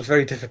that was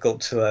very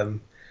difficult to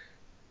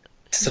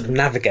sort of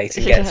navigate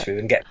and get through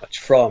and get much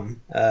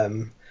from.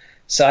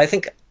 So I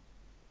think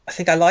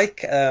I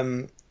like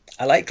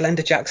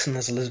Glenda Jackson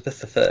as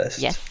Elizabeth I.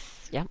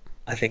 Yes, yeah.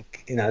 I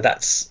think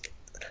that's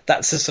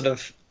a sort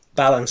of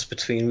balance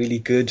between really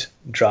good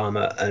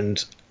drama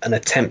and an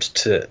attempt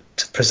to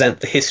present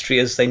the history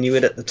as they knew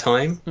it at the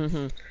time.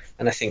 Mm-hmm.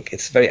 And I think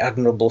it's very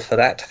admirable for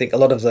that. I think a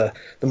lot of the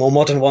more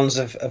modern ones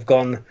have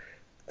gone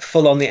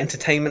full on the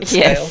entertainment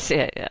scale. Yes,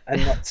 yeah.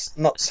 And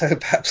not so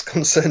perhaps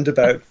concerned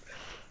about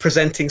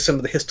presenting some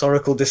of the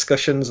historical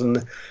discussions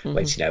and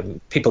which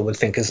people would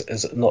think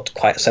as not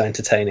quite so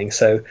entertaining.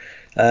 So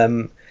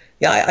I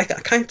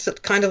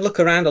kind of look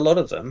around a lot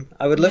of them.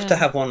 I would love to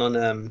have one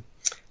on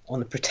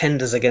the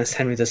Pretenders against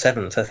Henry VII.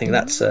 I think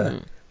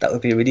that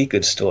would be a really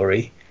good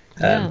story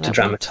to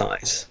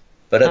dramatise.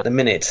 But at the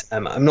minute,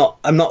 I'm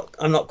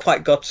not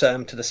quite got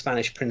to the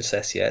Spanish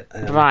Princess yet.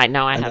 Right,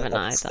 no, I haven't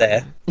either.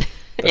 There,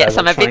 yes,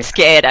 I'm a bit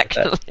scared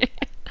actually.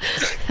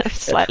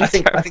 I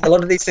think a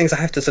lot of these things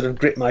I have to sort of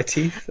grit my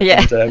teeth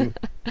and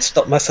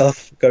stop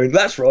myself going,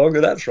 that's wrong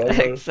or that's wrong.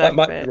 Exactly. Or, that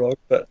might be wrong,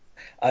 but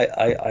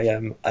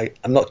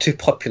I'm not too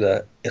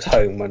popular at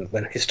home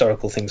when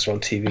historical things are on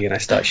TV and I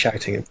start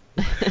shouting.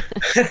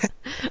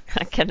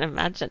 I can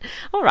imagine.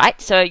 All right,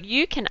 so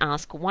you can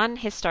ask one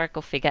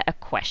historical figure a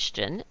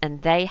question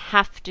and they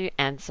have to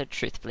answer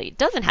truthfully. It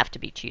doesn't have to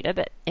be Tudor,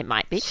 but it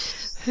might be.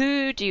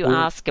 Who do you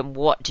ask and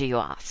what do you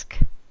ask?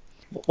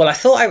 Well, I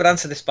thought I would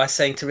answer this by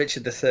saying to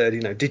Richard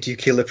III, did you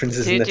kill the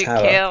princes in the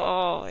tower?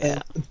 Oh,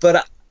 yeah.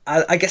 But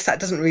I guess that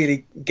doesn't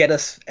really get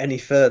us any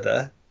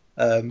further.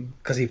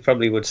 Because he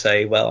probably would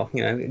say, well,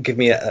 give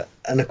me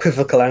an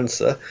equivocal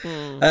answer.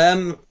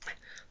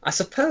 I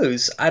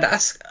suppose I'd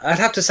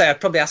have to say I'd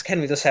probably ask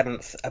Henry VII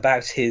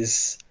about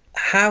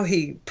how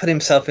he put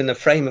himself in the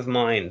frame of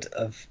mind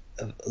of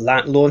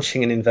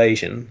launching an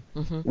invasion,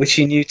 which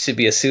he knew to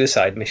be a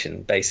suicide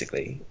mission,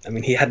 basically. I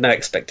mean, he had no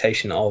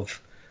expectation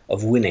of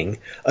winning,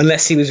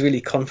 unless he was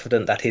really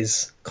confident that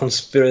his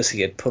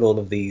conspiracy had put all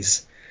of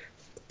these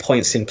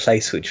points in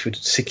place which would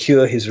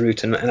secure his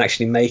route and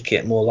actually make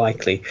it more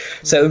likely.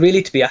 So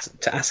really to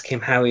ask him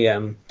how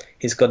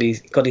he's got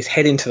his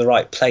head into the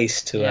right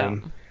place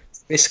to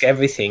risk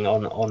everything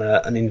on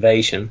an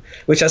invasion,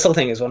 which I still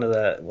think is one of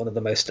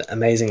the most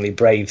amazingly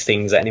brave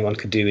things that anyone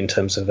could do in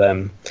terms of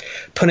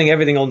putting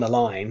everything on the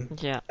line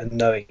and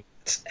knowing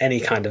any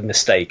kind of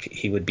mistake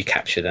he would be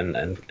captured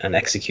and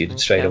executed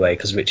straight away,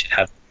 because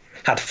Richard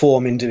had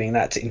form in doing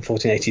that in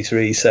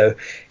 1483. So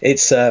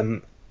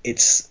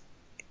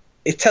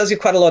it tells you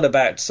quite a lot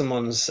about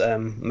someone's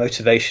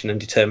motivation and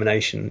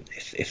determination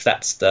if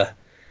that's the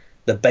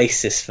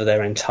basis for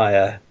their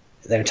entire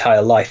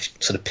life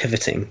sort of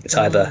pivoting. It's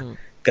either going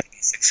to be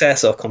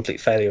success or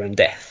complete failure and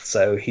death.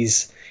 So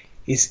he's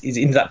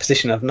in that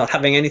position of not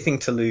having anything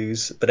to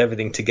lose but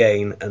everything to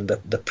gain, and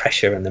the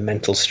pressure and the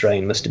mental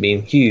strain must have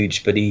been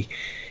huge, but he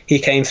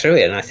came through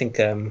it. And I think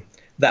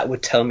that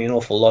would tell me an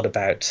awful lot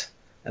about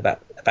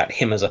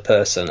him as a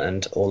person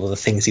and all of the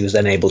things he was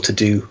then able to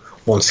do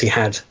once he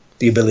had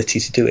the ability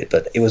to do it.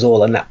 But it was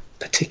all in that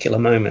particular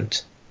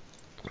moment.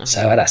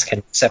 So I'd ask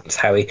Henry VII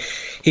how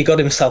he got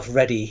himself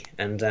ready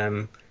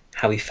and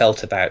how he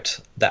felt about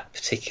that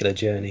particular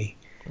journey.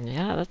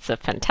 Yeah, that's a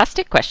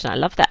fantastic question. I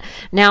love that.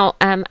 Now,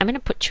 I'm going to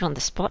put you on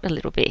the spot a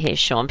little bit here,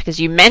 Sean, because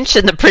you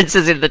mentioned the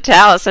princes in the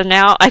tower. So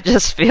now I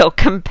just feel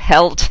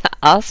compelled to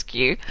ask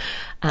you,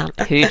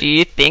 who do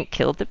you think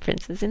killed the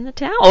princes in the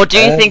tower? Or do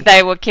you think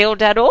they were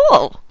killed at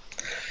all?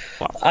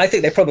 I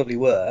think they probably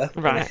were.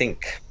 Right. And I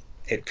think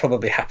it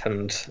probably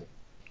happened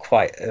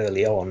quite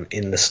early on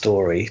in the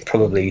story,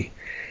 probably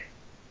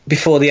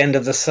before the end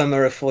of the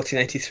summer of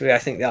 1483. I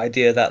think the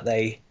idea that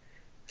they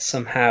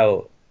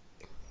somehow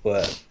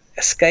were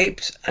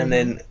escaped and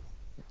then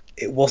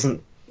it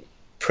wasn't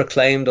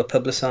proclaimed or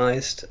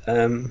publicized,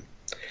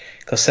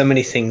 because so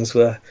many things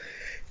were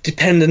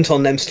dependent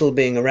on them still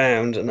being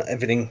around, and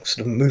everything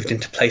sort of moved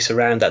into place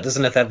around that. There's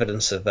enough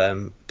evidence of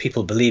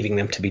people believing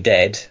them to be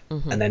dead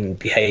and then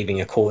behaving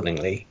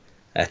accordingly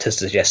to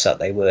suggest that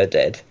they were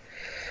dead.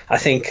 I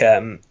think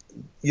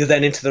you're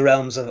then into the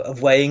realms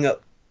of weighing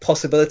up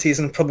possibilities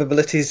and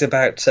probabilities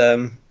about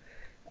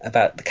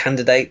the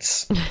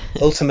candidates.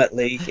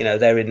 Ultimately,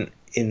 they're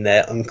in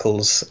their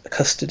uncle's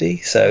custody,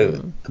 so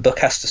the book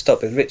has to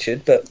stop with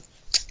Richard, but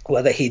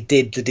whether he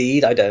did the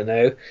deed, I don't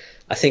know.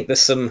 I think there's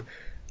some,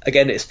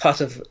 again, it's part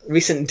of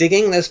recent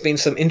digging, there's been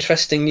some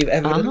interesting new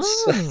evidence,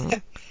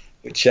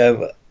 which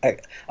I'm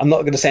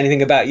not going to say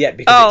anything about yet,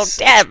 because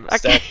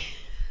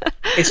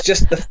it's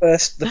just the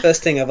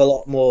first thing of a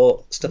lot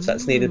more stuff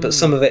that's needed, but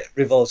some of it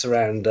revolves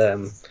around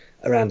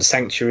the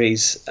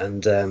sanctuaries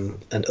and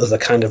other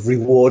kind of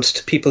rewards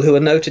to people who are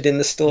noted in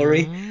the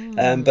story.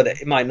 But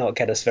it might not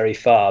get us very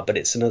far, but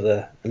it's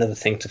another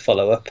thing to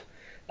follow up.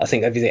 I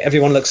think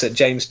everyone looks at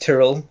James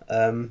Tyrrell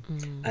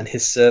and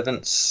his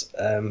servants,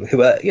 who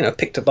were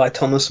picked up by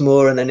Thomas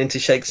More and then into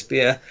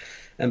Shakespeare,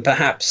 and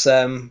perhaps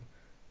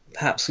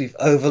we've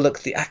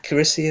overlooked the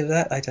accuracy of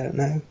that. I don't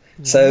know.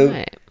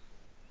 So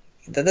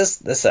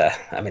there's it's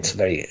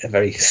a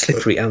very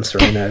slippery answer,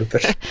 I know,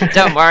 but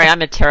don't worry,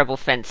 I'm a terrible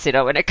fence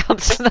sitter when it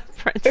comes to the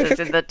princes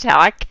in the tower.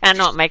 I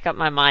cannot make up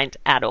my mind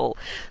at all,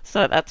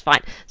 so that's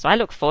fine. So I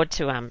look forward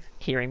to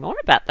hearing more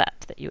about that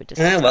you were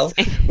discussing. Yeah, well,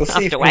 we'll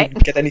see if we can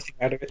get anything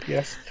out of it.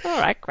 Yes. All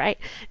right, great.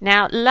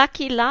 Now,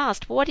 lucky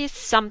last, what is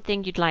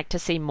something you'd like to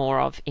see more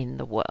of in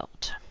the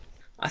world?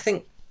 I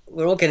think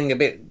we're all getting a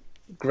bit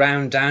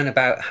ground down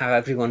about how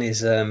everyone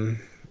is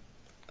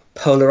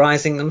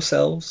polarizing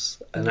themselves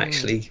and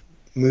actually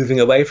moving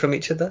away from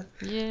each other.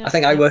 I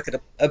think I work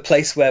at a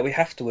place where we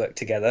have to work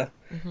together,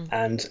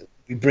 and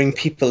we bring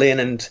people in,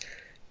 and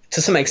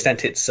to some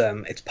extent it's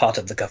part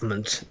of the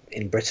government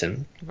in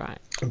Britain, right?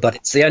 But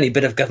it's the only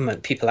bit of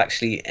government people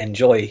actually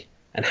enjoy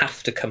and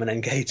have to come and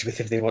engage with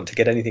if they want to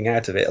get anything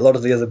out of it. A lot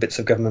of the other bits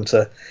of government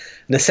are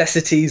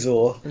necessities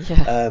or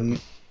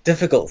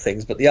difficult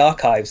things, but the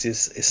archives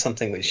is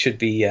something which should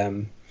be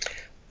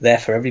there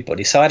for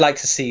everybody. So I'd like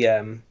to see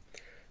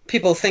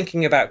people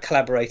thinking about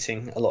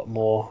collaborating a lot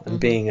more and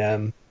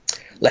being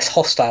less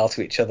hostile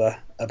to each other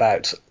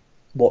about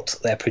what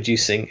they're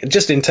producing, and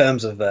just in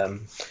terms of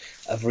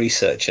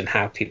research and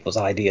how people's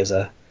ideas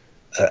are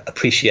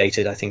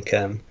appreciated. I think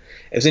it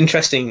was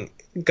interesting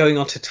going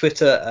onto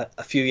Twitter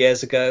a few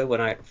years ago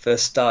when I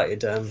first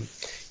started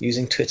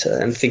using Twitter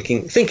and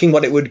thinking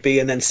what it would be,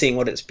 and then seeing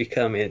what it's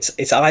become.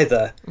 It's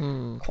either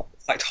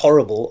quite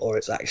horrible or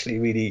it's actually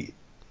really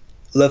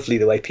lovely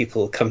the way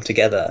people come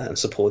together and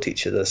support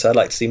each other. So I'd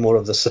like to see more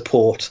of the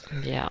support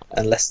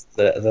and less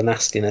the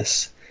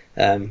nastiness,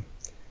 and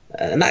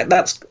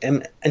that's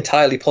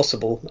entirely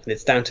possible, and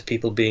it's down to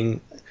people being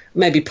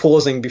maybe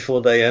pausing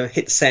before they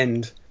hit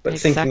send, but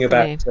thinking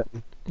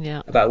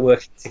about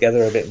working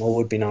together a bit more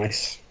would be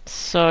nice.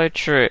 So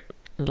true.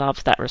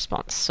 Love that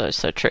response.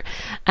 So true.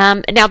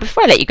 Now,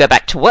 before I let you go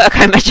back to work,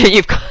 I imagine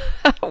you've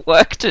got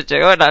work to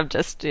do, and I'm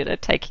just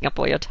taking up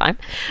all your time.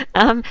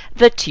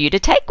 The Tudor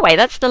takeaway,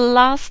 that's the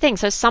last thing.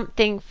 So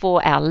something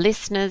for our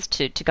listeners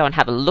to go and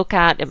have a look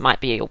at. It might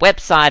be a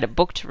website, a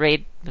book to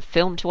read, a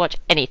film to watch,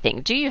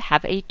 anything. Do you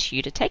have a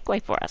Tudor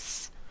takeaway for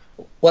us?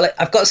 Well,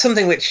 I've got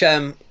something which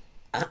I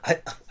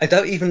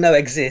don't even know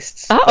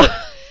exists. Oh,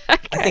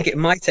 okay. I think it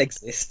might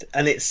exist,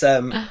 and it's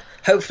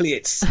hopefully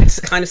it's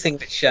the kind of thing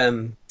which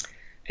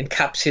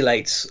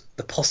encapsulates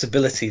the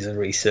possibilities of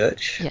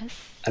research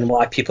and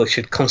why people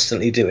should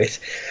constantly do it.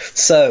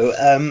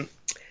 So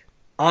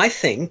I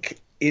think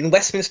in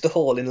Westminster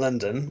Hall in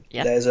London,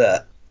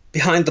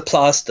 behind the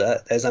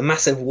plaster, there's a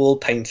massive wall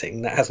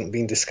painting that hasn't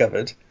been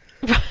discovered.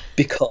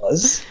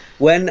 because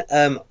when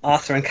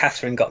Arthur and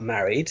Catherine got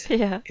married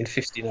Yeah. in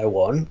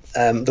 1501,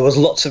 there was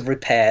lots of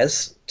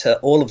repairs to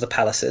all of the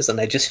palaces, and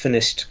they just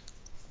finished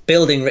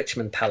building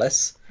Richmond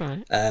Palace.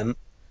 Right.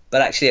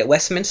 But actually, at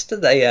Westminster,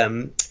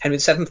 Henry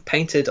VII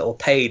painted or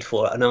paid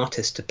for an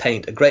artist to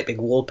paint a great big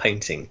wall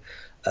painting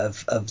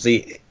of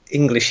the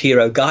English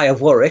hero Guy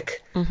of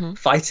Warwick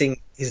fighting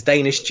his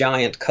Danish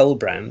giant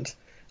Colbrand,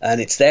 and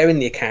it's there in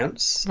the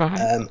accounts.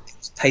 Right.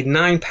 Paid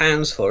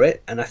 £9 for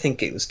it, and I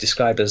think it was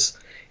described as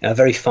a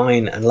very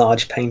fine and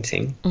large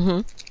painting.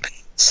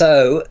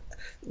 So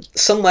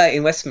somewhere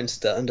in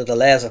Westminster, under the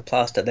layers of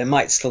plaster, there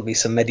might still be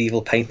some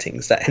medieval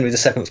paintings that Henry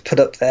VII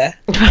put up there,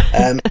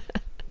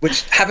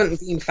 which haven't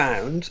been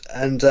found,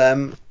 and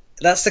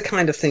that's the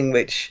kind of thing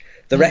which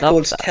the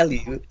records tell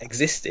you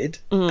existed,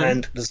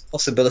 and there's a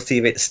possibility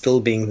of it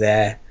still being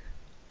there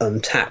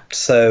untapped.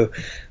 So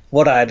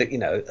what I'd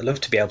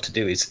love to be able to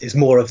do is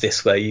more of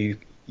this, where you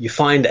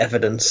find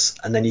evidence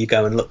and then you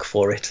go and look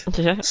for it.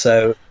 Yeah.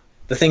 So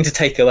the thing to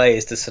take away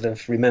is to sort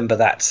of remember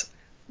that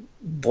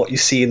what you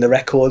see in the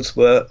records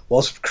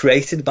was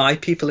created by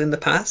people in the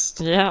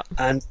past. Yeah.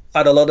 And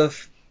quite a lot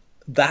of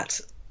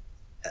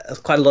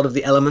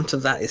the element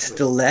of that is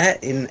still there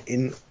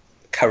in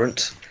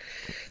current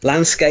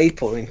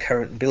landscape or in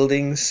current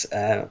buildings.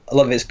 A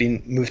lot of it's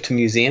been moved to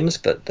museums,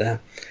 but the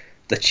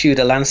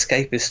Tudor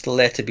landscape is still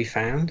there to be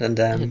found, and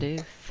It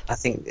is. I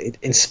think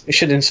it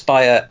should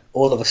inspire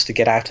all of us to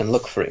get out and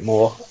look for it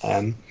more,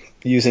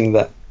 using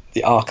the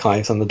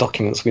archives and the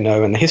documents we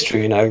know and the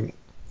history we know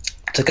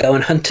to go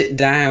and hunt it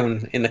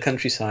down in the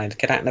countryside.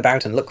 Get out and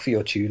about and look for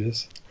your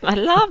Tudors. I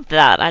love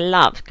that. I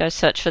love go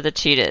search for the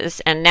Tudors.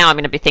 And now I'm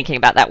going to be thinking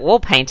about that wall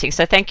painting.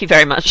 So thank you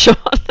very much, Sean.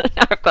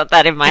 Now I've got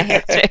that in my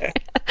head too.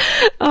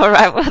 All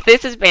right. Well,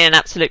 this has been an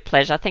absolute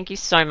pleasure. Thank you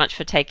so much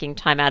for taking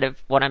time out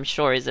of what I'm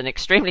sure is an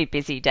extremely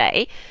busy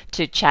day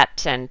to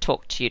chat and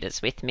talk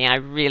Tudors with me. I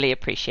really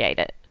appreciate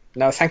it.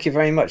 No, thank you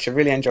very much. I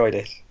really enjoyed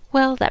it.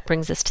 Well, that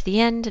brings us to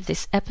the end of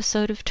this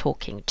episode of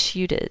Talking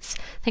Tudors.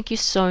 Thank you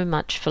so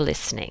much for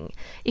listening.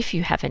 If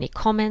you have any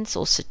comments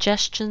or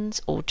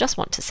suggestions or just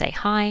want to say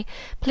hi,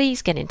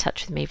 please get in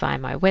touch with me via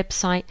my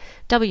website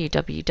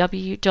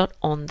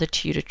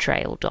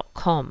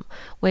www.onthetudortrail.com,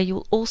 where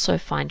you'll also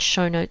find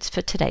show notes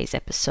for today's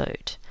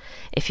episode.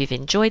 If you've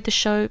enjoyed the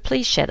show,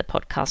 please share the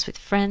podcast with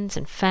friends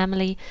and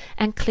family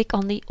and click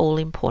on the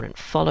all-important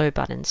follow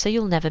button so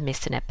you'll never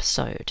miss an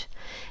episode.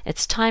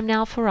 It's time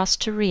now for us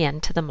to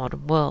re-enter the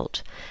modern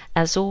world.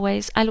 As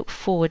always, I look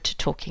forward to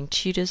talking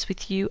Tudors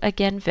with you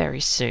again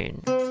very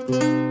soon.